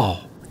穆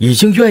少已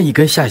经愿意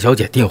跟夏小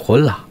姐订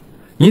婚了，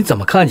您怎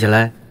么看起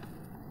来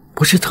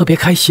不是特别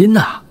开心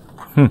呢？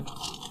哼，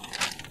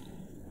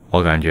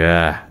我感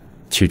觉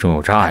其中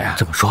有诈呀。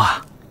怎么说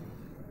啊？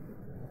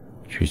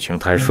剧情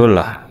太顺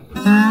了。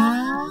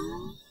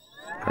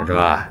川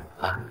川，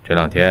这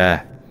2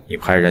天你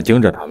派人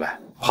盯着他们，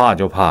怕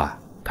就怕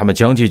他们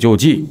将计就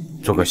计，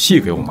做个戏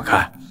给我们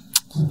看。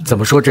怎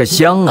么说这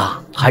香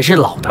啊，还是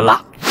老的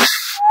辣。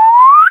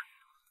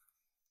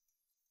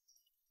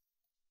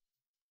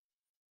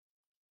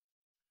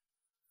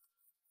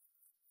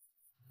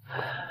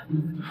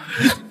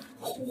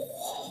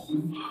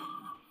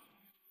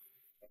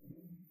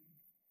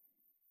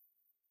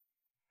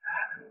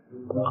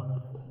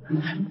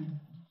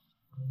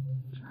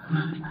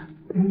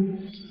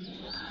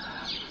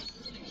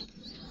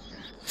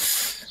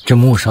这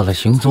穆少的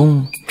行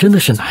踪真的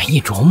是难以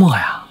琢磨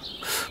呀！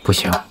不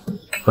行，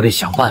我得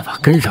想办法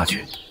跟上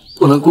去，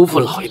不能辜负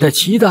老爷的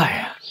期待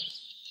呀！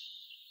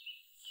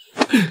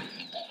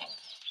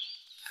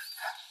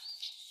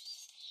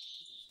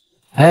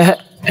哎，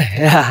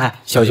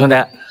小兄弟，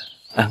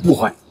误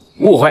会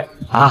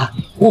啊，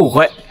误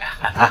会！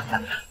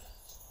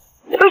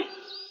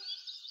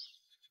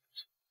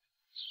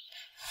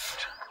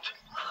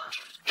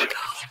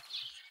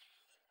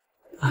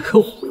哎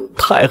呦，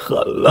太狠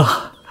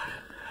了！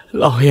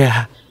老爷，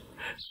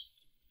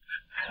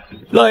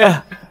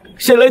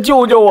谁来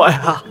救救我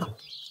呀！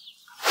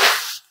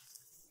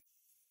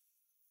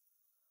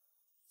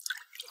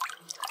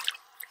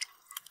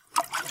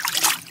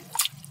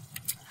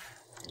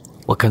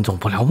我跟踪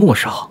不了穆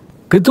少，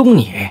跟踪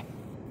你，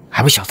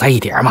还不小菜一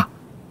碟吗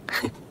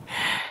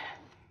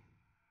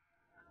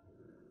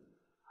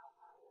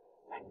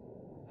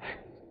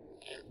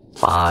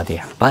？8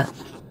点半，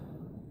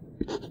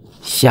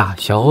夏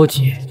小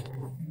姐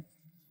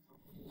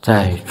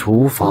在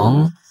厨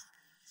房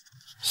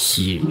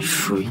洗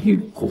水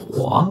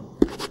果。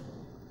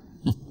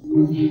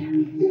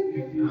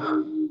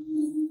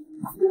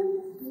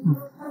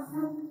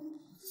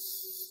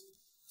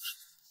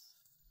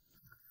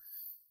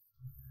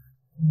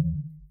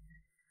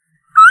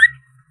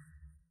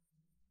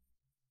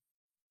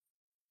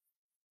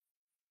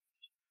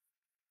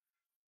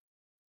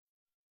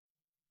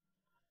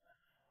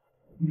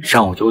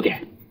上午9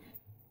点，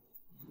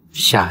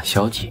夏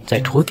小姐在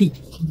拖地。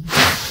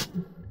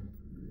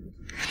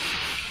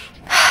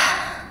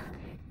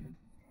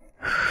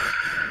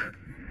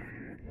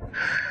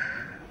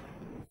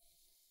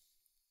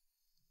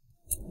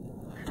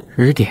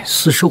10点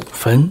45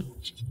分，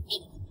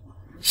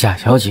夏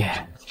小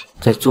姐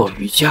在做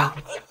瑜伽。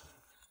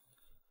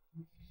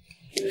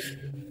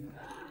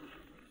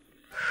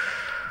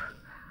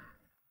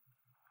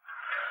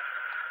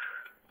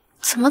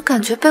怎么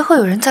感觉背后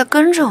有人在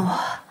跟着我？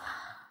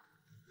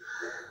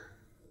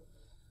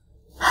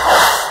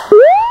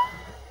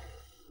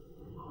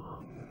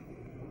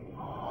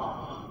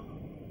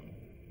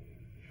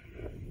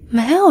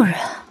没有人。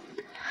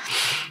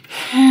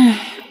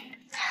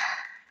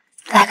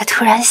来个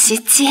突然袭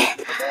击。3、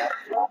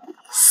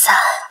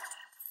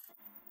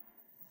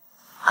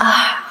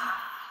2、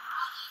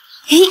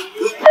1。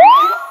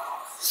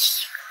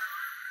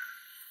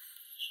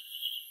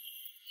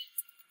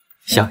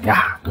小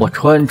样，我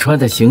川川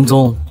的行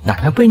踪哪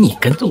能被你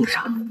跟踪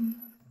上？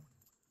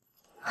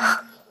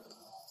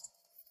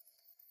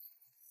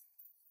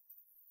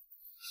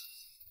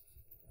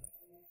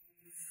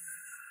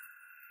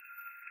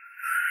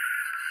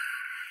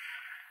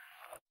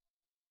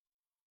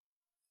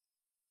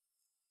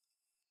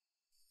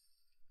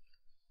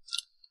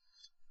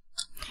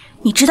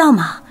你知道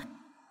吗？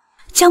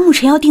江沐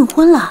晨要订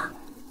婚了。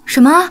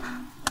什么？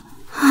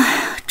哎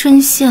呀，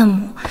真羡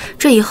慕，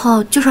这以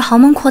后就是豪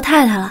门阔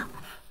太太了。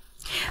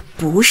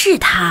不是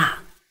她。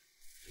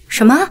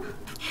什么？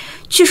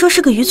据说是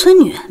个渔村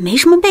女，没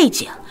什么背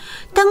景，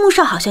但穆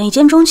少好像一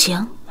见钟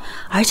情，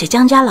而且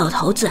江家老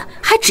头子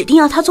还指定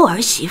要她做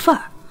儿媳妇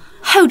儿。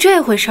还有这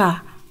回事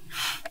儿？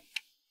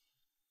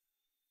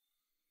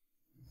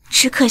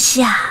只可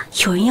惜啊，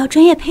有人要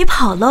专业陪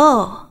跑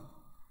喽。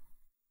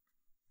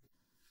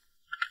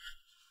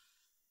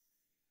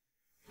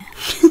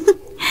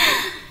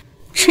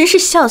真是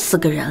笑死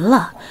个人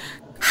了，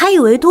还以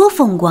为多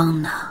风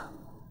光呢。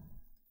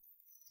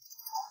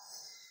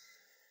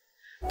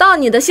到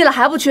你的戏了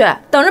还不去，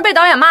等着被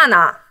导演骂呢。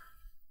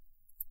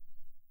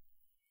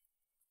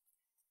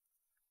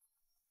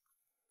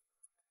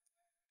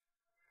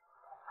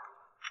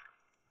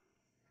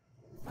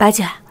白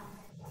姐，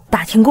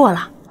打听过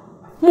了，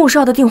穆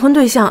少的订婚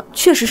对象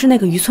确实是那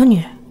个渔村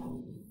女。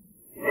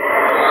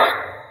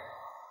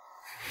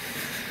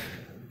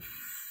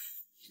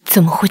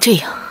怎么会这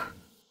样？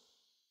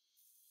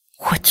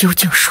我究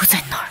竟输在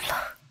哪儿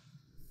了？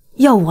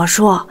要我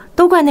说，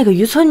都怪那个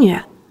渔村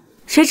女，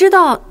谁知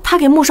道她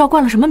给穆少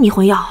灌了什么迷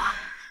魂药啊？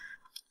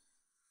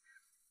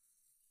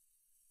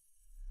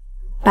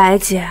白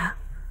姐，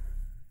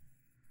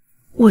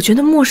我觉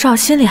得穆少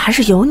心里还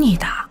是有你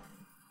的，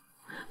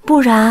不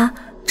然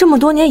这么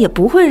多年也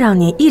不会让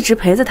你一直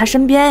陪在他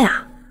身边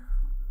呀。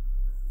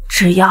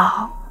只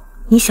要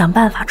你想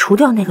办法除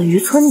掉那个渔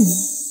村女。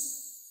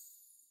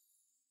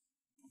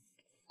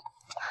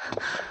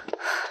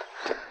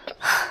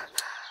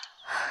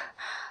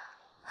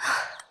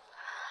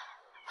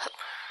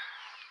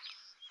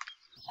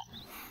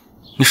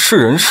你是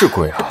人是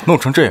鬼啊？弄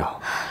成这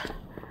样！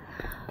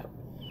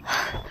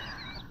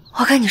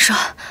我跟你说，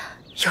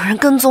有人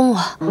跟踪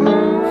我，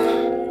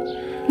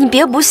你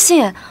别不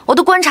信，我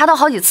都观察到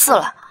好几次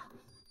了。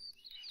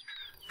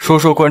说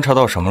说观察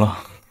到什么了？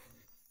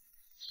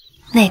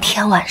那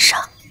天晚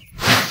上，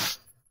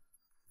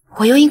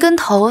我用一根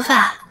头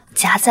发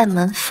夹在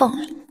门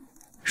缝里。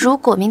如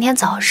果明天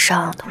早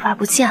上头发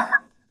不见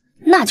了，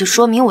那就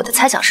说明我的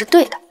猜想是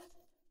对的。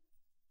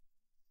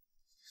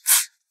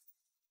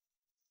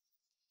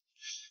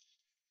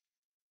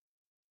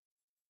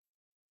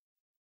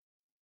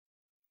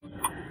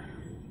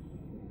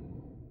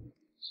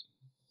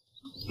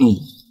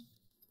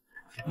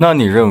那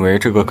你认为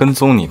这个跟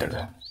踪你的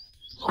人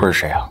会是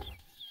谁啊？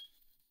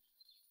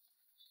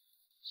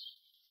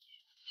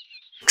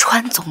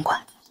川总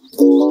管。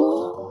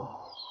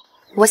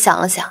我想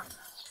了想，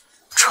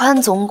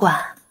川总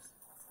管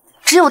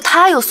只有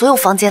他有所有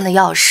房间的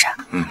钥匙，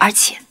而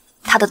且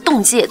他的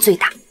动机也最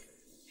大。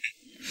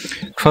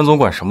川总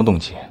管什么动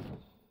机？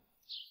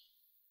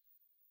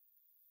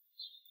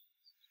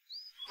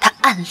他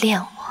暗恋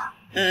我。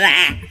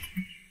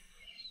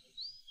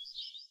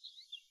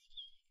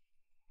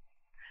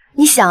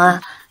你想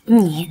啊，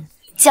你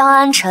江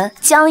安辰、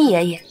江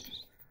爷爷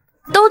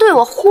都对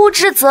我呼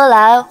之则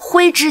来，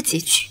挥之即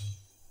去，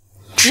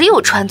只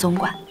有川总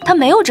管他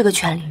没有这个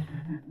权利，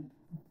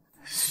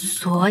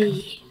所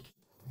以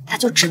他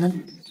就只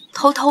能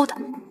偷偷的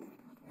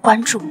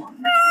关注我。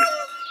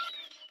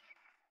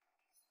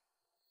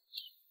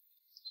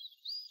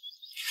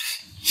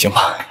行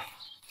吧，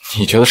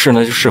你觉得是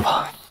那就是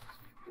吧。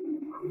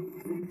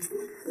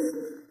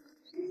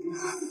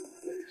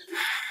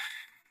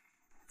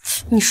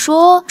你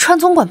说川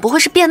总管不会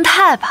是变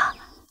态吧？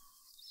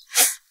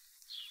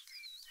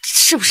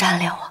是不是暗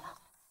恋我？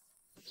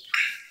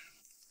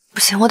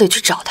不行，我得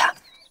去找他，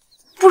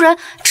不然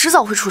迟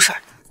早会出事儿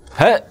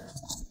的。哎，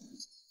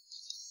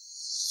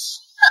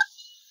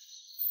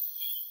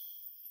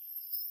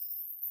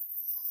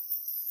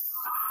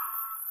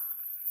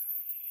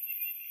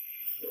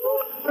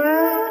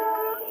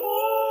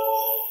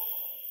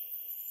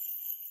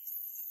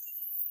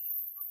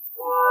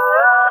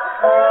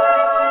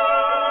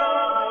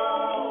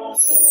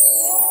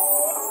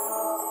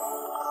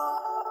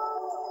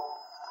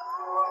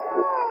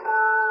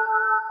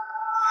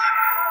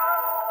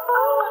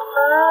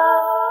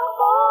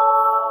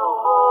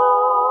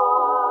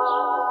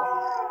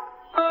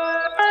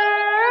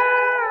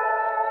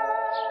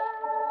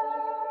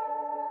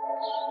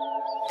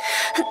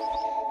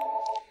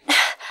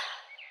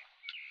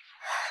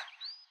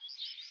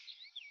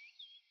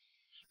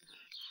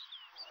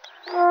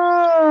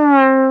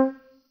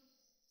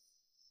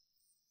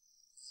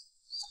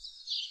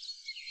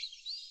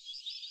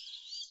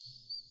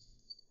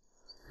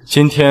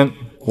今天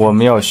我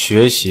们要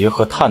学习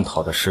和探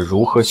讨的是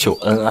如何秀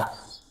恩爱。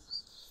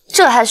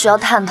这还需要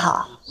探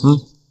讨？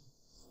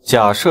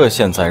假设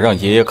现在让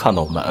爷爷看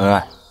到我们恩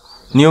爱，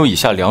你有以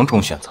下两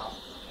种选择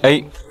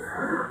 ：A，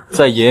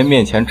 在爷爷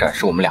面前展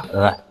示我们俩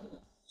恩爱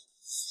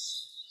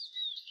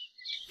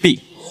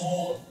 ；B，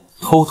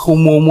 偷偷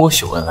摸摸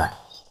秀恩爱。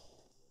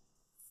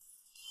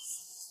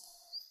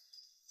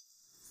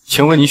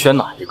请问你选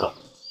哪一个？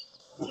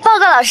报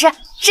告老师，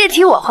这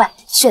题我会，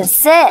选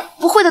C，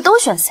 不会的都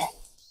选 C。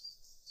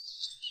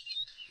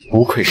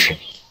不愧是你，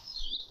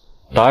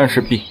答案是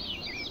B。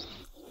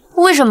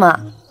为什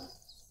么？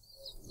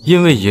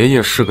因为爷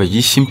爷是个疑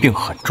心病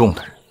很重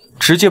的人，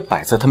直接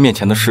摆在他面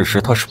前的事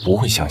实他是不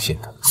会相信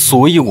的，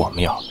所以我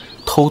们要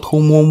偷偷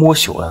摸摸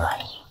秀恩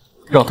爱，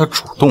让他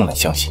主动来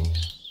相信。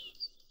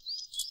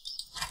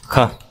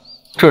看，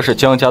这是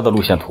江家的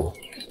路线图，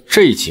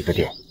这几个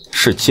点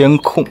是监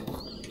控，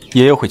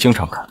爷爷会经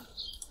常看。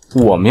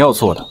我们要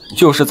做的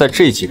就是在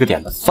这几个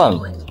点的范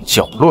围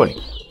角落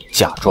里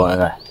假装恩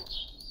爱，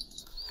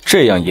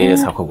这样爷爷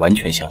才会完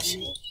全相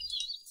信。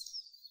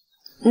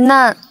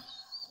那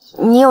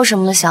你有什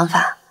么想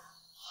法？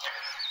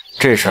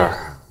这事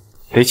儿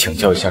得请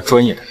教一下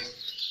专业的人。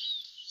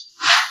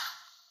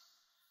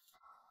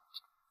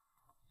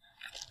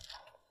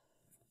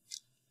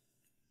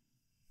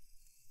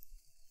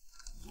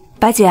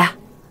白姐，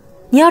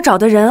你要找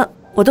的人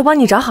我都帮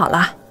你找好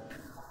了，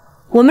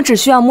我们只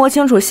需要摸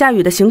清楚夏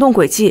雨的行动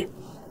轨迹，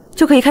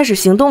就可以开始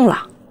行动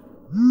了。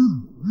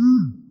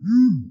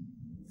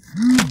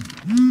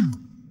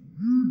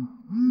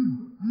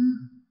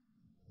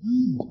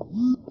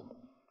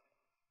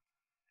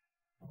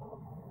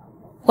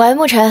喂，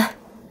沐晨。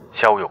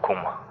下午有空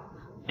吗？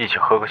一起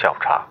喝个下午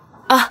茶。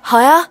啊，好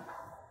呀。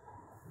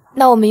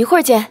那我们一会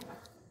儿见。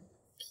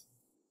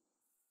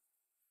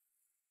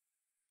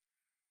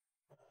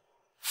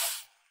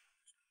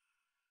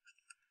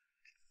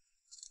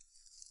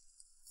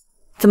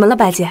怎么了，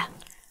白姐？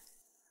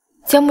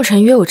江沐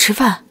晨约我吃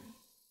饭，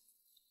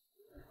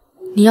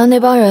你让那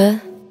帮人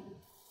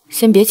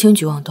先别轻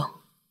举妄动。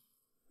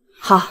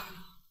好。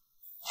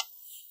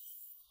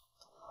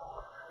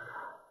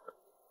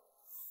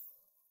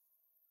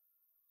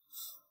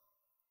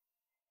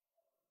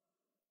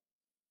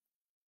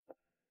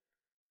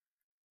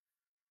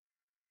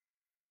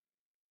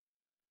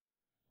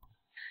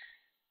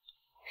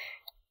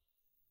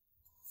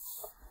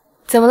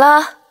怎么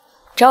了？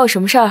找我什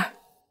么事儿？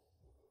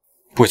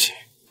不急，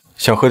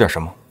想喝点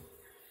什么？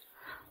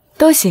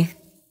都行。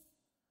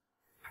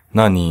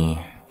那你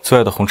最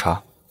爱的红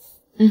茶？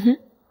嗯哼。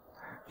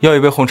要一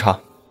杯红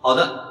茶。好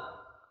的。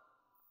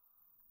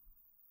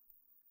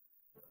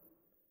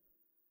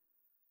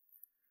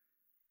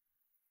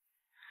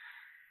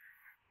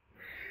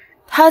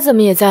他怎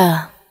么也在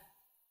啊？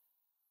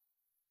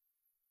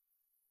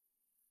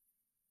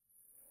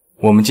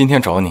我们今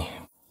天找你，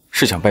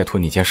是想拜托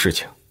你一件事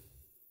情。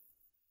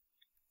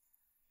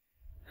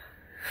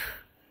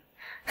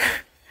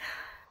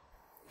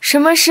什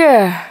么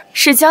事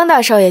是江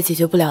大少爷解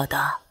决不了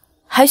的，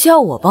还需要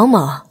我帮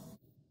忙？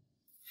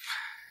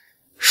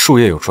术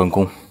业有专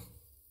攻，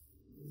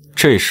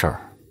这事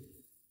儿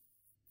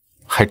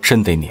还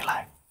真得你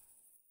来。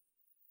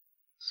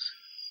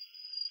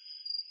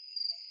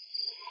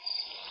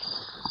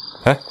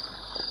哎，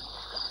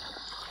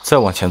再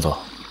往前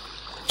走，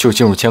就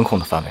进入监控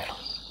的范围了。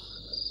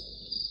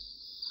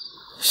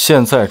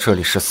现在这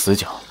里是死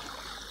角，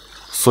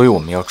所以我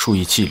们要注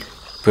意纪律，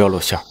不要露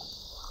馅儿。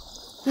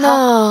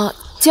那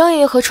江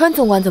爷和川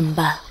总管怎么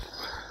办？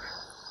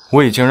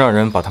我已经让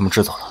人把他们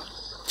支走了，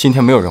今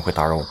天没有人会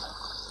打扰我们。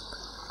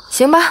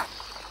行吧，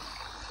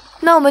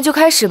那我们就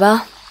开始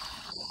吧。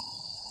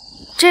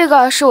这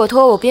个是我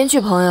托我编剧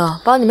朋友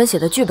帮你们写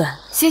的剧本，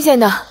新鲜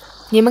的，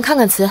你们看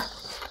看词。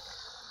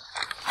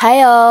还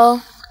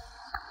有，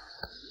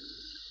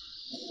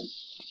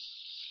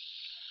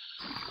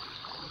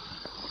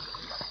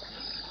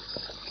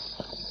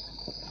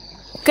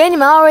给你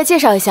们二位介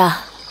绍一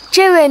下，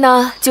这位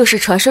呢就是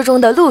传说中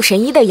的陆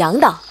神医的杨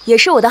导，也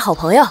是我的好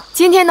朋友。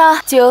今天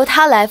呢，就由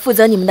他来负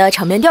责你们的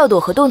场面调度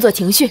和动作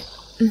情绪。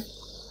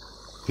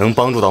能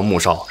帮助到穆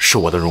少是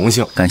我的荣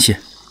幸，感谢。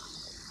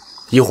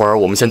一会儿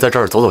我们先在这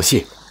儿走走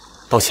戏，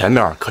到前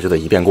面可就得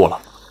一遍过了。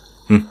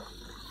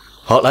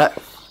好，来。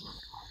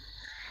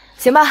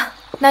行吧，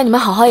那你们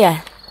好好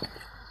演。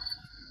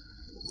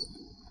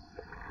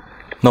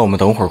那我们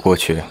等会儿过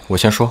去，我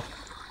先说。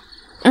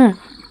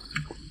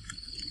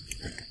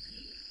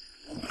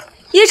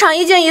一场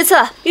一镜一次，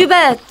预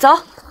备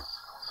走。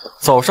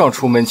早上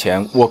出门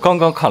前，我刚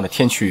刚看了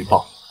天气预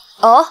报。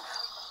哦，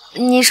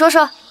你说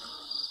说。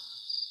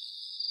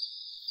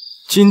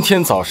今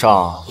天早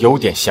上有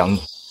点想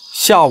你，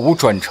下午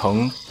转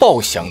成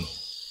爆想你，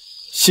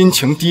心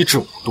情低至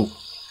5度，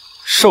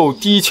受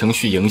低情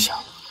绪影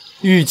响，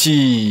预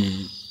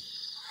计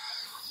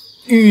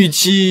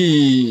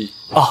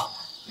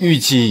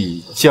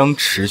将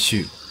持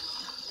续，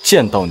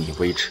见到你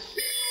为止。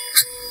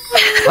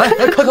来，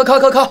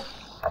咔！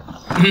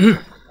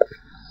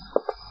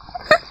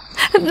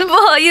不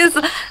好意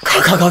思，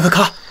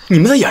咔！你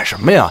们在演什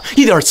么呀？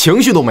一点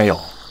情绪都没有，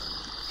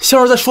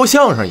像是在说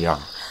相声一样。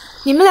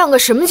你们两个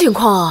什么情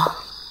况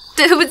啊？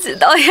对不起，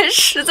导演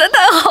实在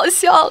太好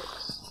笑了。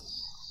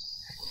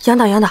杨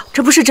导，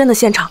这不是真的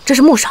现场，这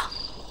是穆少。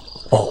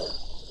哦，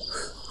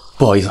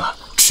不好意思啊，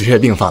职业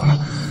病犯了。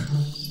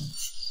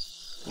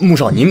穆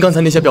少，您刚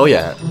才那些表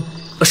演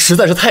实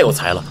在是太有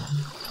才了，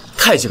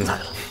太精彩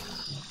了。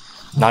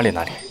哪里，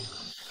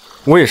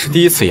我也是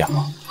第一次演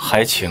嘛，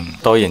还请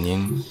导演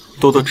您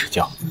多多指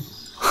教。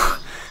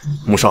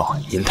穆少，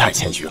您太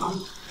谦虚了。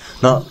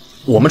那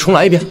我们重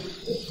来一遍。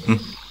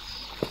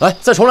来，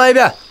再重来一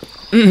遍。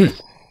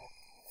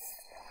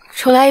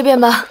重来一遍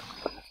吧。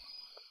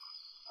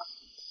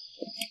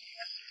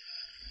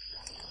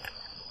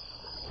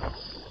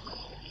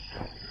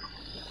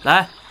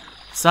来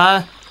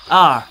，3、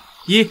2、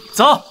1，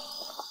走。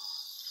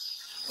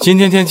今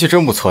天天气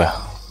真不错呀。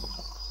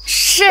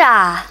是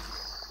啊。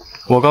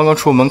我刚刚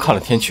出门看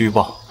了天气预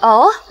报。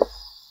哦。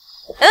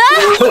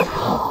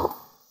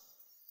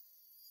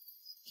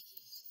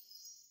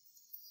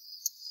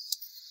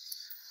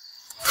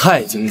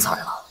太精彩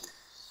了，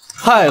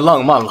太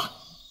浪漫了。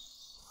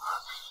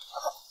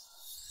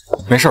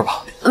没事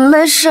吧？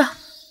没事。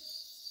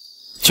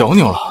脚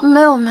扭了？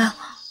没有。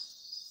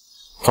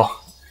走，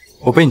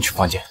我背你去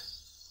房间。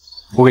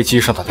我给季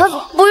医生打电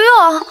话。不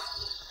用。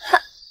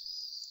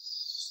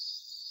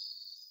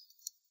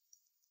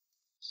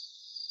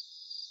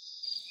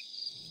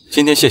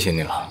今天谢谢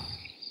你了。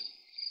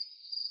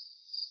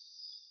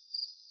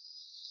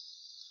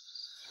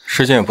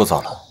时间也不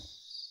早了，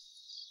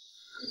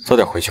早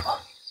点回去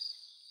吧。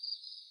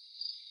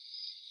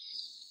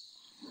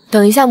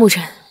等一下，沐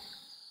晨，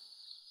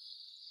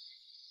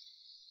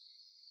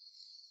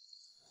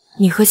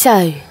你和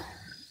夏雨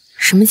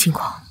什么情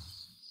况？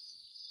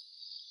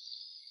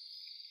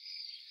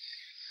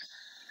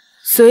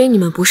所以你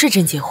们不是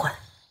真结婚？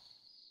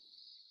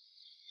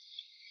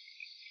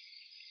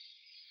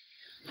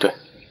对。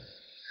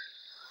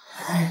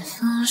还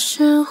放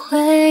是回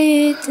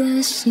忆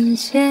的信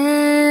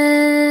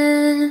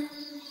笺，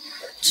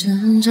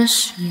乘着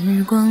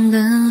时光的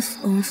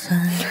风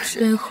帆，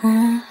吹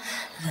红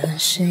了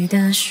谁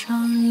的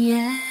双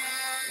眼。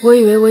我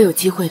以为我有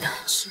机会的。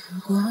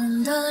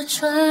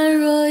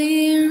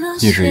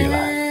一直以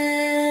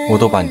来，我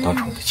都把你当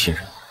成我的亲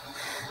人。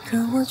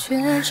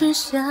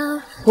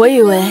我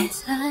以为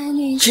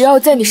只要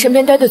在你身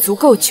边待得足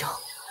够久，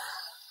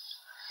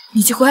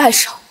你就会爱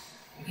上。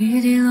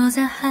雨滴落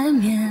在海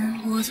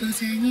面，我坐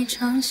在你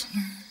窗前，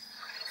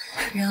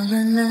扰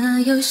乱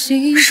了游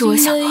戏是我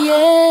想的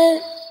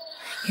夜，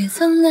也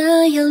曾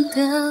那样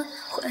的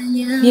怀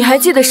念。你还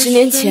记得10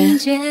年前，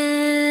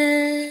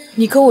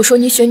你跟我说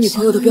你选女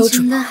朋友的标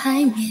准吗？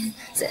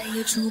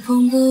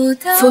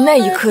从那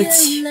一刻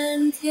起，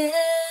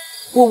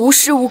我无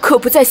时无刻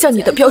不再向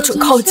你的标准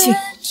靠近。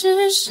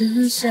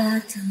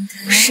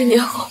10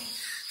年后，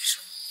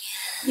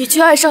你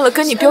却爱上了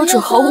跟你标准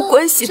毫无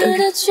关系的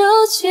人。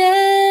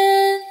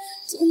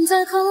停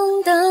在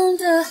空荡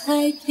的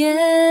海边，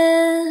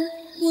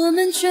我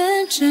们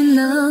却只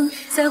能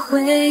在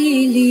回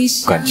忆里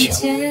相见。感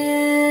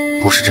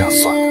情不是这样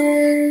算的。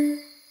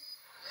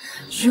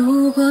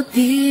如果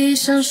闭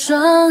上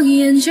双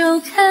眼就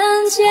看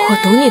见，我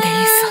懂你的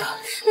意思了。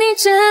你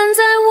站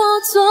在我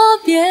左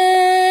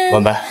边，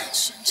晚白。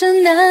顺着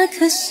那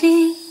颗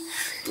心，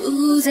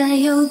不再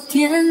有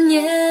惦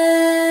念。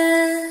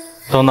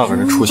当那个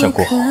人出现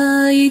过后，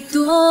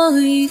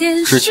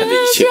之前的一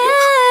切表述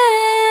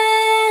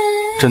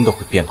真的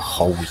会变得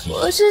毫无意义。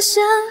我只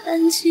想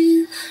安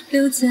静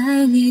留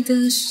在你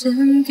的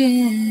身边。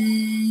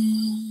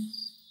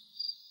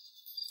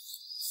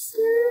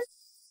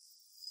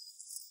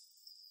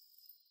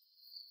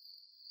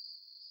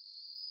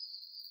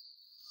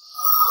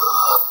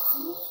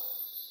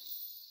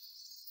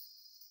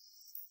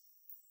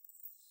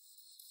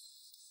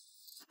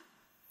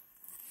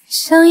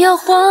想要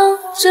晃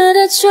着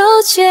的秋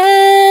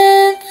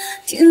千，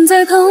停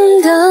在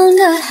空荡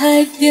的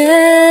海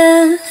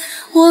边，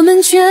我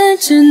们却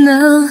只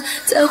能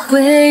在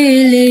回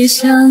忆里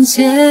相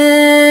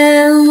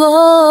见。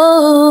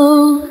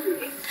哦，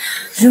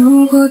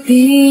如果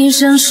闭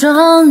上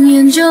双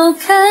眼就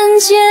看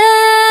见，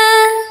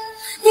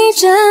你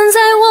站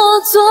在我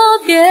左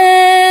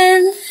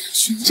边，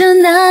顺着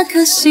那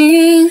颗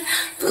心，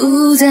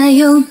不再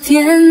有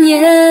惦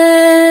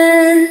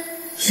念。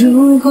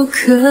如果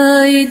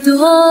可以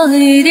多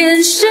一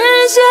点时间，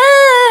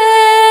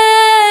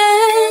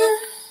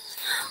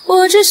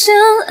我只想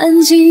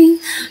安静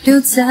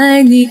留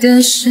在你的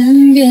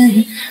身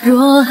边。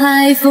若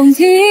海风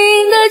听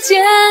得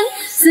见，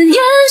思念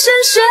深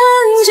深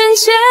圈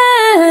圈，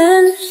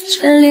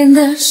眷恋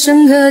的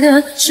深刻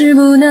的是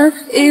不能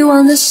遗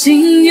忘的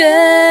心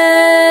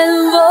愿。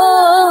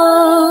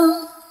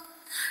哦，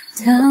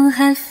当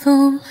海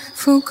风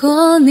拂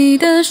过你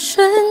的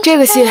瞬间，这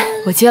个戏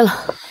我接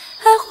了。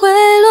还会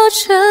落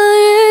成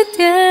雨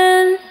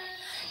点，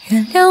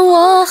原谅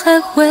我还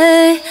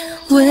会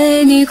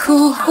为你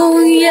哭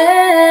红颜。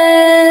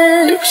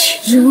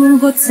如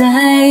果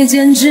再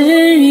见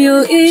只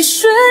有一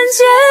瞬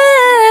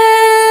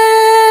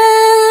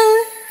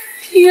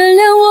间，原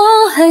谅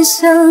我还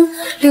想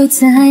留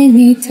在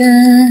你的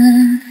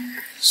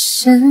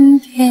身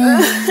边。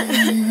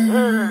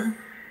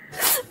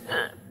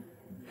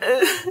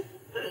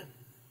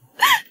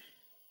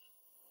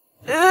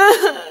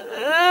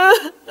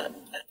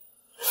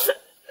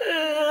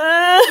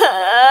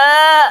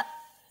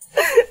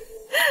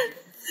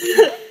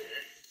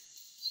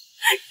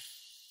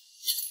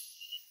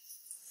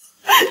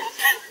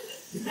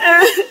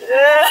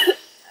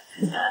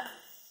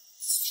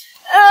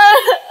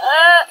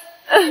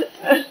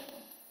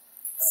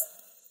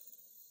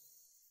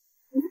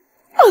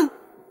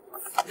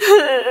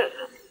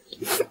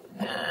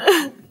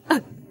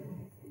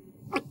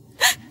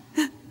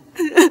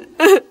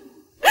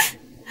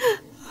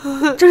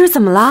这是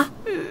怎么了？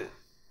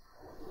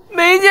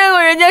没见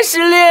过人家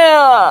失恋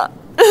啊！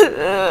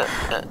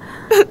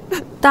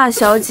大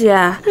小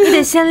姐，你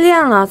得先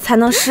练了才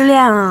能失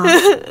恋啊！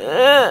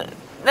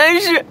但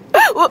是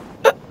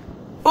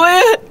我也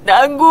很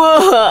难过。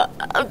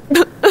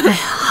哎呀，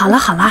好了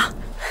好了。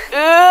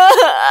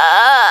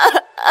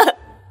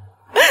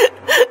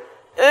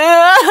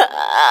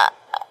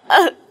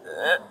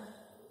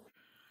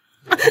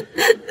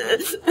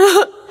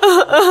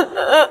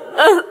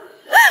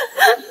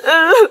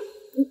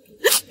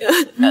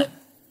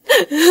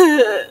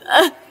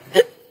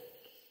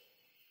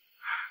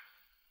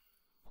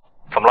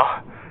怎么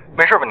了？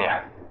没事吧你？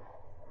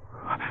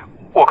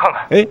我看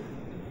看。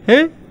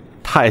哎，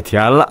太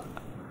甜了，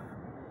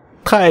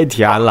太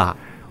甜了。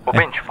我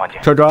背你去房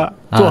间。川川，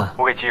坐。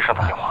我给季医生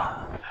打电话。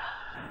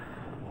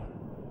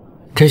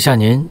这下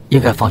您应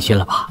该放心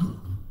了吧？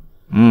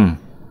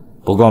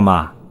不过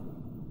嘛，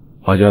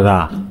我觉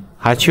得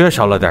还缺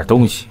少了点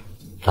东西。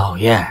老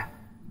爷，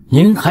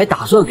您还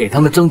打算给他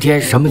们增添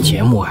什么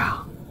节目呀？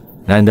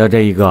难得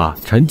这一个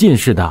沉浸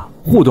式的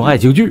互动爱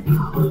情剧，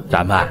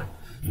咱们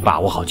把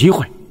握好机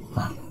会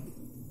啊！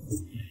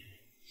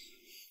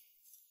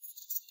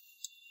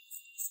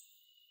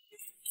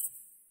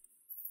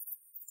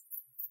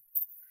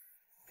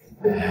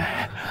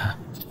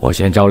我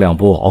先找2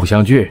部偶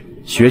像剧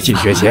学习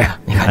学习。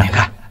你看，你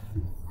看。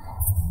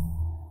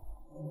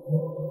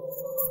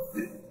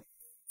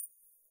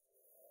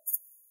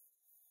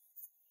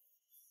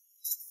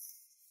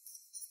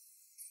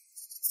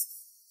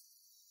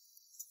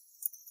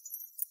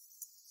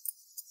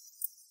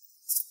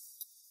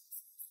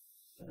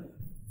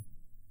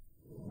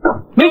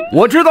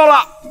我知道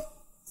了，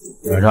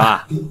是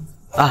吧？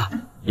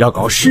要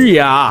搞事业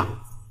啊！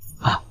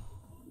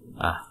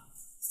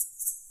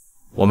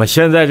我们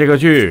现在这个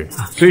剧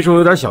虽说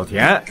有点小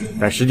甜，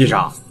但实际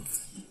上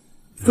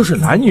就是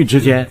男女之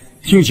间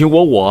卿卿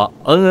我我、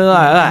恩恩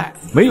爱爱，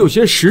没有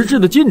些实质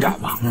的进展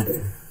嘛。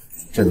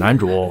这男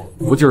主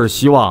不就是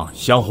希望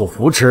相互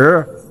扶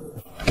持、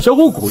相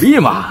互鼓励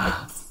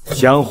嘛，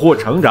相互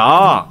成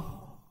长。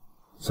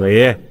所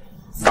以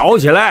搞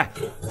起来，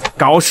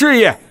搞事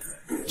业，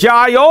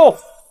加油！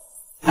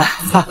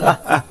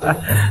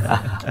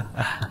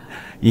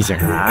一星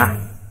啊，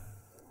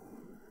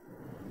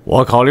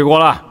我考虑过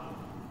了。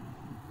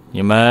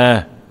你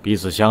们彼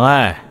此相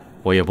爱，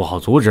我也不好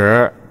阻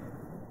止。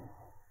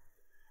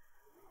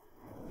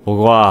不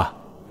过，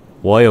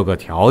我有个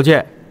条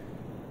件：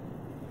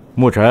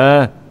沐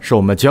尘是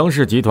我们江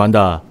氏集团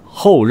的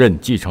后任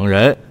继承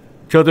人，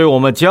这对我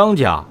们江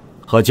家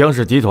和江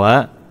氏集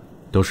团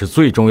都是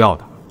最重要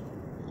的。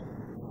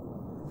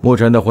沐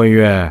尘的婚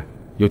约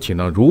又岂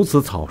能如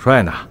此草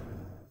率呢？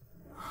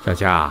小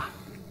夏，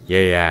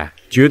爷爷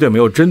绝对没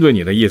有针对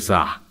你的意思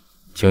啊，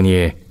请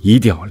你一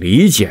定要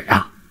理解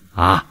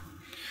呀！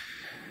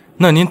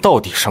那您到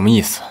底什么意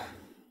思？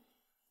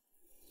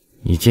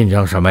你紧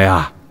张什么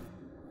呀？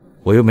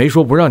我又没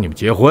说不让你们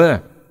结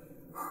婚。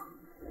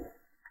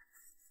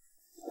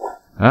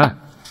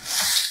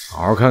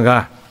好好看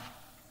看，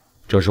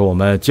这是我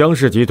们江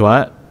氏集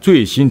团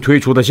最新推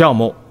出的项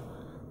目，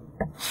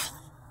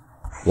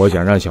我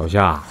想让小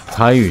夏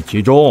参与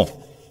其中。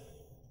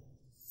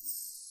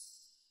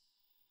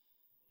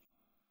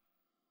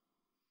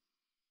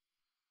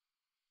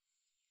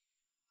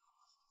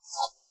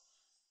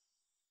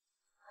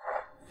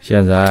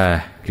现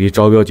在离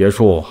招标结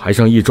束还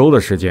剩1周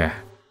的时间，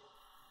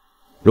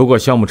如果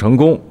项目成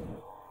功，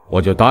我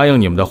就答应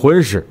你们的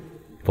婚事，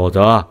否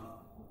则，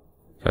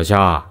小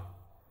夏，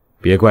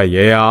别怪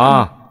爷爷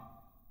啊！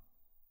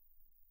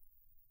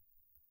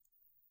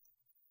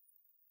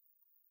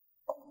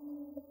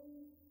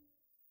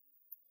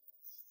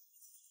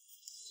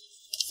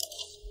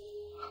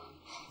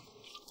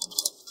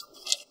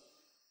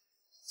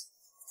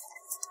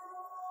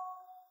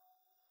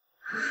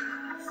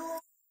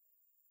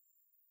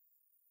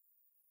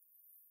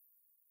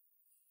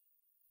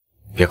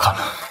别看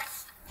了，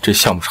这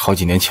项目是好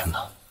几年前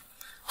的，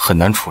很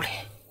难处理。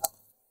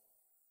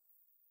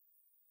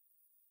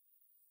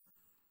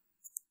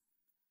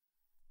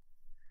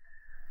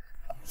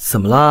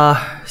怎么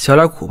啦？小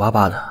脸苦巴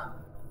巴的，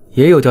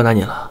爷爷又刁难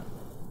你了？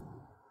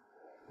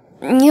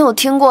你有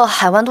听过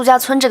海湾度假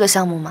村这个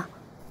项目吗？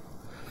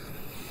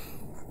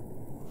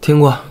听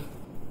过。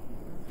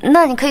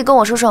那你可以跟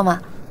我说说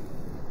吗？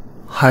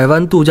海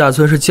湾度假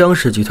村是江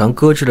氏集团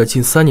搁置了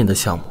近3年的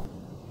项目。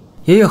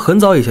爷爷很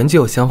早以前就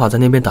有想法在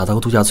那边打造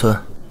个度假村，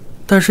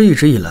但是一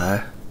直以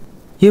来，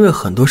因为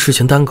很多事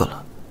情耽搁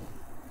了。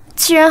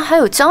既然还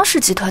有江氏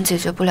集团解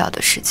决不了的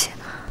事情，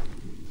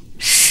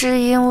是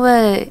因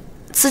为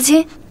资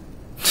金？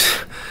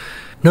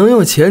能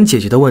用钱解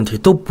决的问题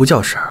都不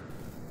叫事儿。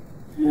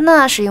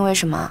那是因为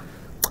什么？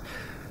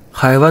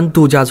海湾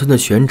度假村的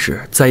选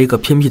址在一个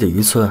偏僻的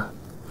渔村，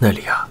那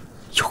里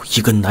有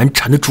一个难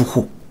缠的住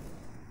户。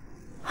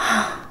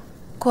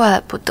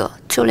怪不得，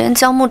就连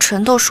江沐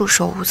尘都束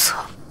手无策。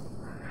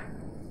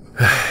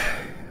唉，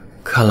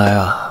看来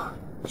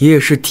爷爷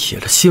是铁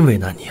了心为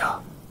难你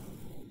啊。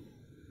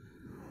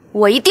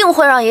我一定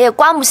会让爷爷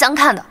刮目相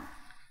看的。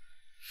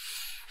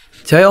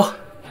加油！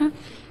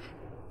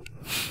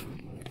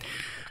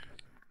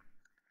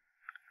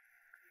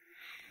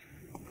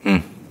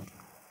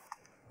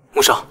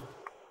穆少，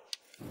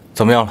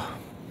怎么样了？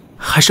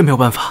还是没有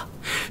办法，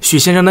许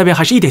先生那边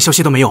还是一点消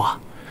息都没有啊。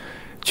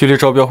距离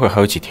招标会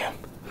还有几天？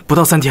不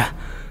到3天。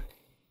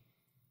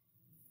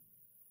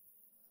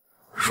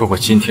如果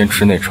今天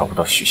之内找不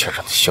到许先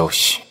生的消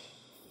息，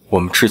我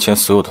们之前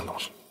所有的努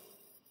力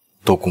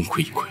都功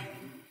亏一篑。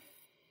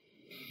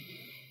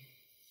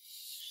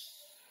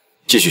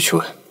继续去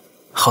问。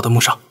好的，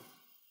穆少。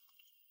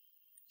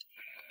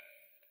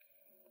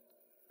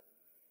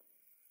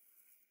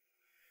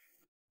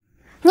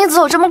你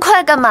走这么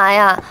快干嘛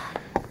呀？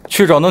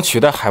去找能取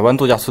代海湾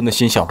度假村的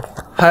新项目。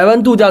海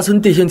湾度假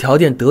村地形条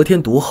件得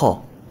天独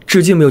厚，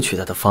至今没有取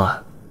代的方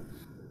案。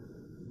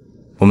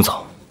我们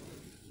走。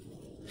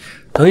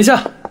等一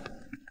下，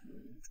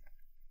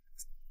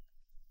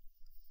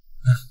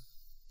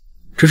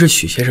这是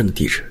许先生的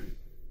地址，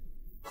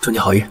祝你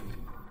好运。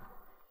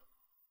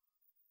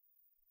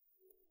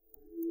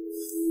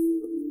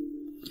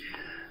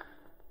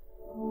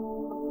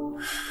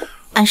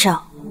安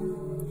少，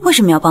为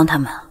什么要帮他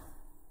们？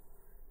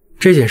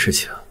这件事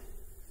情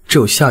只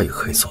有夏雨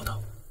可以做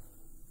到，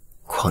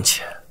况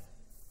且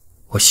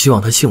我希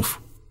望她幸福。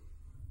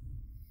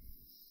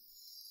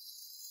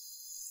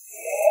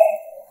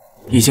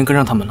已经跟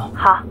上他们了。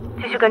好，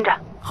继续跟着。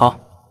好。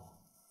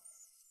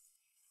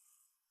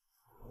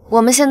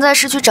我们现在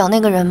是去找那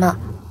个人吗？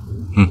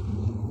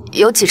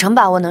有几成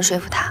把握能说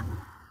服他？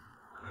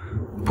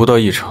不到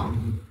1成。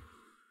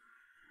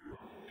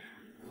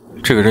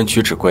这个人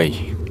举止怪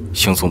异，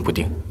行踪不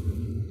定，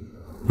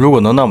如果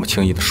能那么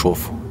轻易的说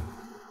服，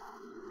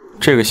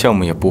这个项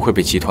目也不会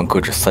被集团搁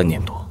置3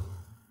年多。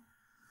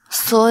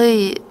所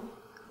以，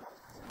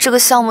这个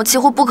项目几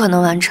乎不可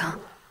能完成。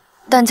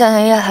但江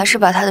爷爷还是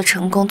把他的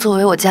成功作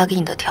为我嫁给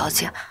你的条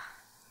件，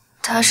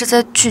他是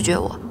在拒绝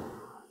我。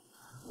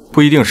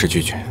不一定是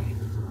拒绝，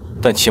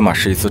但起码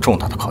是一次重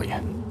大的考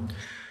验。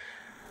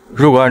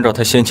如果按照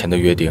他先前的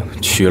约定，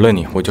娶了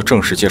你，我就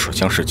正式接手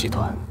江氏集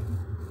团，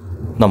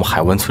那么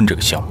海湾村这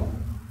个项目，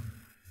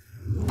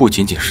不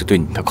仅仅是对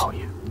你的考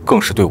验，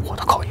更是对我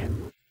的考验。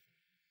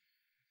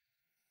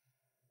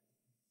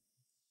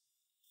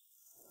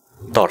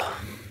到了。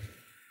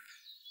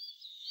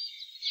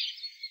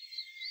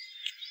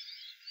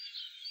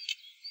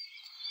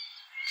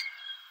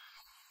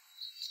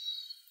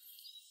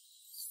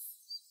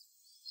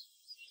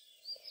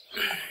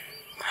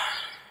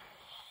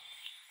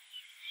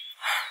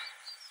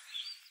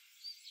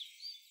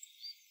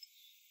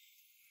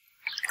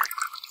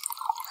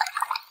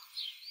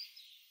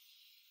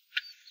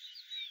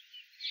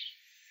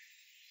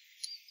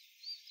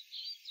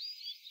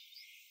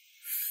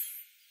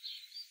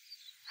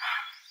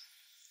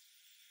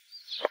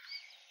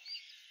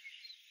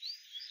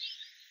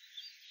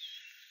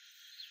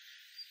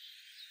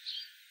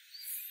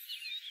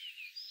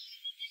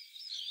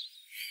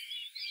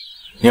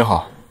您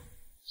好，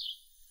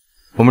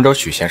我们找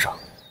许先生。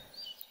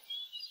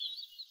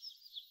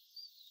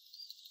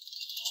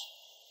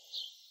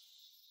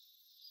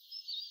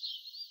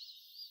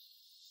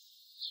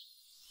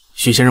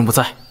许先生不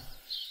在，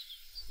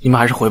你们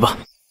还是回吧。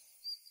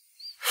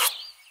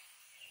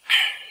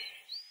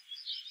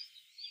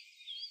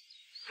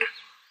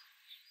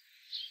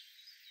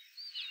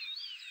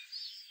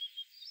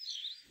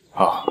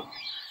好。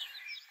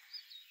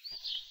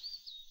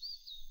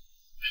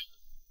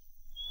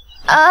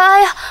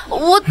哎呀，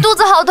我肚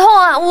子好痛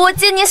啊！我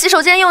借你洗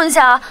手间用一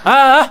下啊。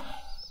哎，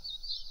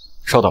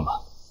稍等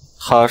吧，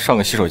他上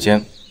个洗手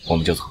间，我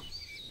们就走。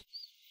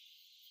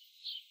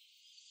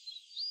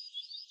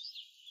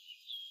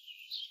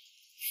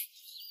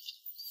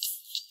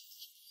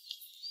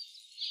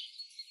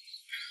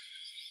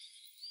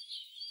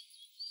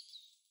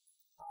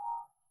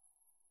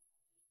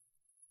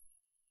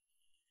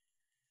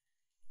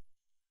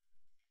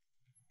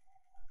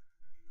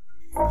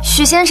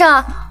许先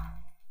生。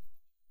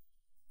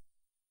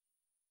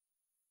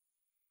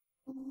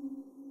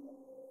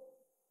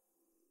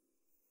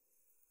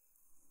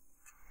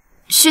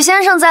许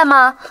先生在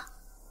吗？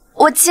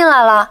我进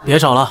来了。别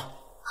吵了，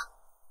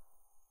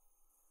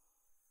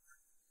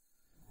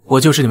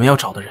我就是你们要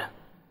找的人，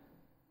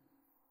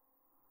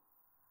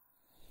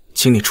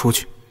请你出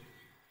去。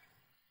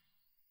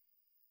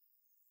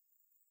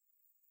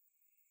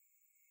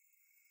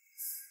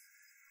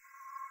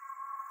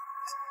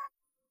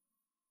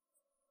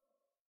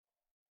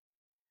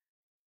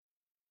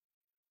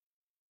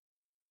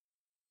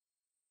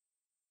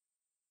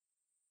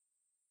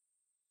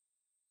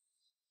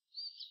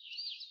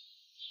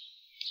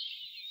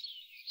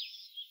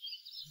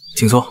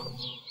请坐。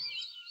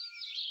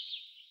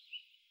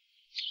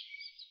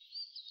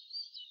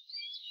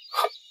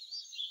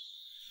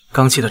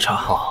刚沏的茶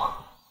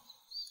好，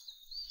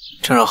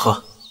趁热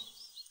喝。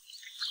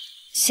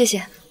谢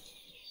谢。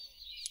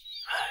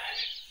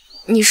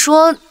你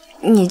说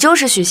你就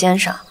是许先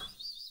生？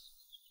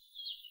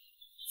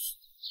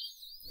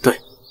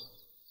对。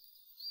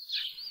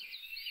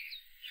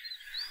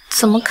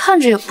怎么看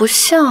着也不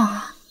像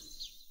啊？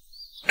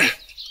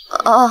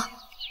哦。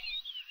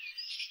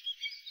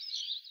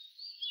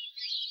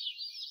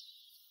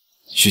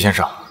许先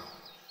生，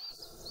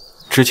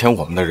之前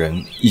我们的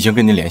人已经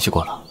跟您联系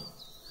过了，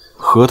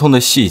合同的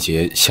细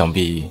节想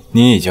必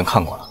您也已经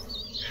看过了。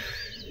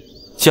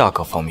价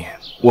格方面，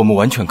我们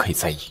完全可以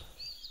在意。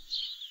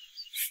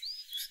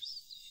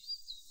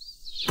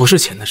不是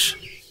钱的事，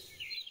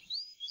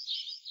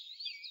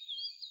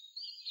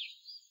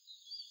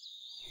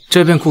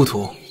这片故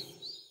土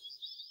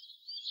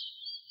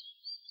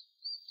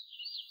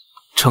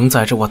承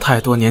载着我太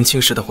多年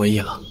轻时的回忆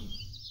了。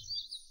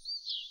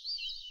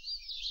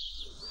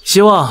希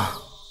望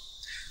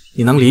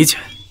你能理解。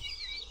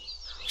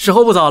时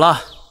候不早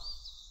了，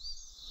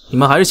你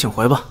们还是请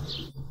回吧。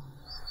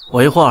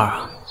我一会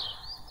儿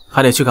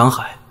还得去赶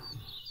海。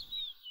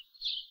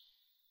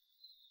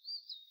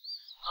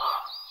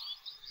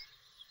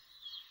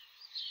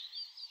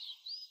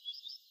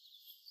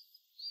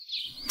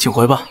请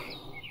回吧。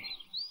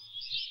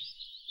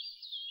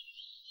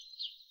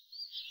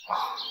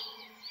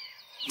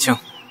请。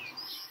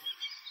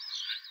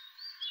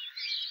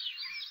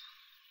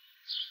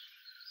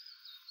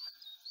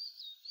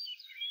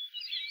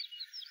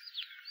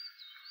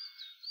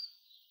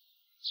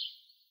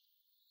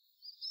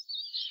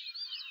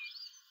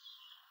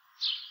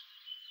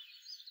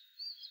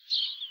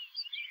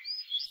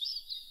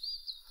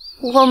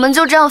我们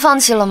就这样放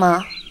弃了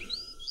吗？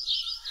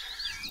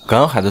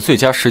赶海的最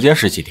佳时间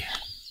是几点？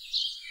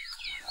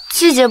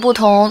季节不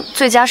同，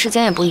最佳时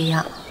间也不一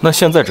样。那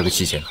现在这个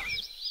季节呢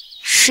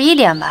？11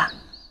点吧。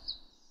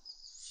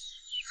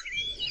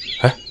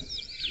哎，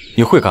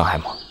你会赶海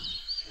吗？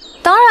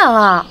当然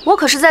了，我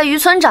可是在渔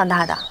村长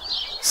大的，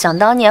想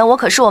当年我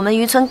可是我们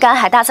渔村赶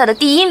海大赛的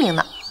第1名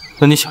呢。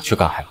那你想去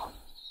赶海吗？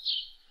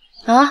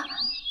啊？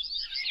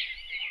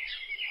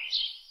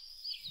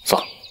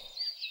走。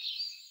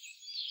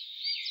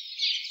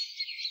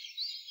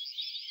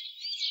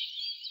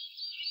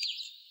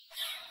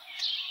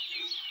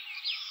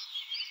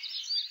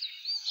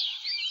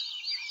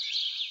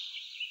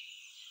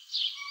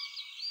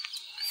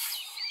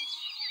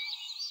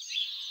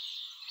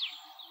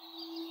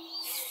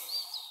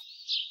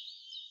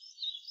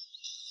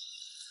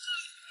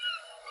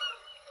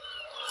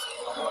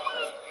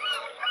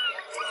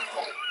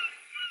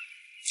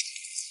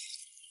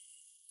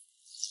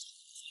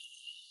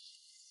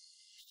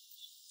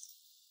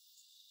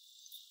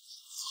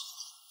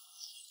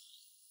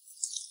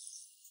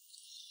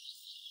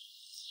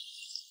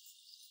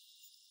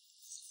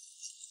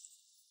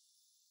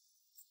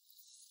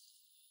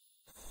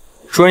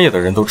专业的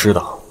人都知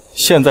道，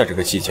现在这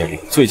个季节里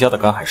最佳的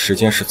赶海时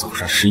间是早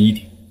上11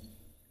点，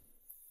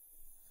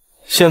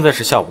现在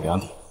是下午2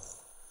点，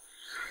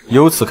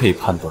由此可以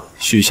判断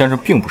许先生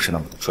并不是那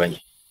么的专业。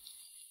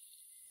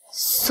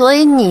所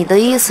以你的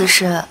意思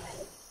是，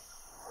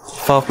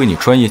发挥你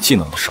专业技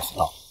能的时候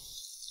到。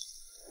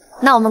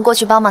那我们过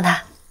去帮帮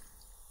他。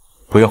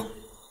不用，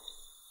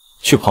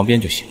去旁边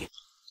就行。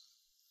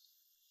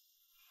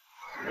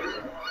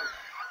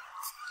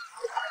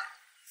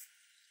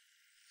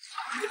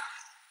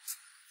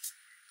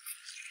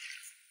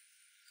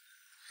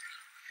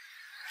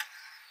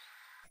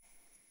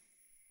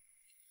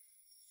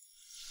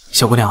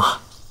小姑娘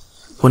啊，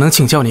我能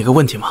请教你一个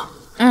问题吗？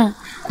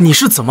你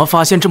是怎么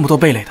发现这么多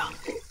贝类的？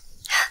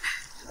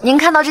您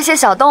看到这些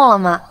小洞了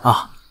吗？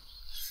啊，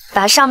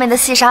把上面的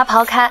细沙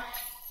刨开。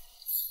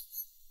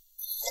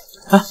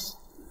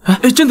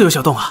哎，真的有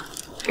小洞啊！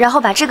然后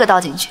把这个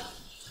倒进去。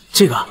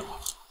这个？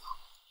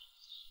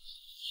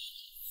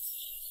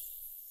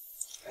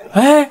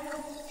哎，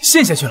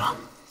陷下去了，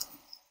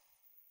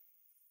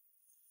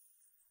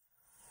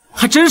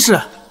还真是，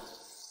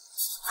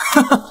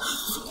哈哈，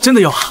真的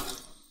有啊！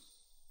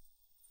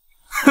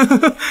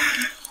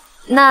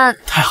那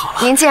太好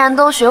了，您既然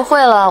都学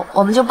会了，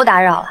我们就不打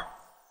扰了。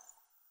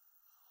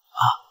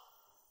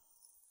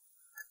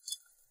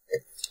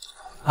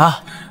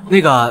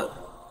那个，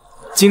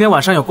今天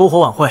晚上有篝火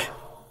晚会，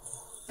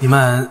你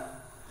们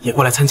也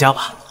过来参加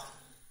吧。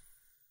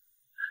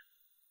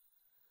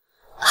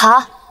好。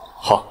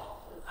好。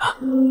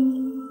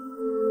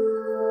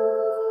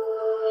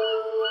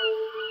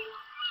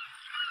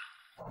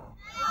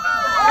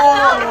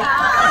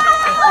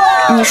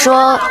你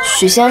说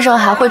许先生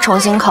还会重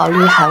新考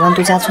虑海湾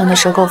度假村的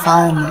收购方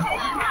案吗？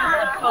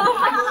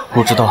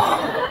不知道。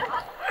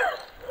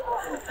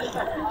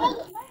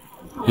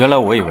原来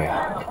我以为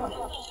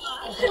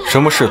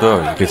什么事都要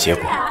有一个结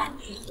果，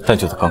但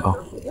就在刚刚，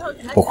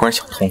我忽然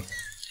想通，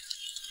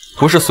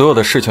不是所有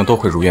的事情都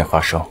会如愿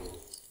发生，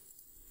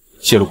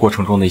记录过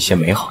程中的一些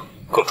美好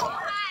更重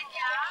要。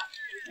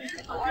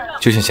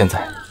就像现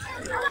在。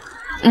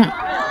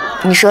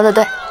你说的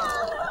对。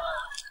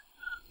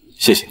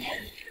谢谢你，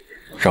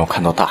让我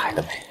看到大海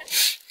的美。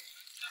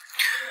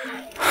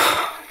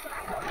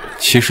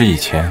其实以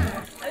前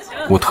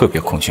我特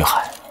别恐惧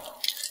海，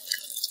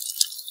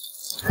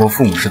我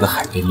父母是在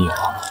海边溺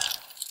亡，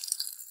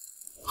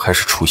还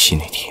是除夕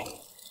那天。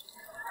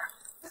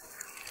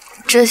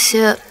这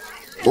些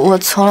我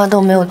从来都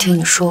没有听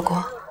你说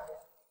过。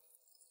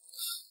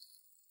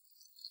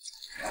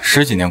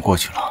10几年过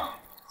去了，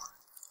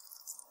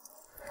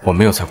我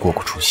没有再过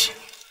过除夕，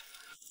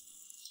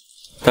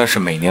但是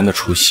每年的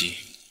除夕，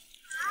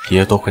爷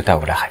爷都会带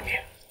我来海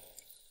边，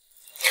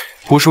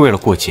不是为了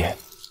过节，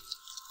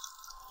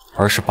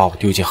而是把我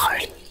丢进海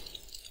里。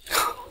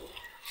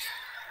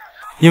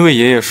因为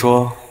爷爷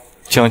说，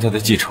江家的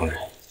继承人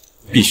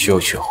必须要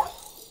学会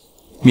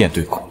面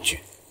对恐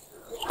惧，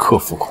克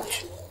服恐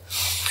惧，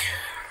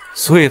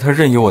所以他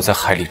任由我在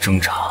海里挣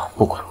扎，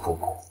不管不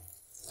顾，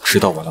直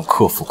到我能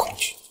克服恐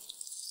惧，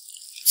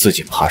自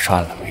己爬上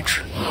岸了为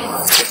止。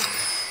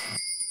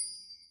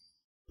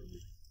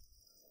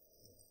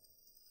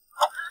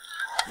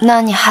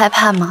那你害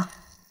怕吗？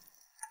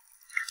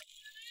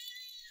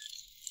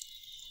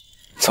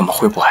怎么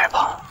会不害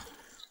怕？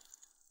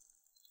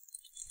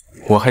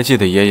我还记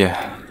得爷爷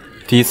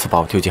第一次把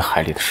我丢进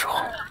海里的时候，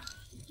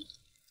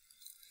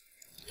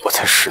我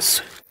才10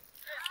岁。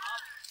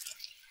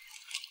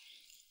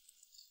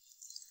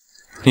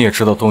你也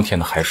知道，冬天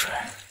的海水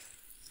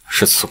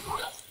是刺骨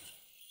的。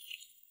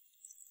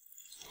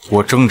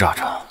我挣扎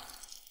着，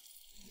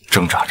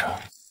挣扎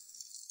着，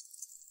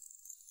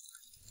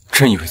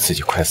真以为自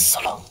己快死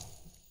了。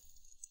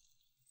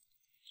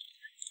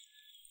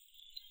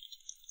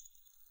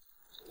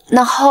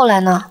那后来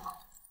呢？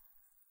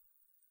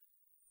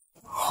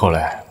后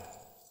来，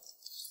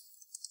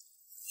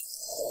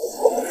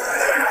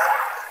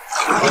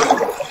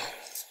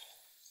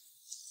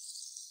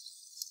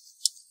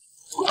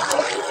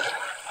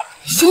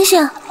醒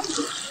醒！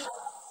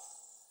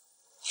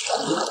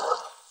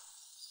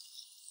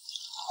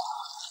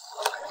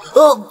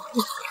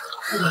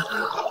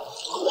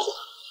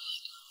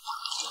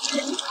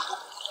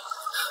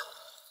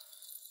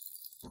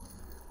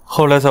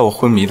后来在我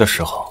昏迷的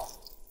时候，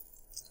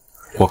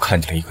我看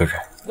见了一个人。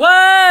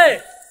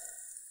喂，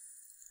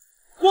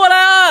过来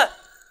啊！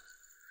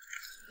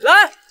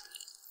来，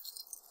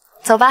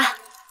走吧。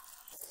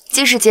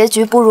即使结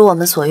局不如我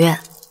们所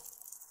愿，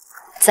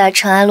在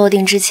尘埃落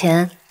定之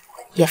前，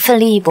也奋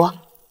力一搏。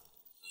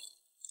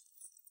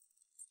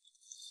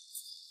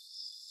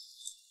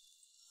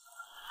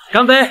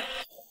干杯！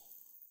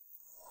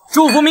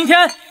祝福明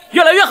天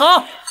越来越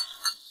好。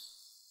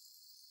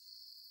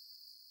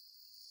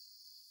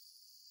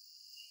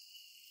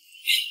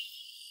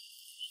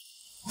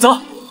走，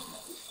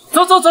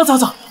走走走走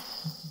走。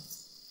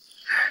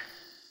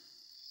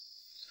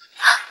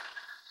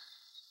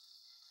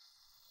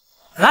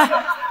来，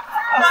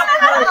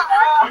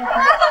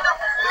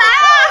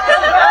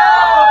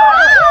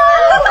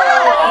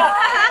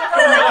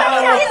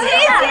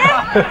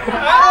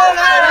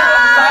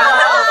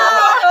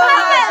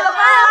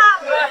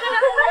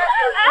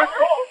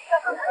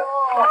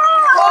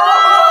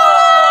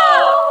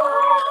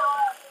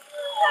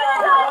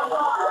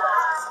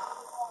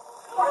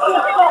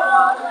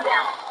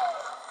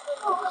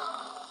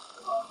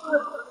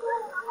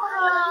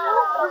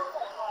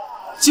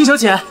金小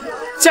姐，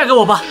嫁给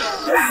我吧。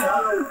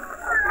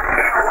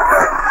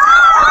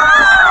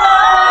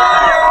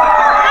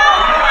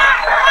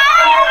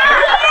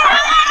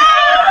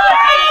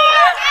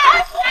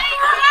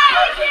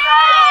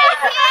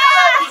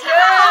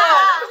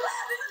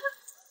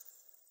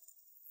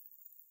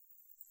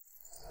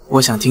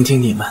我想听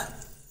听你们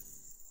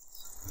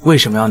为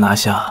什么要拿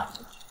下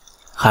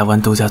海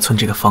湾度假村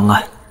这个方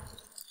案。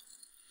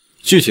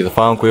具体的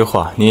方案规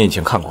划您已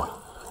经看过了。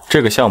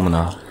这个项目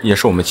呢，也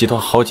是我们集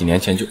团好几年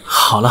前就……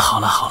好了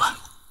好了好了，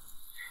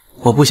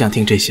我不想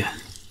听这些，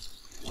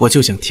我就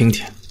想听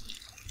听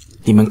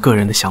你们个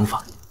人的想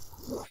法。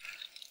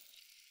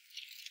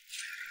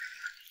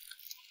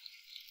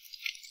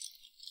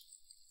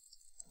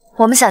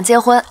我们想结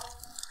婚。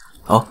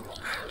哦，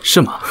是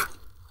吗？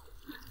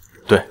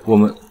对，我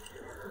们……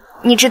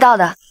你知道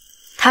的，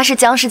他是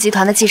江氏集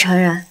团的继承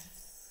人，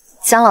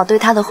江老对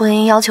他的婚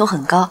姻要求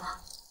很高。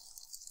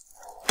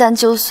但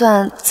就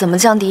算怎么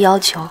降低要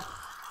求，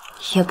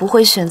也不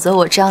会选择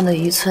我这样的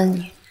渔村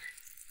女。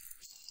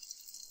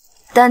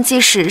但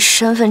即使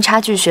身份差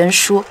距悬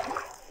殊，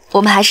我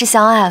们还是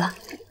相爱了。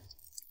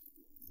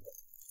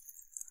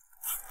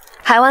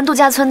海湾度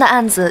假村的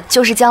案子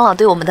就是江老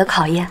对我们的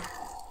考验，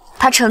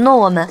他承诺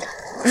我们，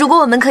如果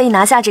我们可以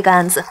拿下这个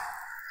案子，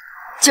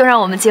就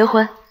让我们结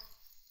婚。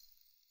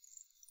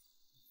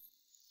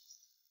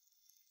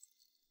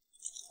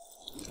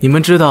你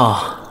们知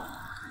道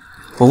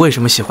我为什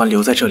么喜欢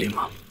留在这里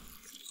吗？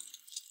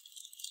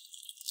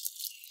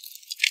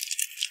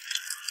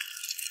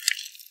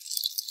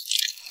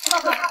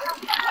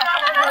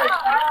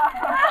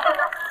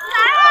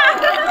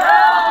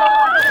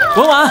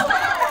文婉，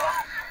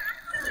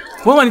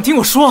文婉，你听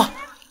我说，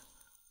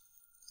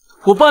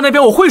我爸那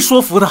边我会说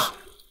服的，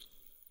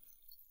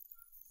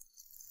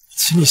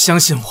请你相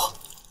信我，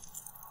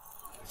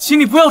请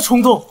你不要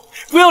冲动，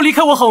不要离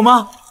开我好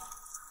吗？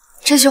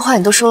这句话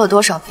你都说了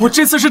多少遍？我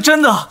这次是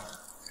真的，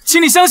请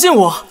你相信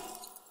我。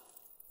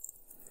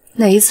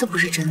哪一次不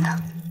是真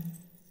的？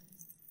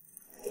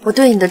我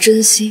对你的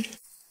真心，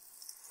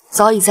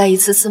早已在一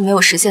次次没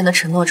有实现的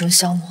承诺中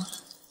消磨了。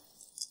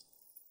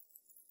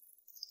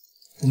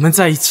我们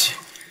在一起，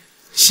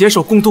携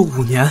手共度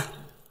5年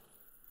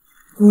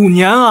，5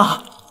年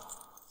啊！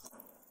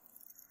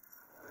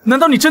难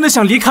道你真的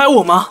想离开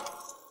我吗？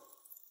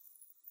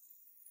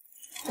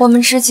我们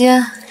之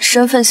间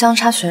身份相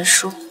差悬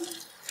殊，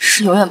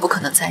是永远不可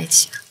能在一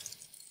起的。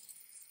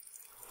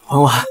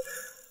婉婉，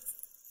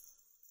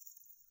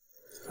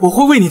我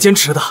会为你坚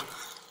持的。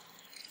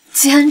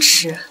坚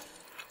持？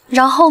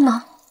然后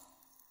呢？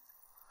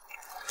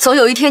总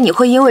有一天你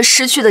会因为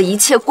失去的一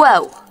切怪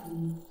我。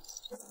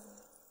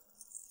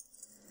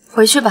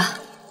回去吧，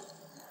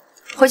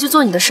回去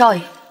做你的少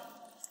爷。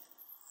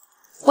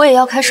我也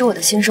要开始我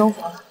的新生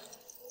活了。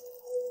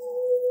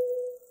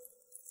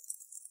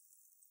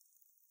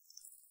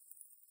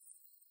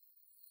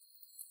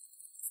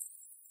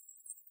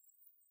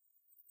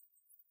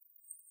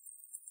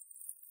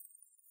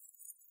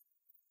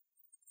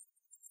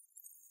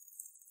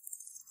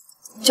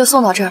就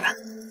送到这儿吧。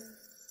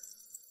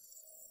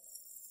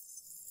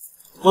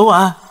婉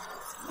婉，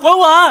婉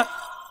婉。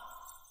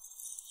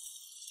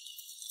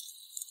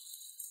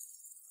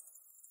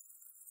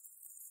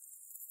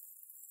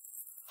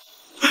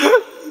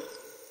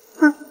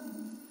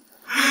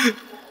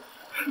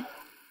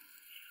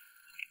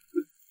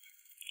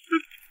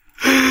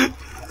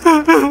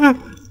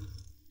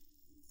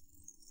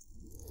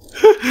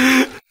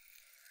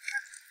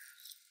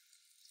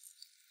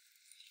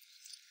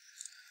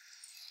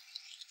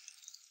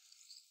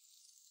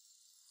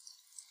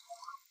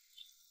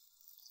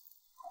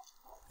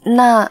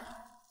那，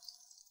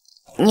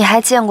你还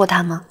见过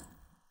他吗？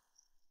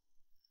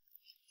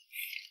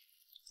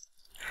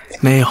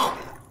没有，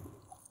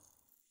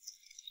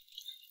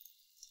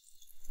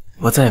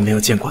我再也没有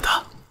见过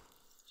他。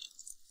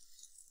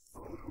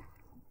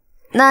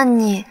那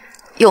你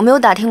有没有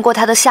打听过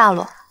他的下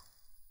落？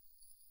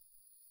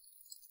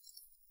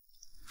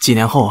几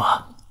年后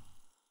啊，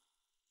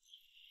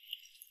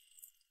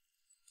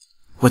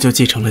我就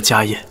继承了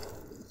家业。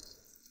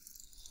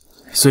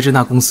随着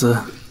那公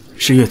司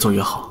是越做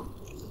越好，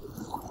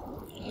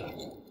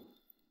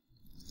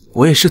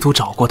我也试图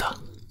找过他，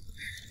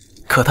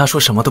可他说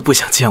什么都不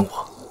想见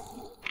我。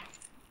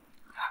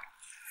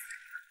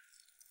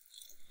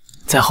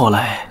再后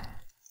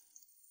来，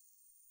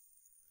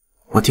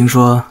我听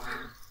说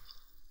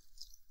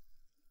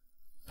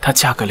她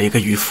嫁给了一个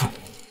渔夫，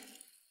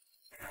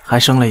还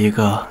生了一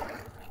个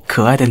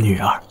可爱的女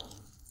儿。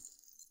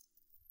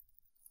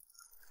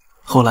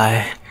后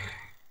来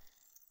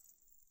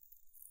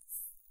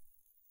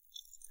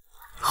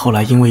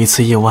因为一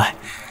次意外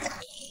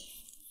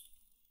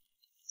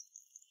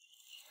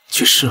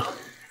去世了。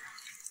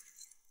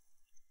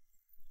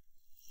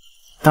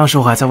当时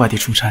我还在外地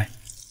出差，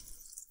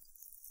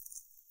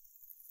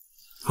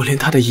我连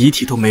他的遗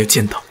体都没有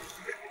见到，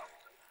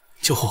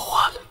就火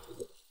化了。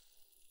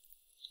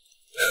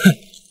哼，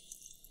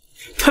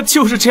他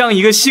就是这样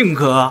一个性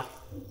格啊，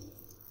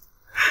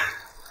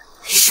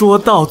说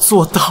到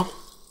做到。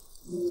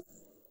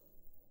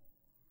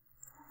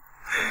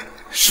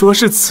说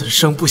是此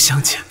生不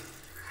相见，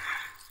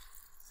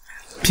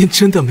便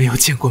真的没有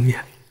见过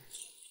面。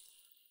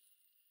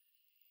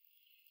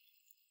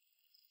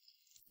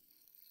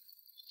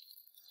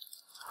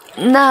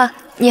那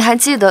你还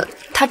记得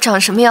他长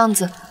什么样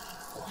子，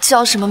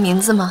叫什么名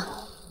字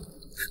吗？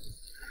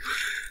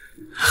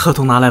合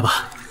同拿来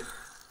吧，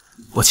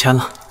我签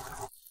了。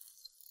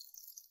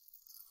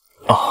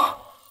哦。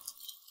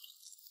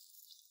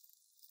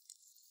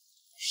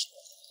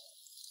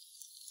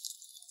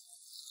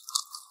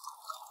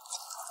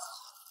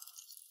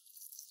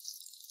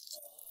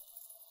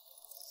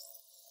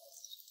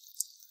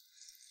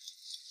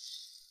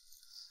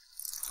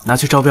拿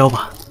去招标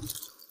吧。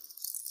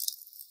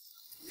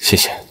谢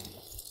谢。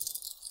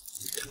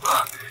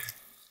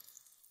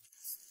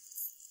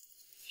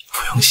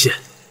不用谢。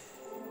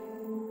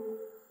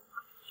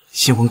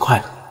新婚快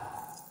乐。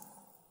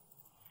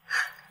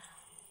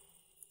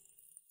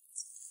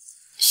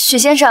许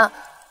先生，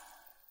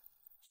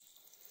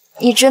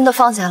你真的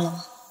放下了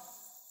吗？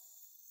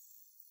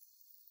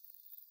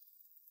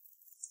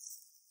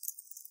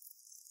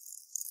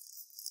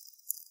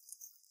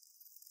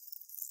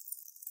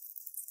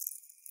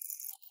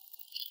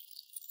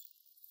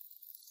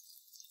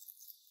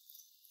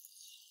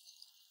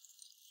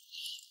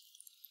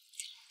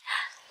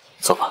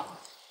走吧。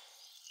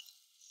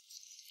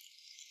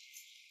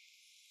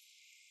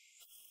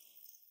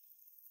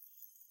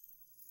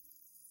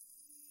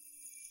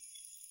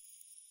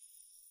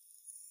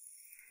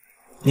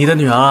你的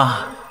女儿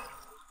啊，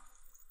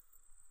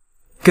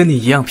跟你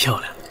一样漂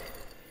亮。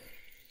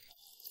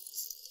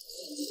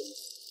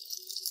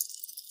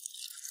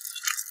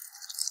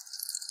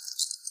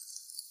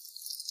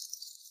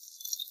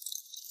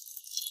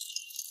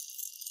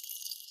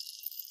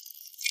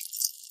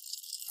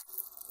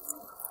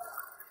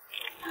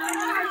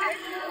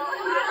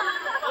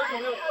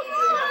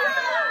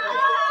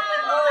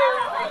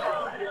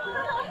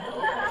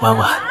婉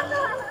婉，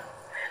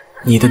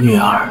你的女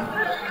儿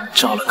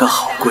找了个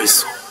好归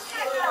宿，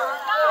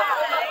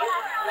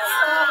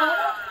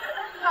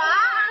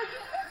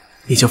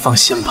你就放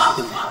心吧。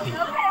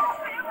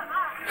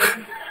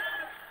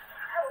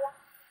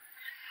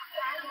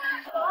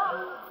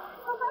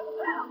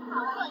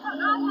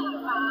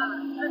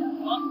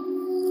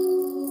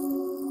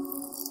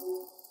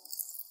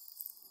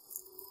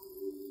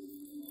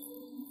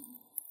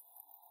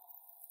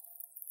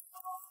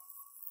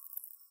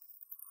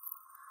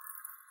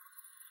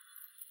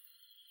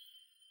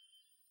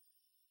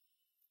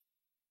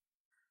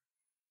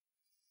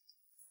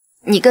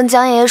你跟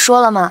江爷爷说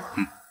了吗？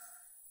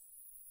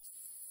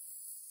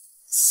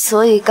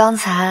所以刚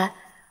才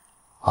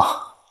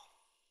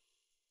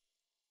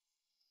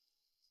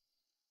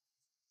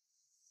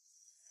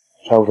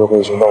差不多可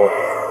以行动了。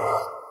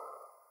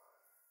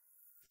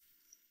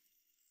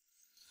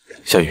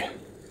夏雨，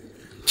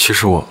其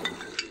实我……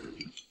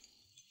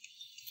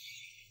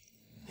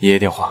爷爷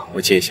电话，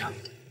我接一下。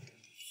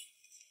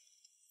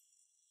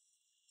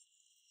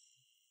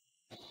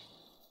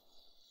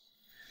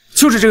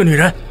就是这个女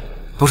人，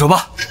动手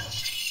吧。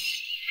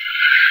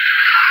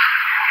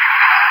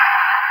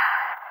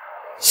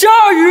夏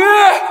雨，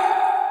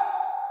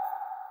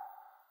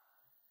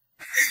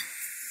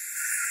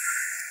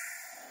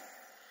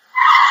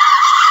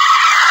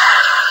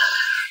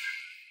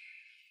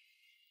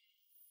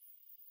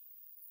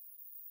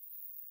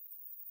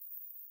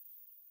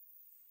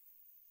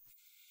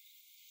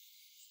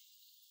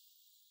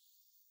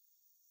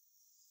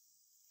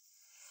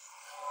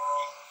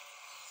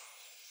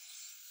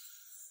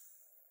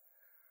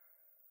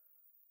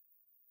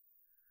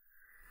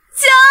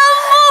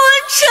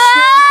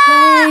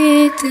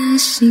的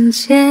信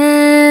件，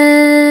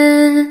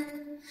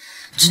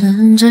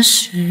趁着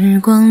时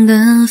光的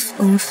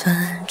风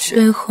帆，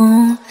吹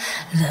红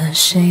了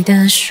谁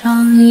的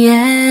双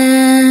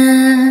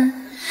眼。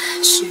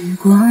时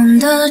光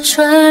的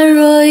船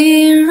若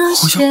隐若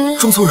现，好像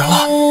撞错人了，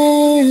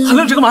还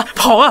愣着干嘛？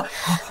跑啊！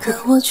可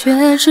我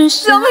却只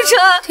想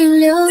停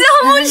留在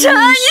江慕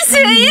辰，你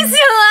醒一醒啊！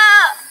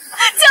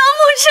江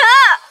慕辰。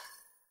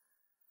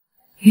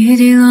雨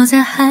滴落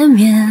在海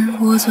面，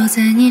我坐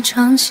在你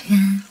窗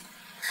前，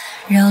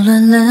扰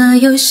乱了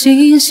有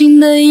星星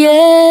的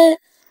夜，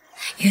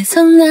也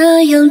曾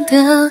那样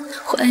的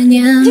怀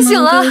念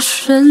某个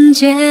瞬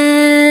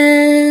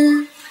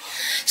间。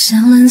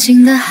像冷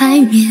清的海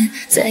面，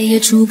再也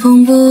触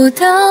碰不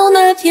到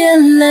那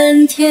片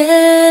蓝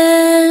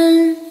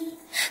天，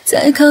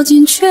再靠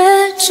近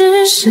却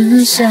只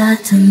剩下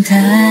等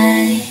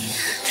待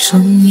重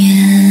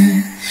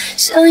演。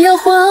想要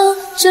活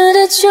着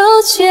的秋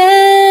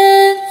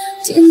千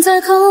停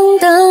在空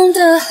荡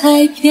的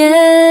海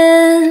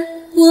边，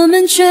我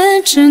们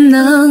却只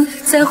能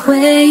在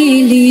回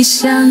忆里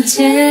相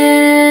见。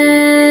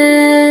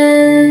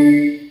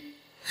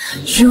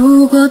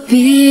如果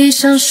闭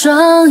上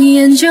双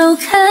眼就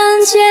看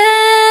见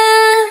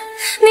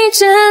你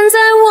站在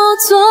我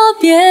左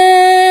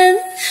边，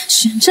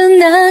悬着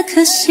那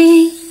颗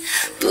心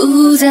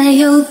不再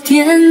有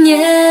惦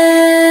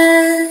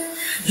念。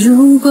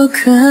如果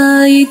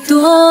可以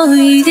多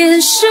一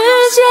点时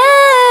间，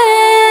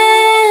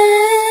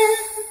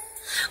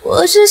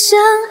我只想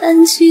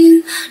安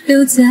静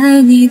留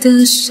在你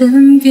的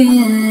身边。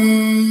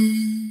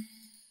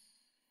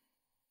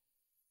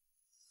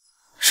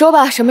说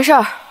吧，什么事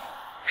儿？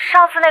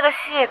上次那个戏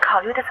考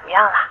虑的怎么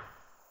样了？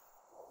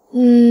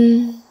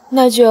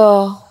那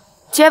就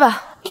接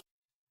吧。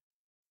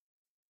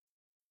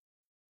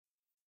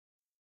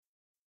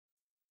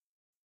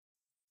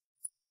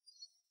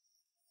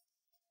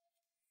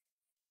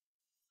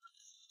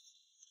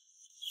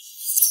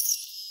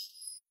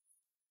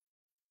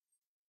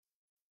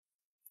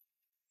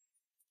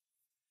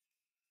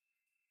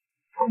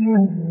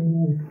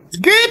The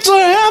gates of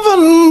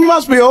heaven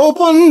must be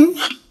open.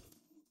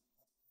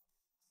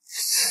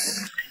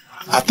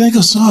 I think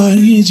I saw an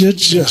angel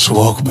just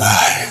walk by.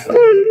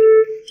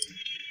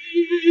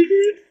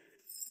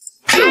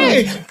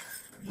 Hey,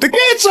 the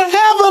gates of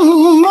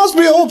heaven must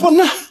be open.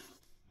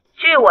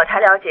 据我才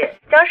了解，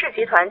江氏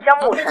集团江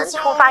慕辰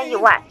突发意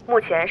外，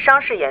目前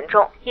伤势严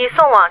重，已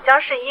送往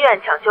江氏医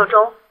院抢救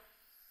中。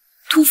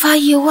突发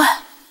意外？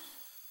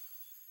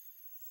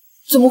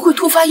怎么会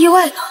突发意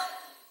外呢？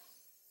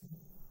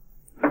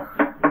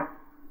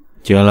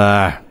进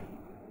来。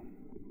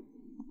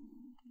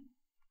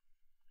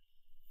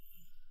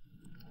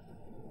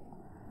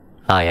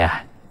老爷，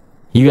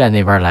医院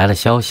那边来了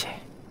消息，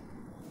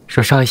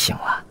说少爷醒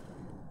了。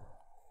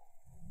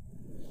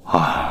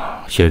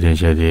啊，谢天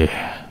谢地，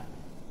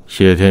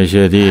谢天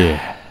谢地，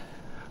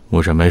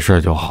慕辰没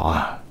事就好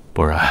啊，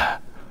不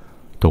然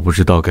都不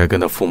知道该跟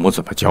他父母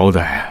怎么交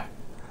代。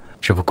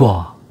只不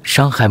过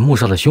伤害穆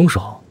少的凶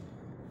手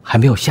还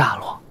没有下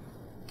落。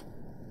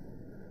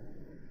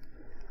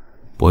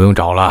不用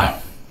找了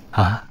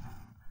啊？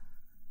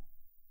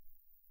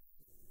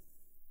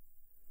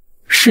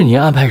是您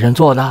安排人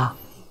做的？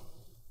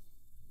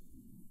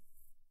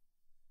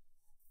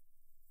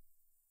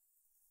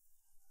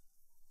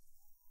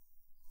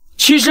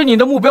其实你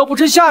的目标不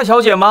是夏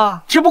小姐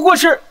吗？只不过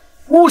是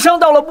误伤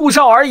到了穆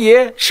少而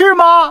已，是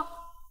吗？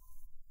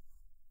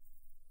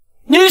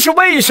您是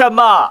为什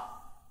么？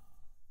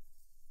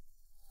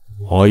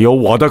我有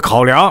我的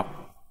考量。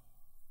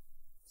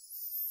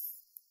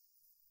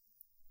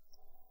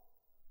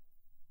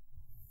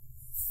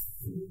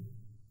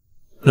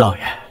老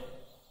爷，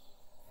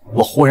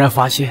我忽然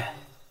发现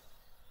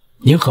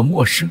您很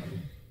陌生。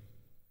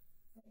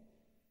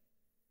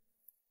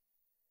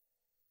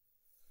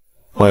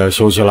我要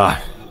休息了，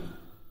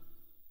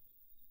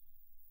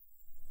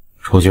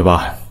出去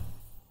吧。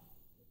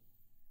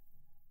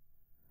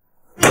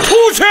出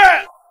去！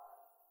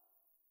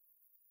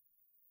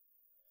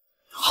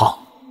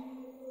好，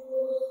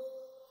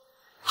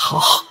好。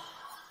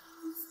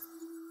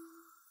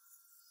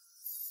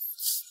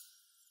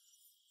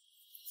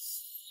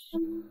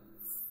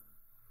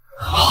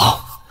好，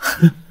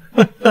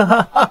哈哈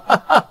哈哈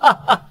哈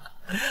哈！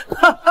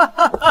哈哈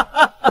哈哈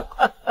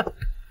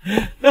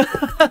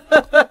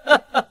哈！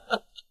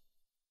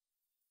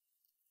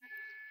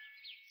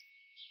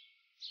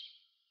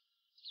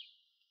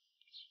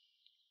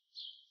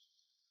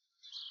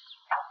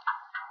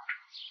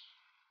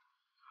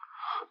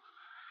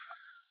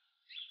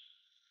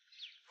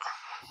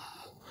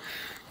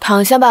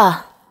躺下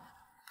吧。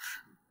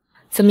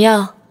怎么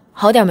样，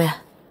好点没？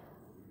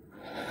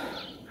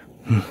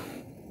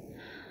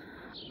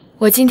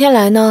我今天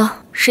来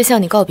呢，是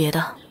向你告别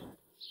的。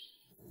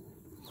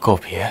告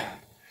别？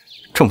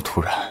这么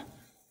突然？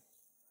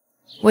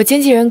我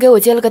经纪人给我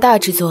接了个大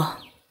制作，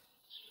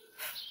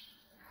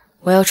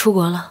我要出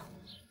国了。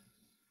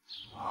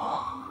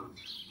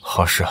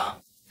好事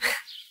啊！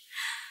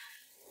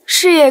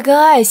事业跟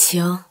爱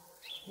情，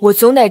我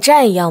总得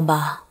占一样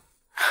吧？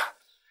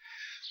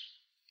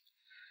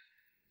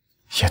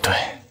也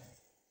对。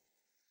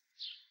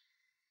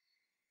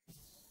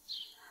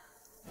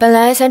本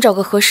来想找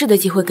个合适的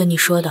机会跟你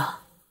说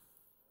的，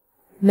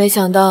没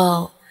想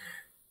到，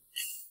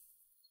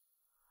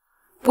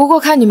不过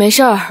看你没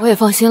事儿，我也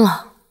放心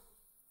了，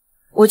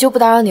我就不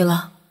打扰你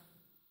了，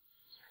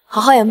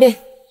好好养病。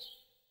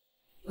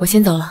我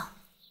先走了。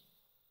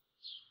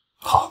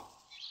好。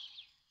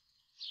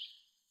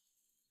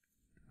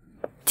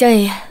江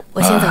爷，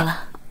我先走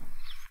了。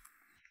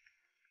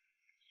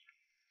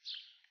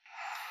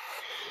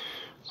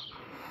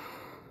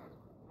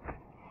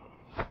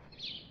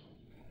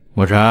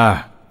墨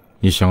尘，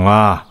你醒了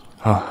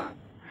啊？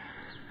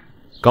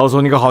告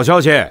诉你个好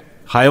消息，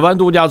海湾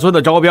度假村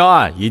的招标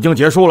案已经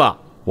结束了，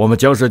我们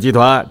江氏集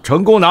团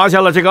成功拿下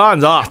了这个案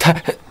子。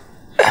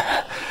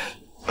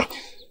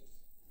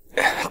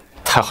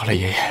太好了，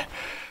爷爷。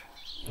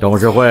董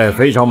事会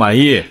非常满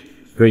意，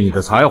对你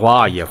的才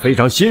华也非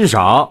常欣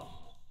赏。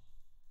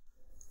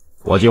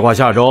我计划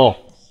下周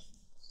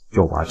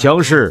就把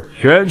江氏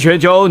全权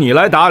交由你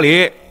来打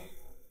理。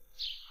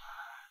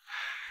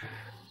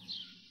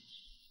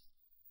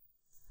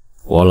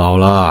我老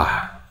了，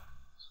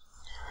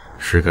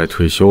是该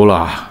退休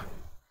了。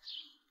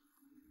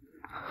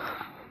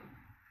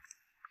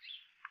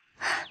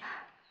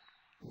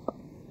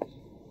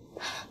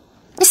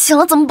你醒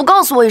了怎么不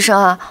告诉我一声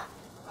啊？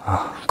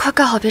快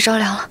盖好，别着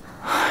凉了。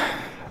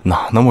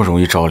哪那么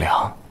容易着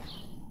凉？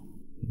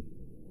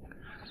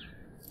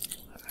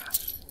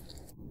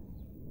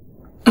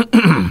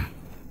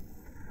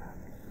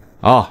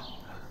啊，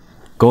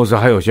公司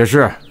还有些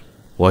事，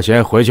我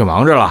先回去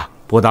忙着了，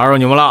不打扰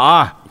你们了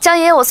啊。江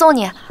爷爷，我送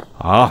你。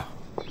好。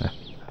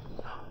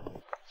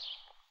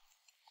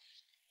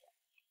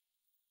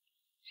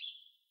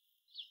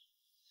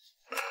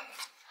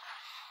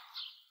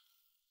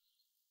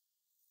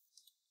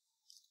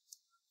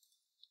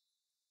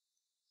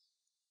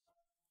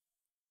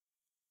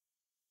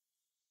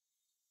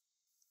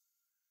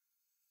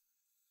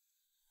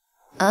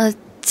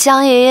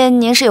江爷爷，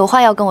您是有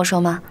话要跟我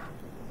说吗？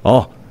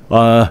哦，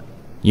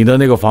你的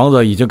那个房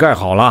子已经盖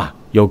好了，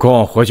有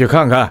空回去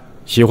看看，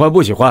喜欢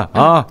不喜欢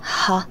啊？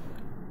好。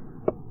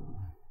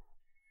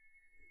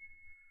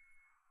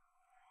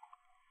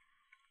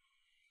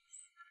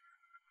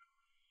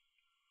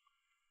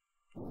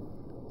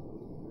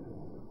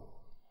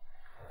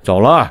走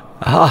了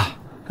啊，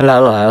来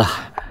了来了。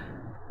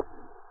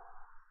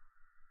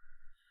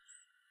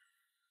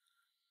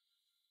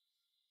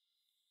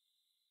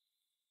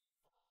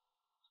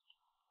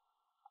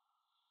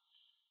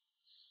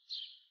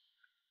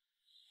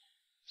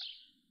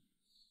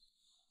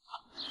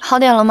好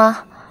点了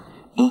吗？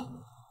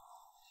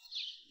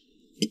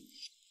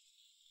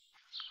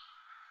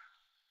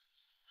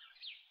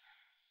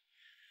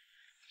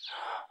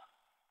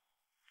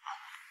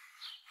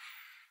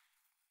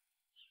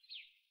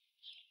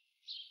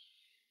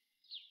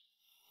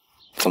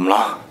怎么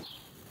了？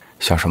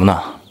想什么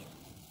呢？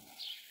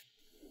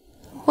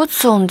我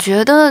总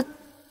觉得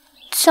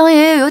江爷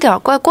爷有点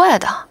怪怪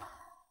的。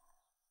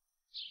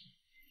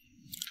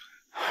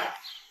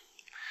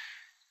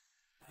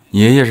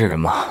爷爷这人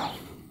嘛，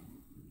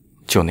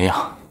就那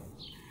样，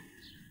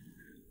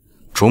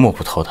捉摸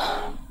不透的。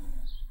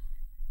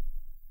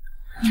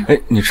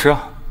哎，你吃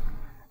啊，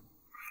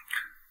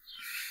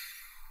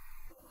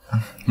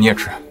你也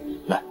吃，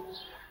来，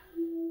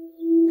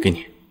给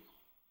你。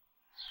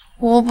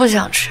我不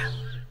想吃。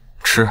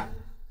吃。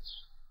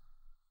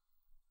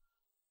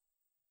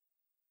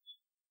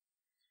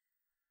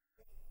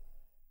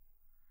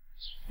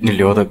你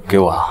留的给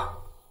我啊。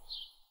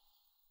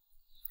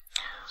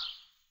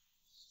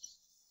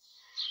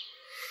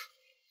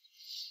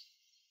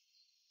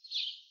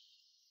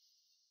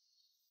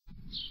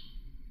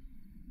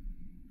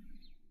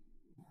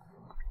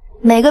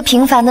每个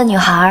平凡的女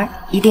孩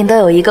一定都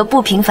有一个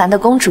不平凡的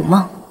公主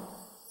梦，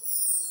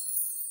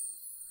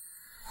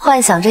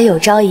幻想着有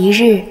朝一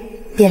日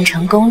变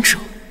成公主，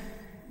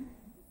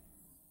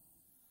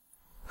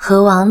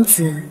和王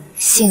子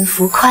幸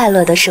福快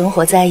乐地生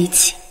活在一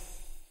起。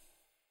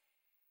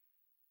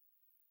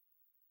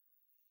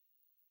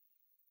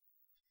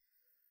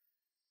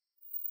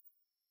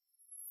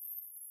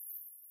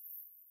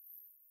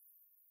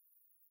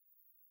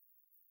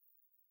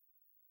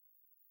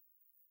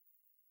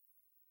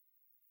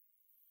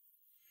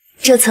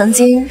这曾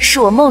经是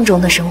我梦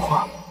中的生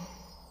活，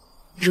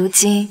如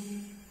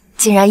今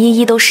竟然一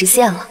一都实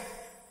现了。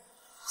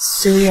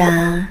虽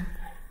然……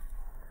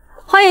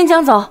欢迎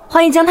江总，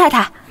欢迎江太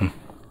太。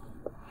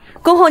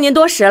恭候您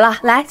多时了，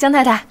来，江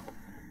太太。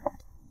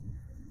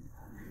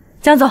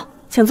江总，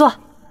请坐。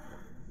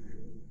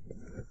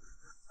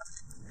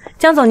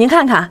江总，您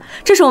看看，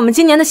这是我们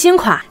今年的新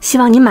款，希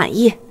望您满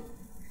意。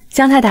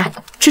江太太，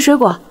吃水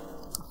果。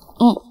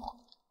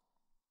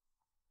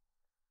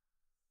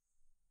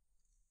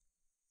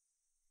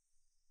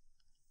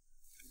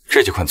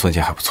这几款钻戒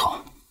还不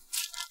错。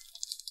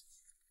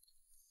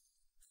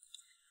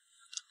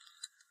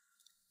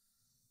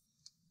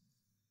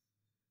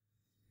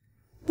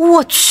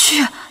我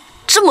去，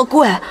这么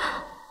贵！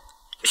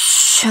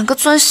选个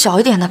钻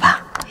小一点的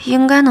吧，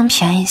应该能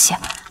便宜些。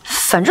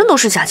反正都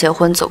是假结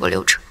婚，走个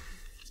流程。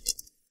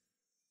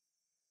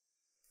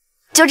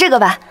就这个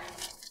吧。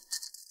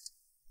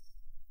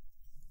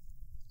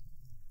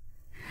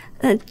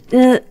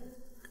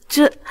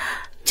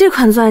这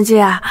款钻戒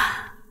啊，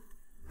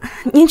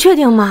您确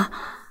定吗？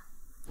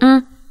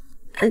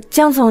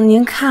江总，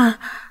您看。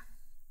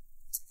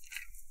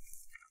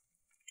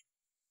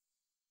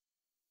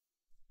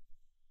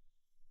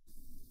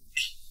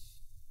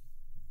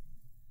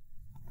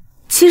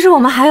其实我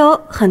们还有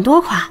很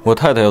多款。我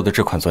太太要的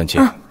这款钻戒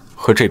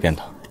和这边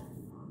的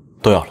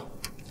都要了。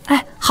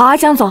哎，好啊，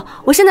江总，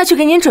我现在去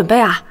给您准备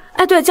啊。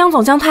哎，对，江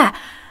总、江太，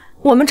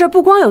我们这儿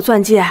不光有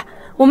钻戒，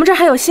我们这儿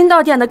还有新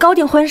到店的高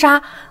定婚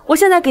纱。我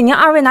现在给您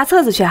二位拿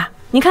册子去，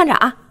您看着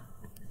啊。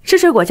吃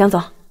水果，江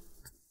总。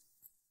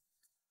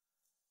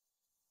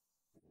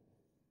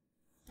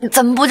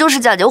咱们不就是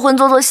假结婚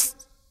做做戏？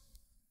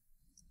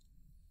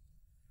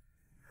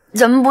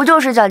咱们不就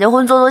是假结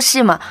婚做做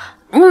戏吗？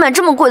你买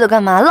这么贵的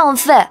干嘛？浪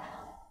费！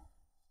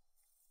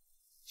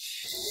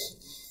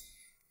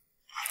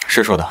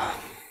谁说的？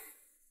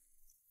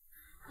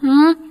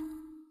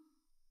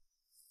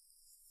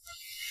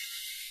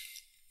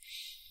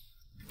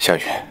夏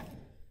雨，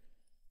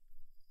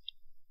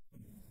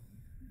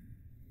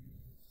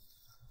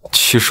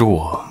其实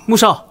我……穆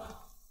少，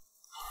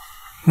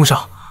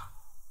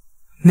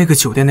那个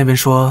酒店那边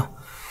说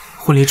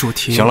婚礼主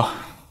题……行了，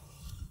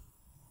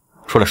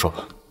出来说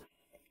吧。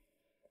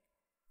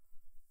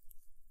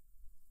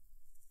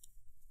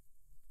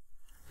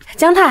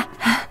江太，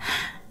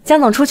江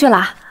总出去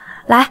了，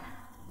来，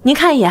您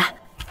看一眼，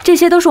这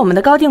些都是我们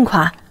的高定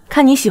款，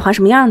看你喜欢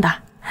什么样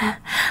的。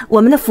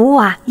我们的服务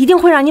啊，一定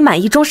会让你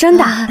满意终身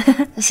的。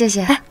谢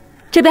谢。哎，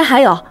这边还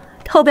有，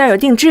后边有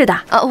定制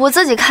的。我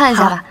自己看一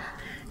下吧。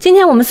今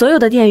天我们所有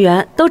的店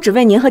员都只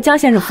为您和江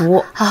先生服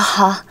务。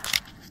好。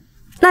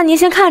那您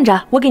先看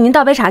着，我给您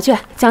倒杯茶去，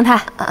江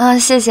太。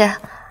谢谢。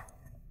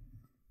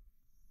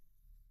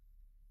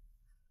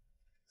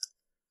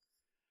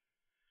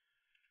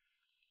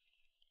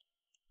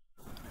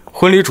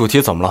婚礼主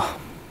题怎么了？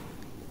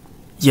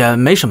也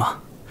没什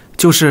么，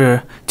就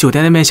是酒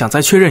店那边想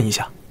再确认一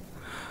下。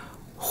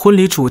婚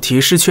礼主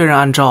题是确认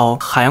按照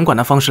海洋馆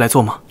的方式来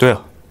做吗？对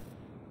啊。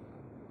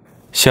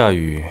夏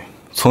雨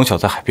从小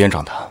在海边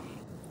长大，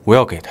我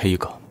要给她一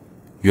个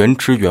原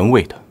汁原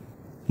味的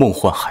梦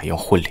幻海洋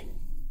婚礼。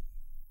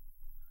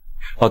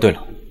哦，对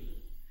了，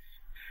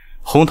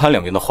红毯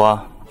两边的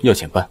花要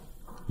剪瓣，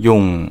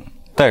用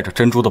带着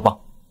珍珠的棒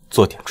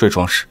做点缀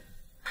装饰，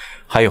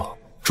还有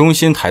中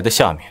心台的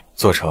下面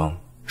做成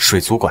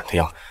水族馆的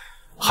样子，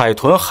海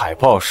豚、海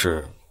豹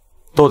是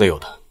都得有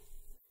的。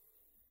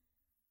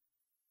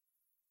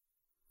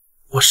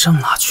我上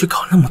哪去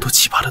搞那么多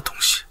奇葩的东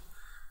西？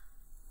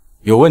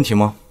有问题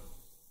吗？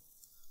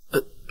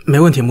没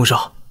问题，穆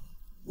少，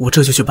我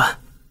这就去办。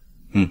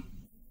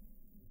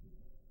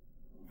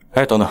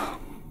哎，等等，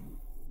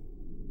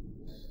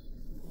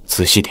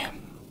仔细点，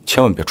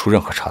千万别出任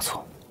何差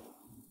错。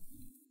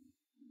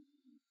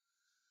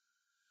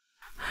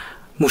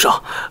穆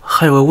少，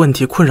还有个问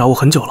题困扰我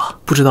很久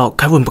了，不知道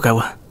该问不该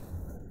问。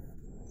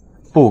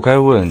不该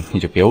问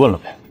你就别问了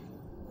呗。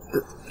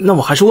那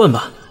我还是问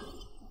吧。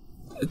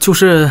就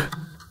是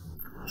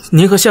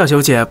您和夏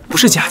小姐不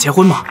是假结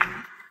婚吗？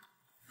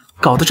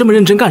搞得这么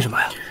认真干什么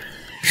呀？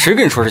谁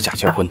跟你说是假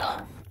结婚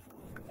的？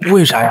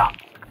为啥呀？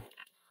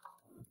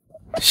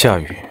夏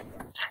雨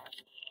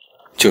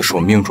就是我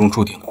命中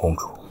注定的公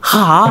主。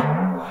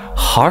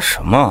哈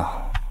什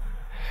么？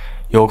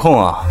有空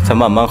啊再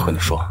慢慢和你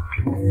说。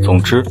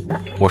总之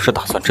我是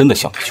打算真的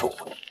向她求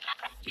婚，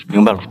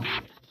明白了吗？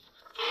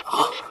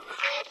好，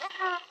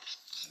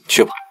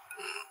去吧。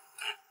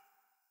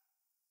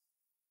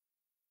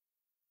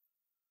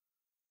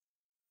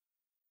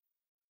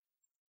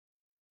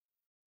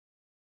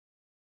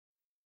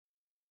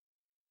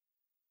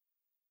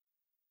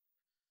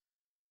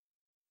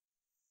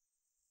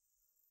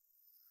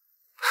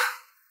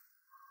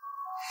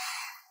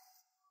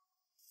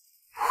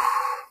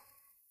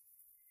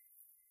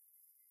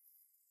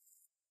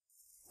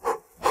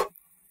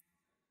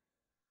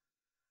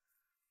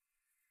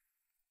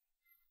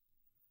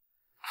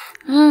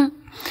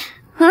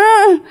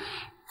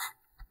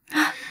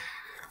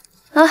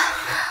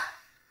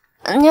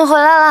你回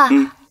来了。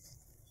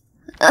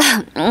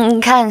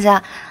你看一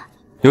下。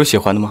有喜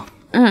欢的吗？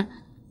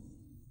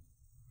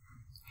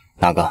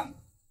哪个？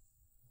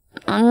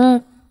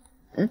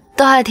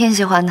都还挺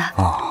喜欢的。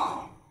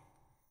哦，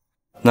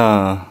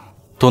那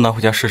都拿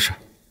回家试试。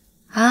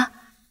啊？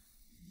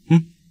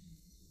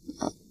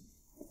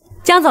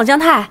江总、江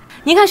太，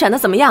您看选的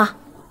怎么样？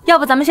要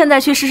不咱们现在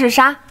去试试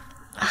纱？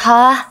好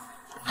啊。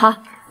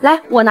好，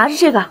来，我拿着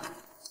这个，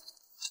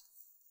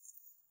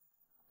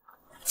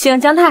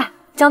请江太、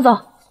江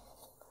总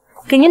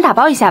给您打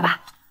包一下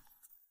吧。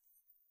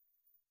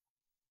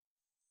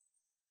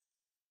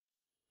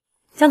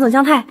江总、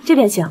江太这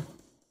边请。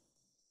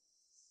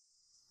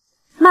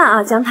慢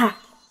啊，江太，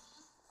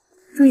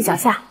注意脚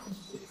下，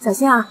小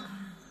心啊。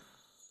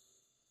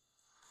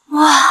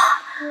哇！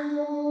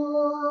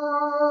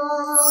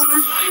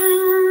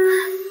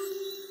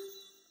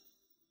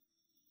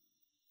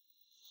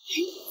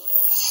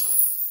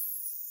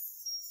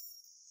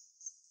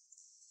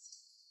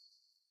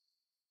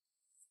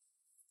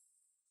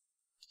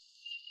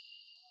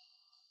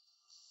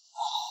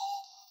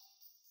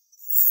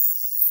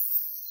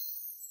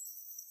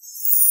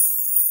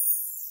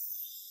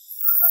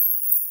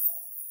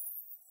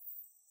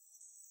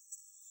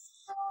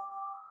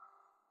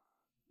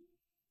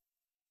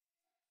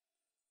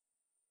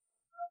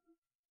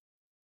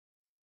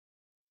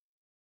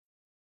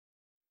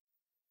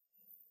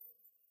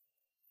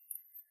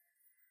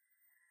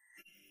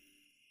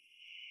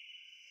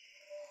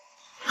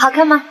好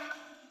看吗？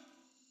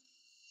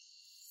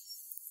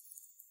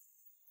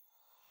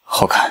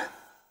好看。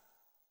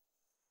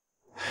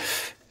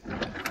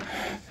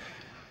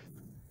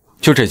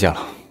就这件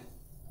了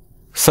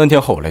，3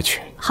天后我来取。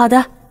好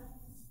的。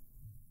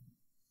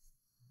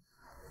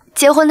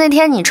结婚那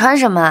天你穿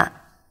什么啊？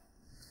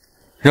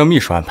让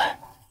秘书安排。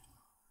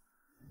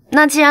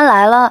那既然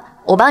来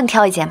了，我帮你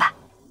挑一件吧。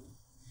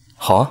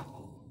好啊。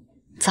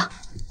走。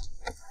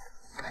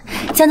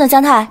江总、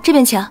江太，这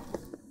边请。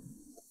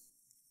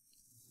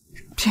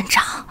店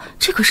长，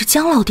这可是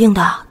江老订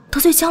的，得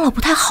罪江老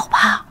不太好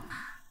吧？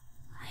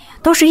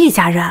都是一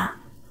家人，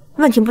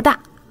问题不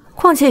大。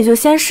况且也就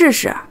先试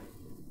试，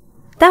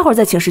待会儿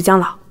再请示江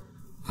老。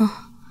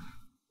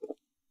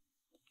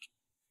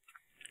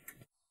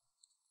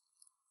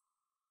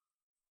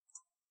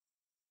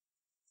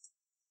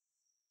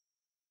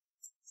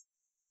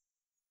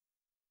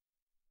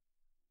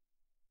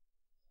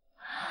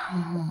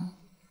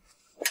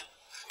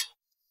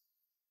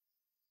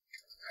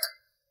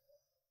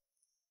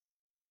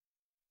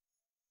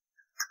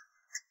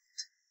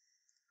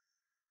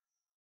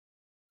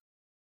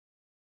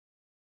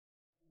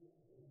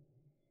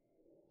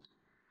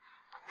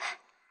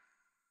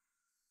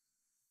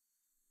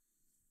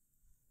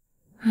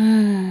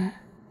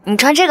你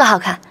穿这个好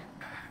看。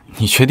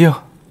你确定？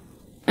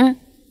嗯。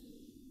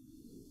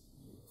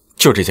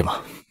就这件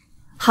吧。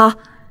好。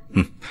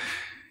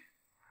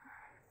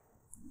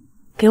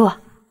给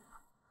我。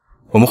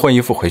我们换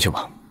衣服回去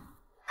吧。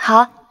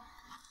好。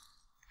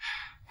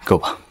给我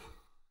吧。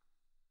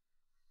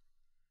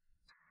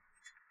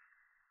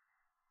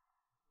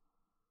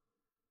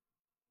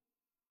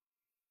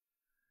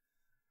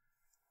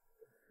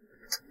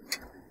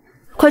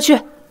快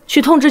去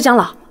通知江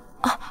老。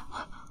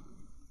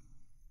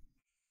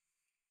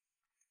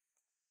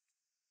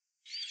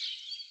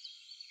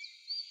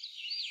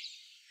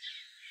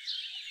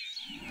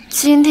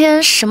今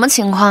天什么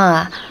情况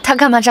啊？他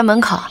干嘛站门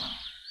口？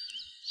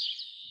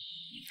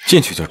进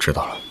去就知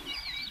道了。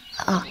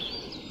啊。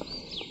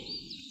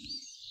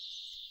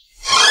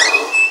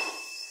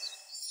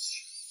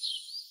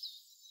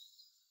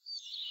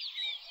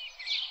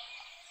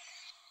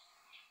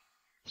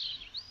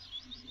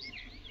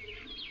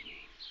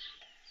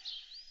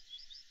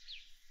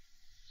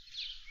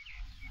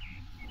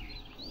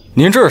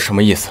您这是什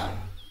么意思？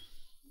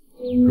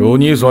如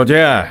你所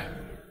见。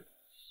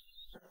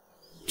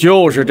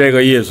就是这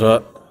个意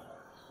思，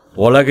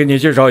我来给你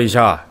介绍一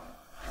下，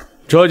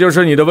这就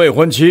是你的未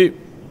婚妻，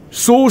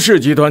苏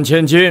氏集团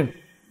千金。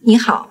你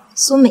好，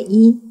苏美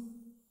一。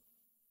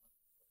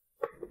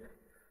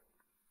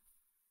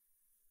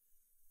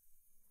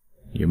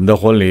你们的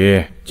婚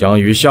礼将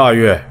于下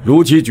月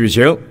如期举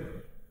行。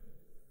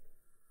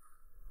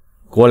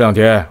过2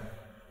天，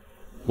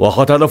我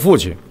和他的父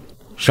亲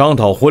商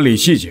讨婚礼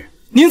细节。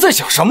您在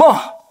想什么？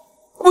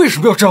为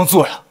什么要这样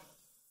做呀？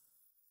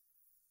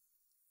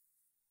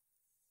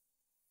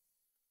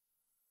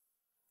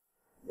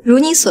如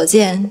你所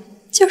见，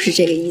就是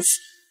这个意思。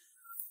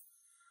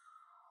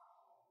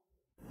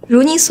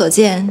如你所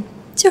见，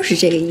就是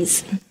这个意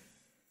思。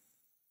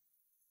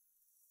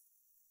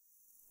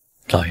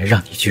老爷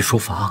让你去书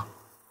房，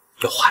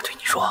有话对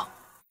你说。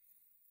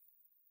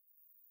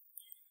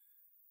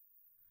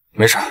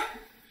没事，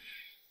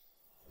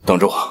等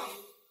着我。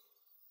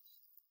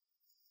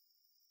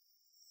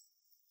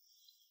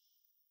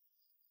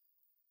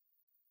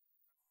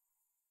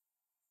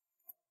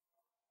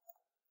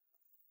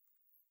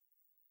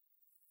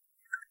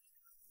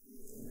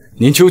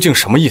您究竟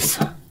什么意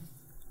思？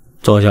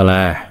坐下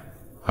来，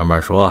慢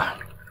慢说。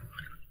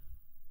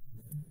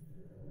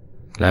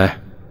来，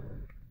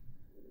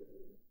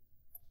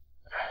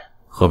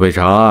喝杯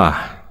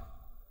茶。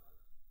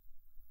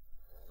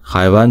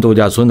海湾度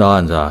假村的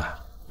案子，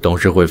董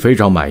事会非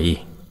常满意，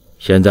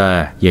现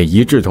在也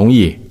一致同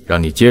意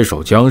让你接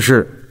手江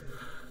氏。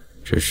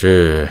只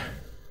是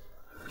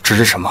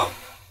什么？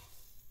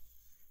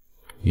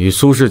与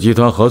苏氏集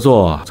团合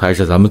作才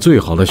是咱们最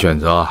好的选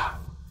择。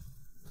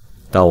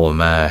但我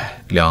们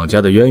2家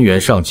的渊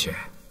源尚浅，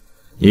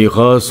你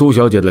和苏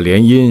小姐的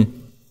联姻，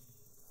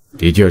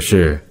的确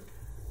是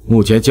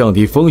目前降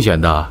低风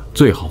险的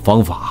最好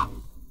方法。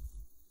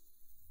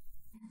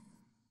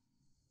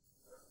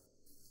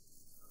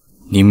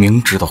你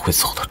明知道会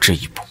走到这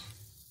一步，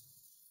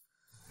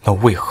那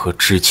为何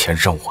之前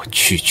让我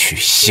去娶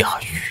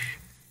夏雨？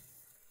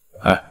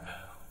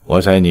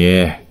我猜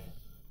你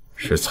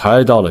是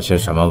猜到了些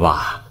什么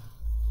吧？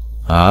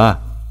啊？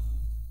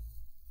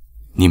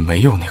你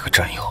没有那个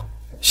战友，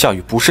夏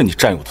雨不是你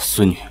战友的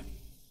孙女。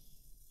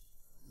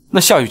那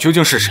夏雨究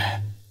竟是谁？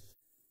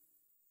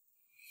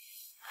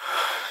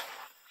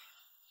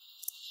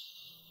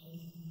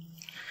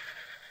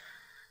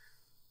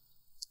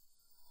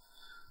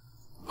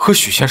和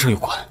许先生有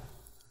关。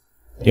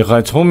你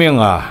很聪明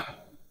啊，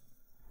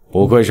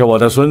不愧是我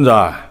的孙子。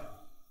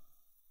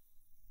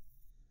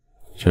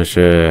这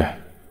是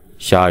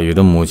夏雨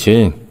的母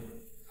亲，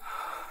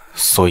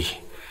所以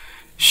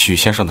许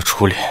先生的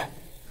初恋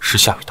是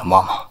夏雨的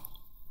妈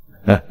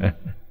妈。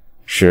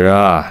是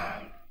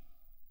啊。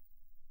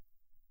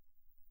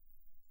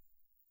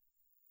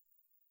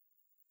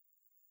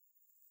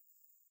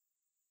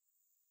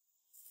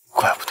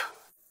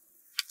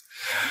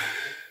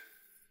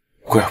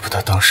怪不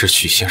得当时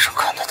许先生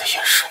看他的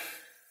眼神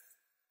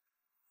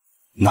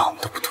那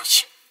么的不对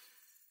劲。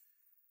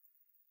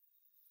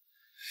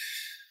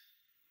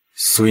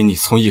所以你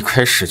从一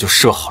开始就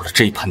设好了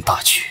这一盘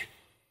大局。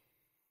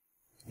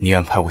你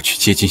安排我去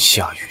接近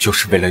夏雨，就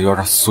是为了要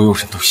让所有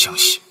人都相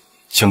信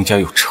江家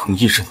有诚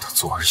意认他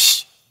做儿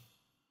媳。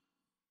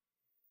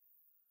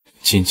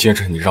紧接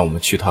着，你让我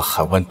们去他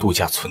海湾度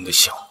假村的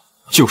项目，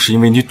就是因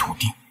为你笃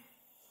定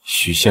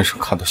许先生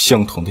看到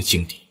相同的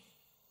经历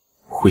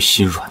会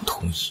心软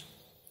同意。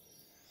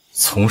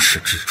从始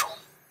至终，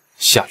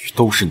夏雨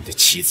都是你的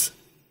妻子，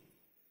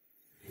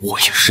我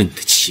也是你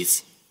的妻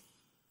子。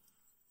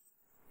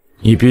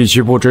你必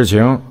须不知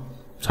情，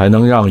才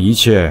能让一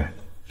切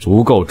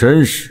足够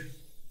真实。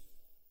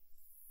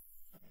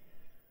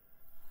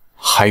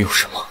还有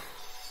什么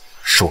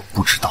是我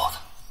不知道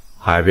的？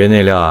海边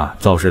那辆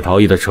肇事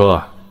逃逸的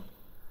车，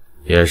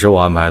也是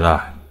我安排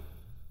的。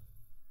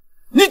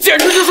你简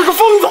直就是个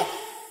疯子！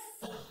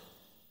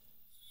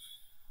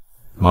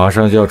马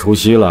上就要除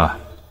夕了，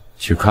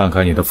去看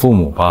看你的父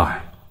母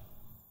吧。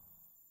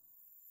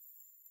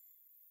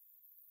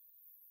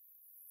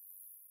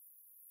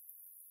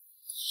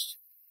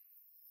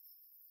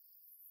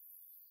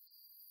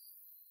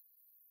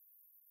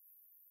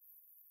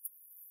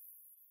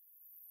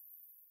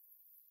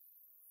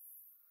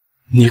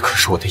你可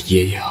是我的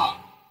爷爷啊！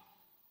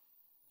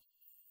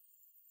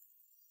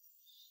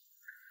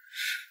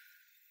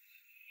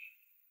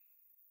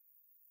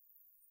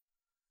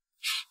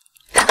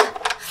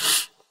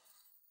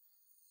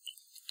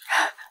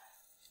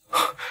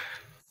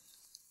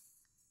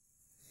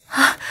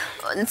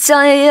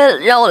江爷爷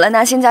让我来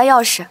拿新家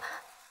钥匙。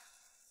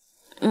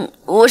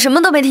我什么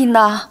都没听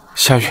到。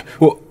夏雨，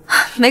我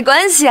没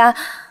关系啊，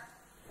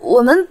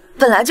我们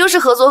本来就是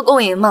合作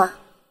共赢嘛。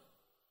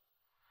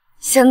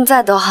现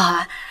在多好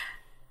啊，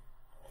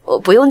我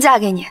不用嫁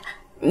给你，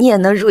你也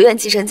能如愿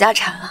继承家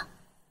产了。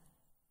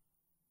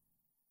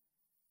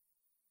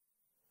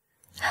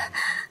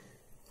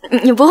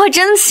你不会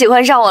真喜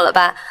欢上我了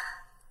吧？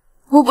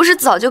我不是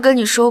早就跟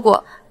你说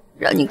过，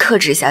让你克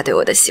制一下对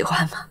我的喜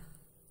欢吗？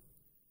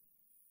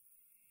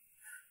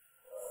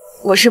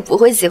我是不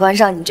会喜欢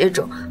上你这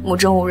种目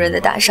中无人的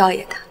大少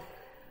爷的。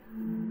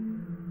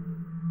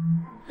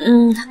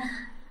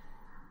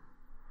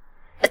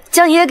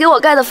江爷爷给我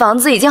盖的房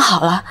子已经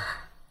好了，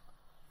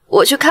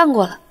我去看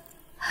过了，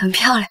很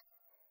漂亮。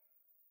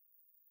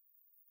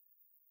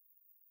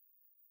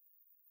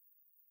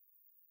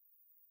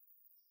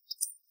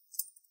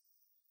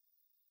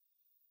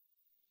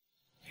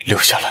留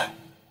下来，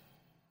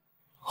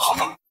好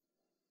吗？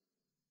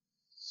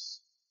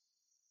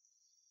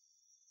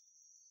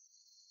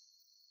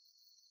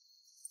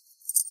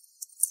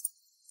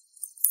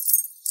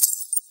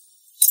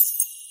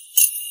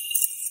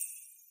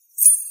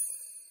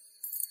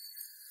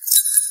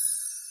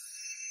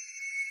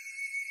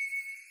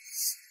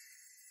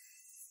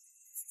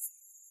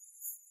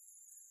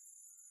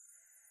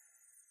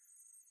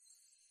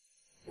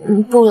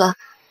不了，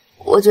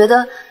我觉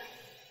得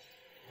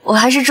我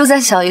还是住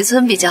在小渔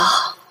村比较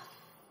好。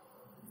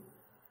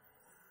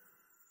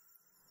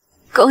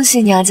恭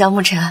喜你啊，江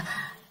沐晨，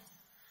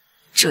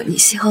祝你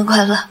新婚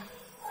快乐。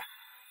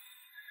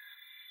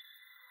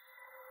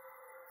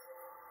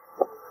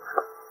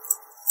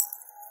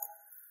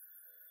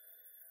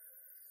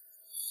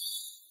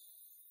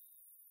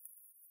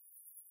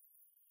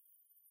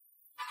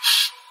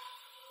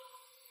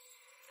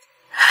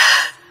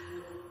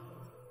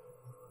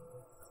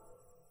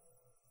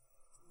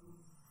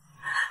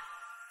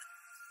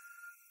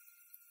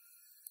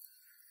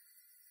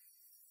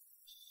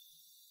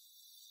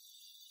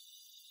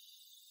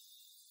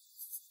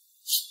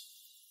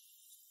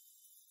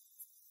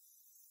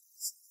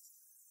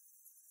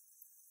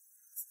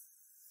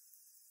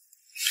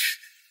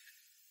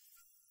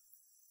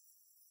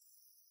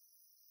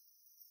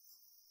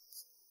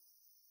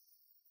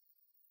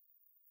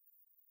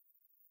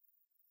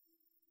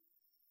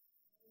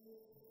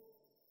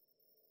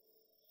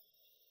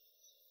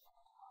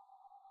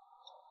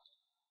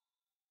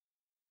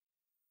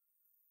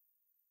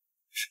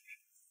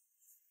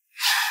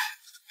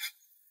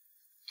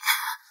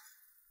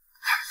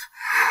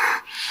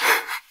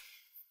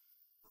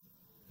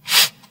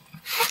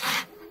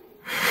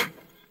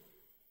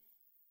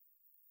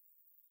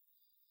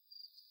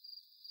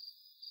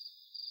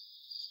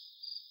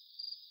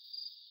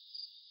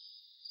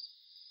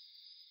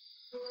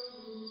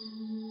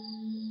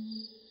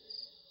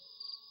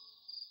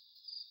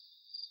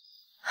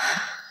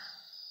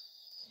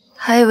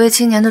还以为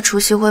今年的除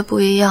夕会不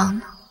一样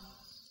呢，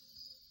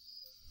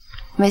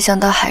没想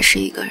到还是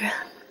一个人。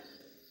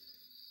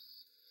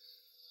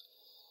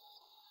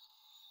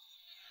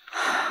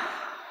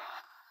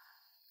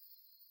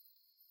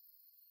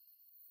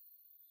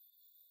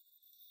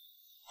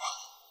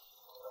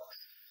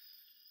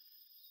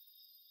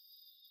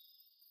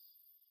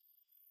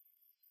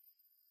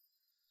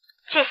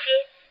据悉，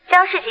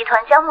江氏集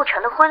团江沐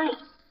晨的婚礼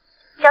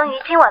将于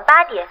今晚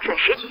8点准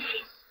时举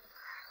行，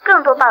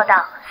更多报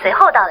道随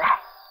后到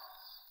来。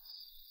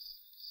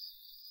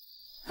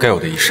该有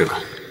的仪式感，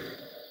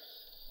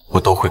我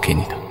都会给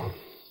你的。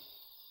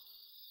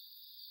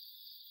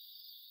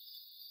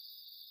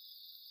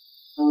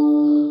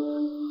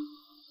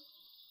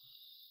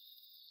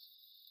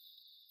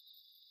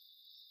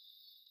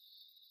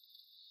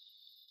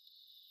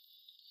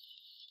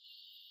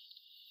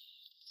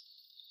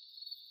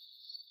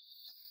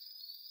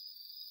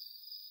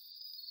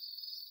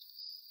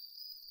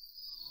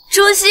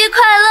除夕快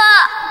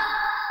乐！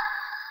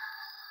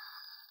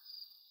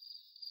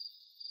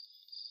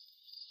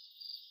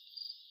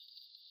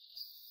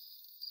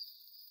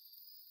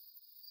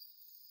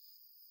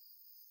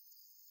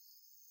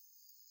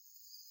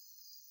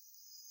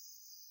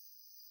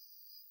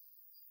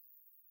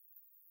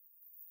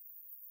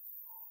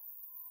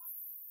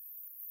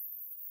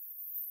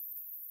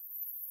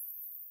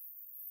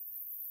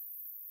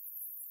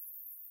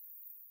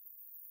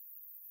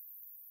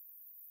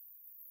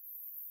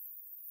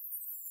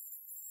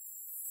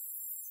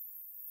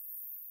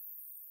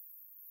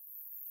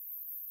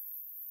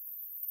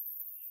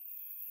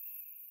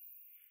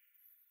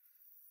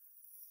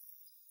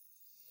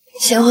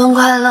新婚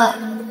快乐，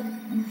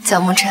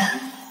蒋沐晨。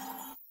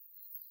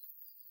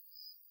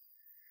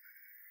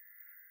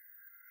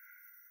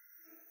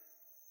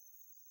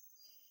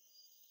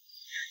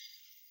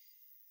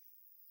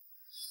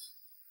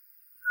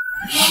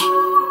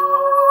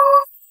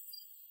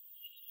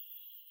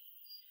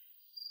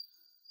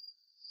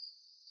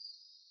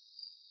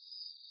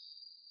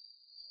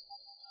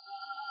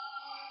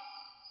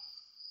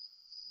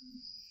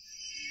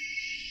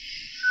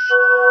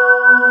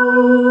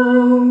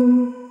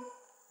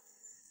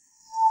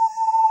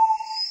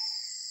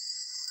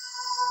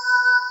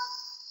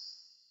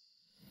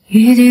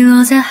雨滴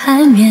落在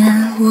海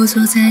面，我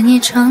坐在你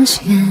窗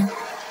前，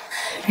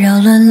扰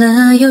乱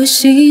了有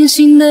星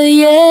星的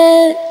夜，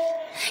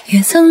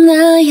也曾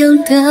那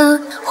样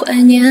的怀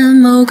念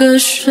某个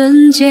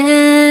瞬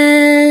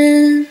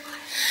间，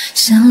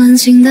像冷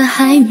清的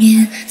海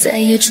面，再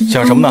也触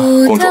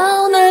碰不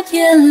到那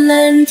片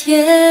蓝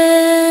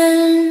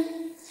天，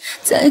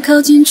再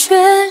靠近却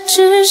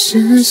只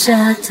剩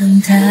下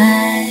等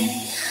待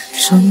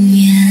重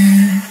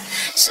演。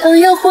想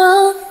要活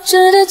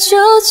着的纠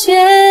结，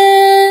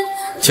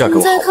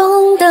在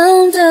空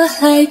荡的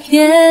海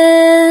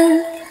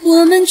边，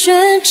我们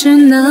却只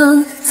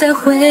能在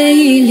回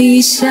忆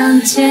里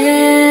相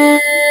见。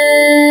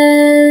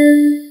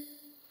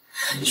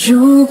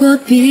如果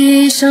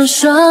闭上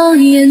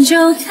双眼就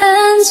看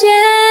见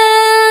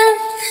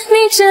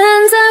你站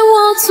在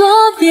我左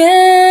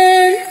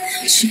边，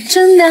许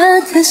着那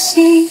颗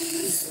心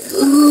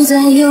不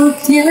再有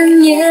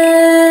惦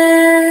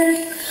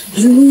念。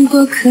如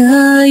果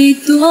可以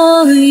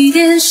多一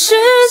点时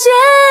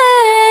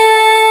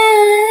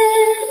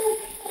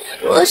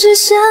间，我只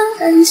想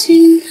安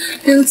静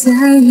留在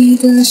你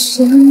的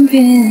身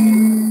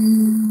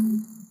边。